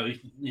debut. Oh no,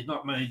 he's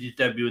not made his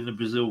debut in the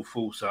Brazil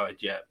full side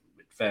yet.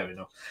 Fair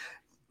enough.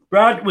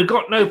 Brad, we've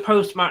got no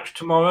post-match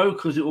tomorrow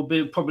because it will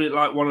be probably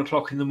like 1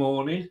 o'clock in the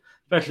morning,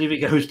 especially if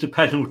it goes to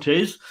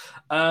penalties.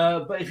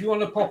 But if you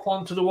want to pop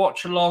onto the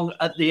watch-along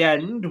at the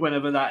end,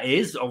 whenever that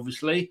is,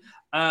 obviously,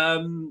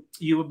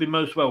 you would be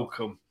most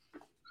welcome.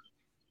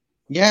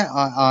 Yeah,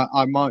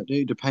 I might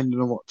do,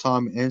 depending on what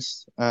time it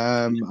is.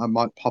 I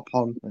might pop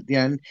on at the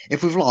end.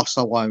 If we've lost,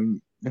 I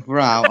won't. If we're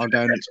out, I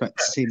don't expect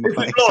to see my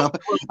face. So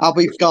I'll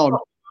be gone.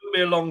 It'll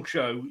be a long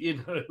show,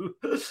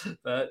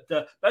 But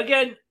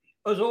again,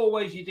 as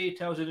always, your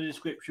details in the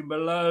description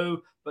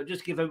below. But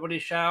just give everybody a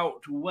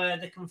shout where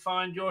they can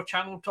find your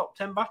channel, Top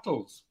 10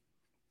 Battles.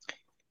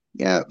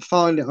 Yeah,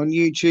 find it on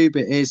YouTube.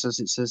 It is, as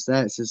it says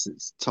there, it says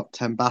it's Top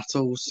 10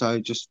 Battles. So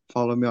just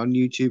follow me on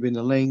YouTube in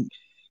the link.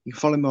 You can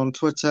follow me on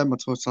Twitter. My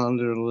Twitter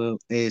handle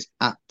is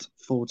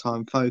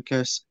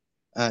 @fulltimefocus.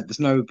 There's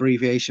no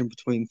abbreviation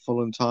between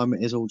full and time.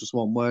 It is all just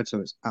one word, so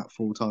it's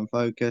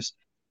 @fulltimefocus.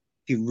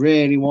 If you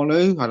really want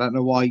to, I don't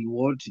know why you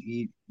would,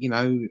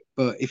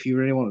 but if you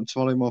really want to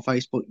follow me on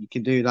Facebook, you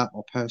can do that,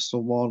 my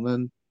personal one.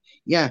 And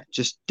yeah,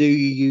 just do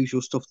your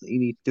usual stuff that you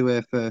need to do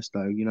here first,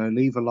 though.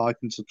 Leave a like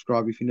and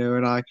subscribe if you're new.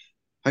 And I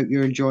hope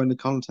you're enjoying the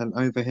content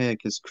over here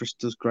because Chris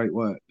does great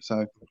work.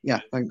 So yeah,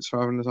 thanks for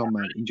having us on,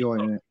 mate.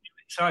 Enjoying it.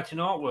 Exciting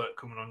artwork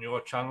coming on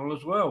your channel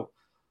as well.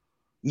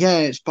 Yeah,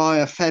 it's by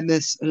a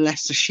famous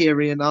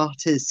Leicestershirian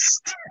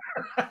artist.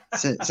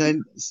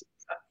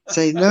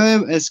 So you know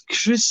him as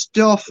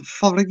Christophe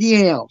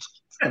Fournier.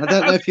 I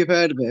don't know if you've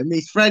heard of him.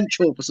 He's French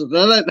or something.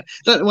 I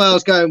don't know where I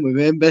was going with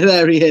him, but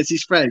there he is.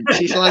 He's French.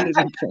 He's landed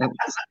in France.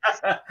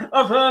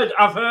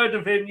 I've heard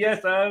of him.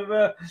 Yes,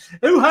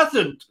 who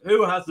hasn't?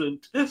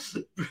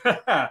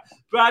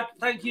 Brad,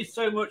 thank you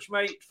so much,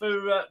 mate,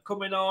 for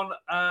coming on.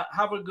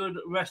 Have a good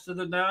rest of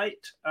the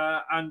night,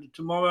 and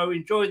tomorrow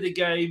enjoy the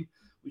game,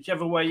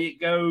 whichever way it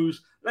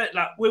goes.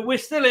 We're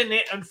still in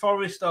it, and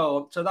Forest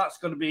aren't, so that's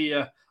going to be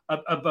a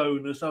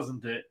bonus,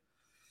 hasn't it?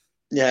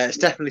 Yeah, it's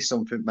definitely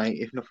something, mate,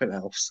 if nothing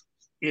else.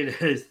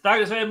 It is.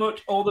 Thanks very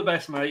much. All the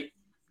best, mate.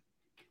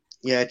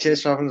 Yeah,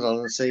 cheers for having us on,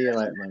 and see you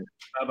later, mate.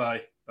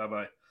 Bye-bye.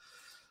 Bye-bye.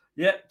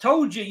 Yeah,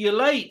 told you, you're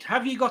late.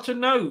 Have you got a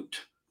note?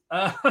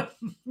 I'm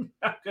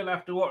going to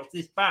have to watch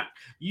this back.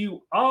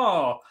 You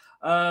are.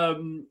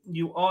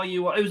 You are.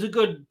 It was a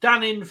good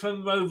Dan in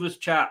from Rovers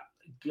Chat.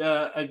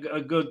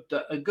 A good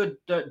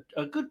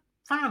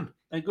fan.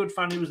 A good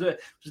fan. It was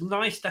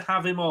nice to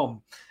have him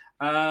on.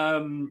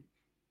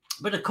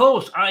 But of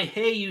course, I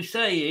hear you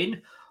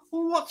saying,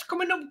 well, what's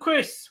coming up,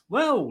 Chris?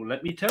 Well,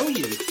 let me tell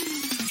you.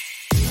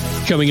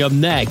 Coming up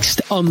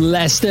next on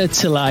Leicester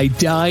Till I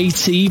Die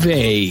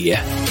TV.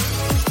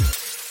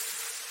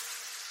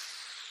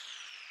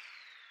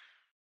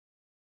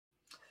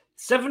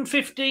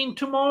 7:15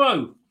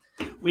 tomorrow.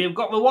 We have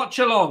got the watch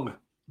along.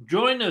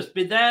 Join us,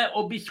 be there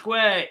or be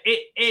square.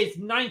 It is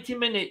 90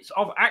 minutes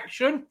of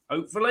action,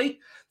 hopefully.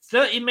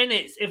 30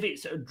 minutes if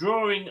it's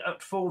drawing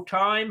at full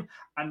time,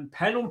 and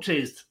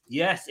penalties.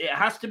 Yes, it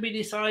has to be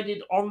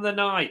decided on the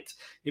night.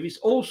 If it's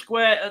all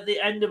square at the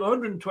end of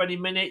 120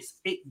 minutes,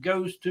 it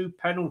goes to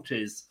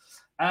penalties.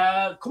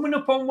 Coming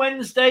up on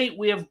Wednesday,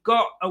 we have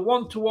got a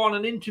one-to-one,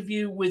 an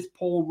interview with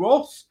Paul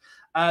Ross,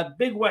 a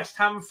big West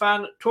Ham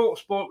fan,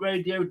 TalkSport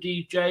Radio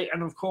DJ,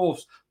 and of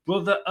course,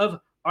 brother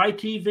of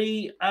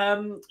ITV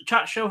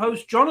chat show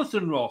host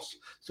Jonathan Ross.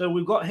 So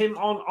we've got him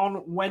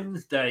on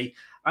Wednesday.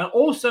 And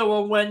also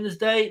on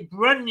Wednesday,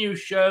 brand new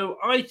show,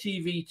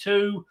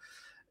 ITV2,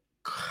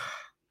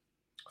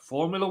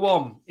 Formula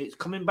One. It's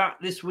coming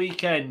back this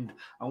weekend,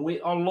 and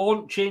we are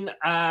launching.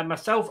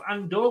 Myself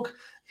and Doug.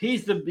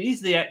 He's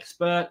the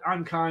expert.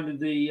 I'm kind of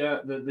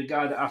the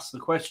guy that asks the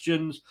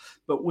questions.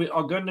 But we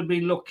are going to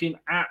be looking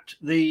at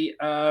the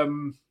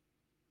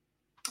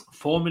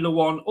Formula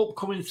One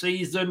upcoming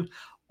season,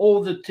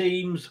 all the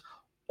teams,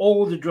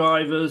 all the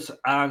drivers,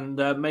 and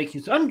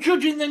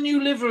judging the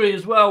new livery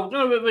as well.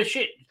 No, we've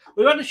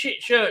had a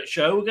shit shirt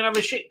show. We're going to have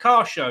a shit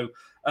car show.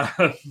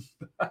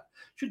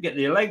 Should get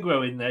the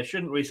Allegro in there,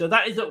 shouldn't we? So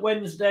that is at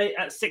Wednesday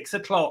at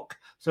 6:00.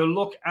 So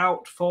look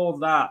out for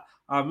that.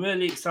 I'm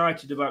really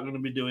excited about going to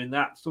be doing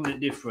that, something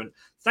different.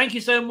 Thank you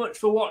so much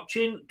for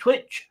watching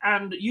Twitch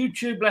and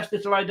YouTube, Leicester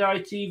Till I Die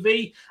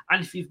TV.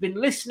 And if you've been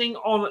listening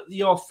on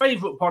your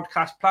favourite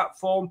podcast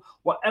platform,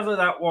 whatever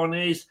that one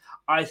is,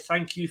 I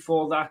thank you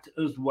for that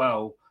as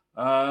well.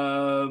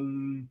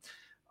 I'm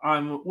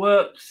at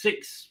work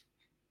 6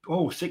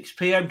 p.m. So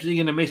you're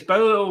going to miss.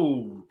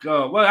 Oh,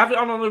 God. Well, have it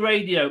on the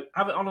radio.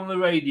 Have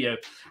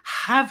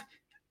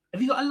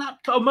you got a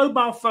laptop, a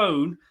mobile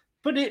phone?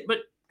 But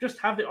just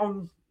have it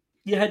on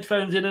your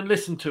headphones in and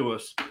listen to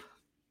us.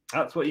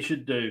 That's what you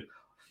should do.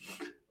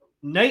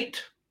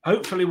 Nate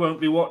hopefully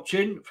won't be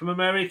watching from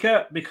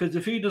America, because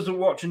if he doesn't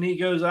watch and he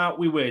goes out,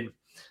 we win.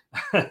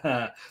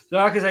 So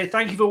like I say,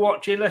 thank you for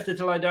watching Leicester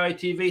Till I Die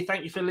TV.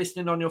 Thank you for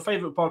listening on your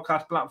favourite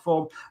podcast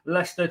platform,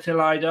 Leicester Till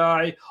I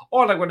Die.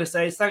 All I want to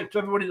say is thanks to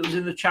everybody that was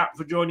in the chat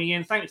for joining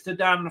in. Thanks to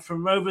Dan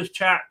from Rovers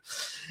Chat.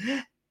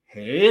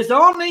 Here's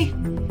Arnie.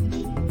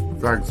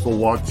 Thanks for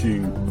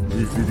watching.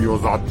 These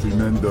videos are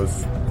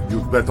tremendous.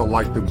 You'd better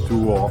like them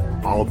too, or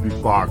I'll be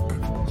back.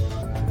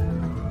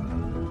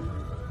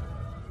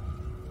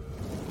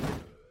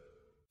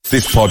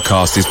 This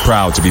podcast is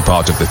proud to be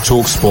part of the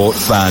TalkSport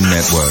Fan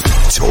Network.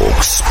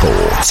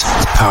 TalkSport.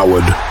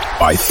 Powered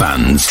by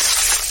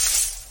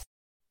fans.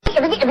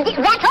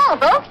 That's all,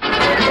 folks.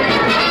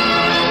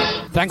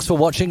 Thanks for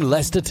watching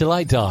Leicester Till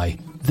I Die.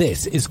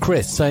 This is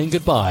Chris saying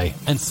goodbye,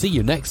 and see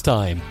you next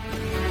time.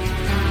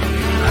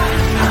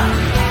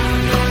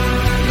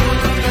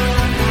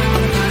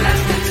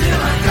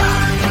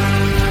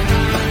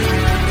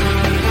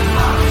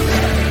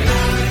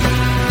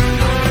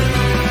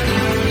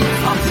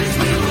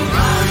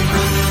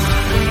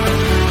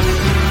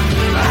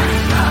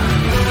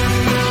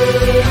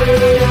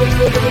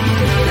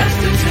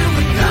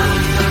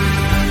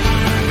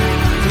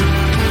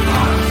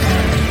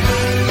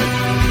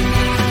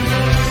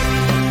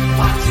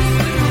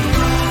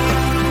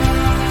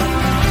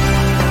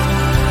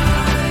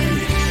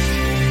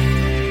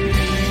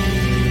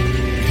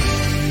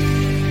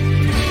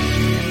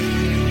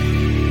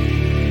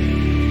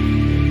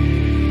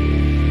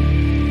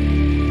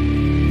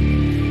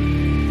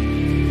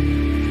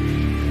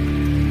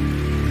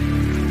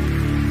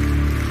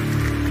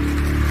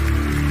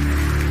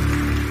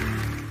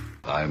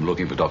 I'm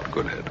looking for Dr.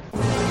 Goodhead.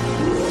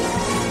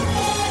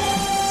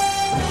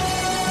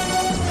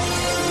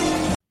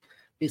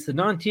 It's the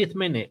 90th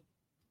minute.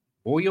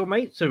 All your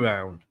mates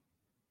around.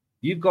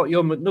 You've got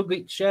your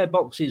McNugget share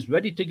boxes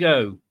ready to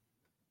go.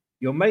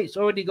 Your mates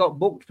already got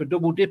booked for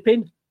double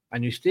dipping,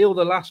 and you steal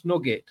the last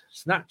nugget,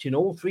 snatching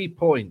all 3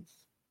 points.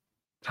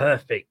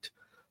 Perfect.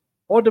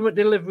 Order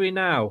McDelivery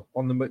now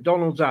on the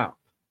McDonald's app.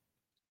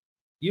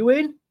 You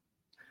in?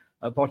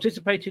 At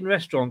participating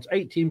restaurants,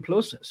 18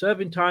 plus,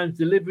 serving times,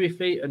 delivery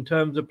fee and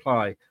terms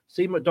apply.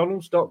 See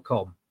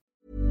mcdonalds.com.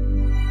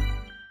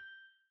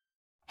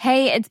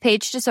 Hey, it's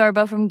Paige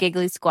DeSorbo from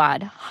Giggly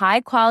Squad.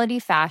 High quality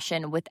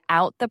fashion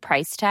without the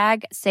price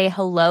tag. Say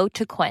hello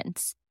to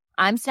Quince.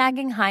 I'm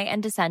snagging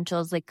high-end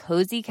essentials like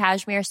cozy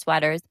cashmere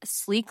sweaters,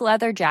 sleek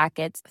leather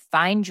jackets,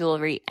 fine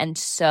jewelry, and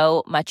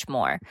so much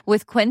more.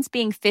 With Quince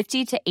being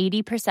 50 to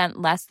 80%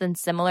 less than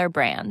similar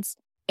brands.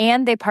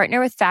 And they partner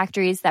with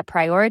factories that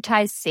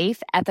prioritize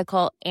safe,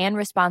 ethical, and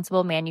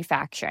responsible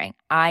manufacturing.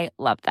 I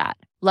love that.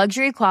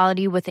 Luxury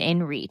quality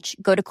within reach.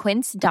 Go to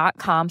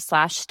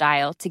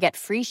quince.com/style to get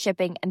free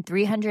shipping and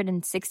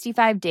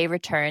 365-day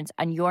returns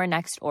on your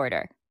next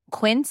order.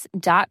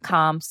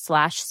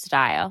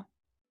 Quince.com/style.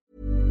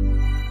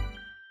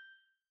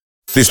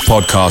 This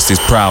podcast is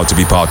proud to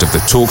be part of the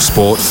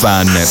TalkSport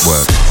Fan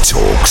Network.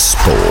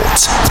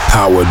 TalkSport.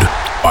 Powered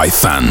by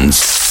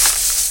fans.